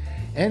drops.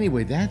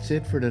 Anyway, that's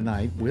it for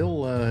tonight.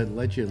 We'll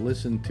let you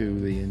listen to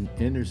the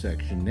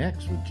intersection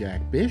next with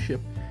Jack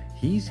Bishop.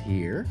 He's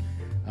here,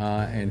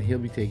 and he'll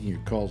be taking your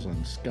calls on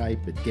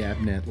Skype at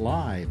Gabnet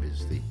Live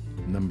is the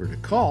number to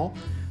call.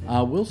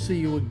 We'll see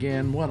you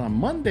again. On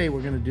Monday,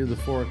 we're going to do the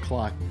 4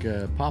 o'clock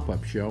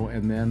pop-up show,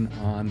 and then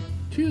on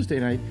Tuesday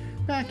night,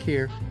 back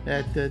here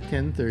at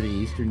 10:30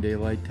 Eastern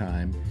Daylight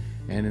Time.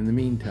 And in the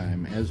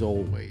meantime, as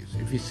always,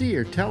 if you see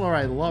her, tell her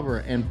I love her.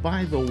 And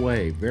by the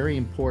way, very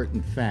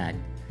important fact,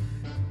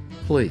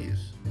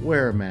 please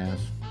wear a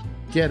mask,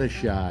 get a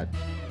shot,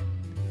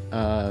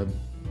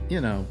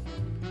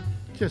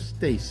 just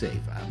stay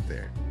safe out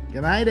there.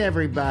 Good night,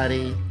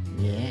 everybody.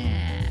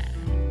 Yeah.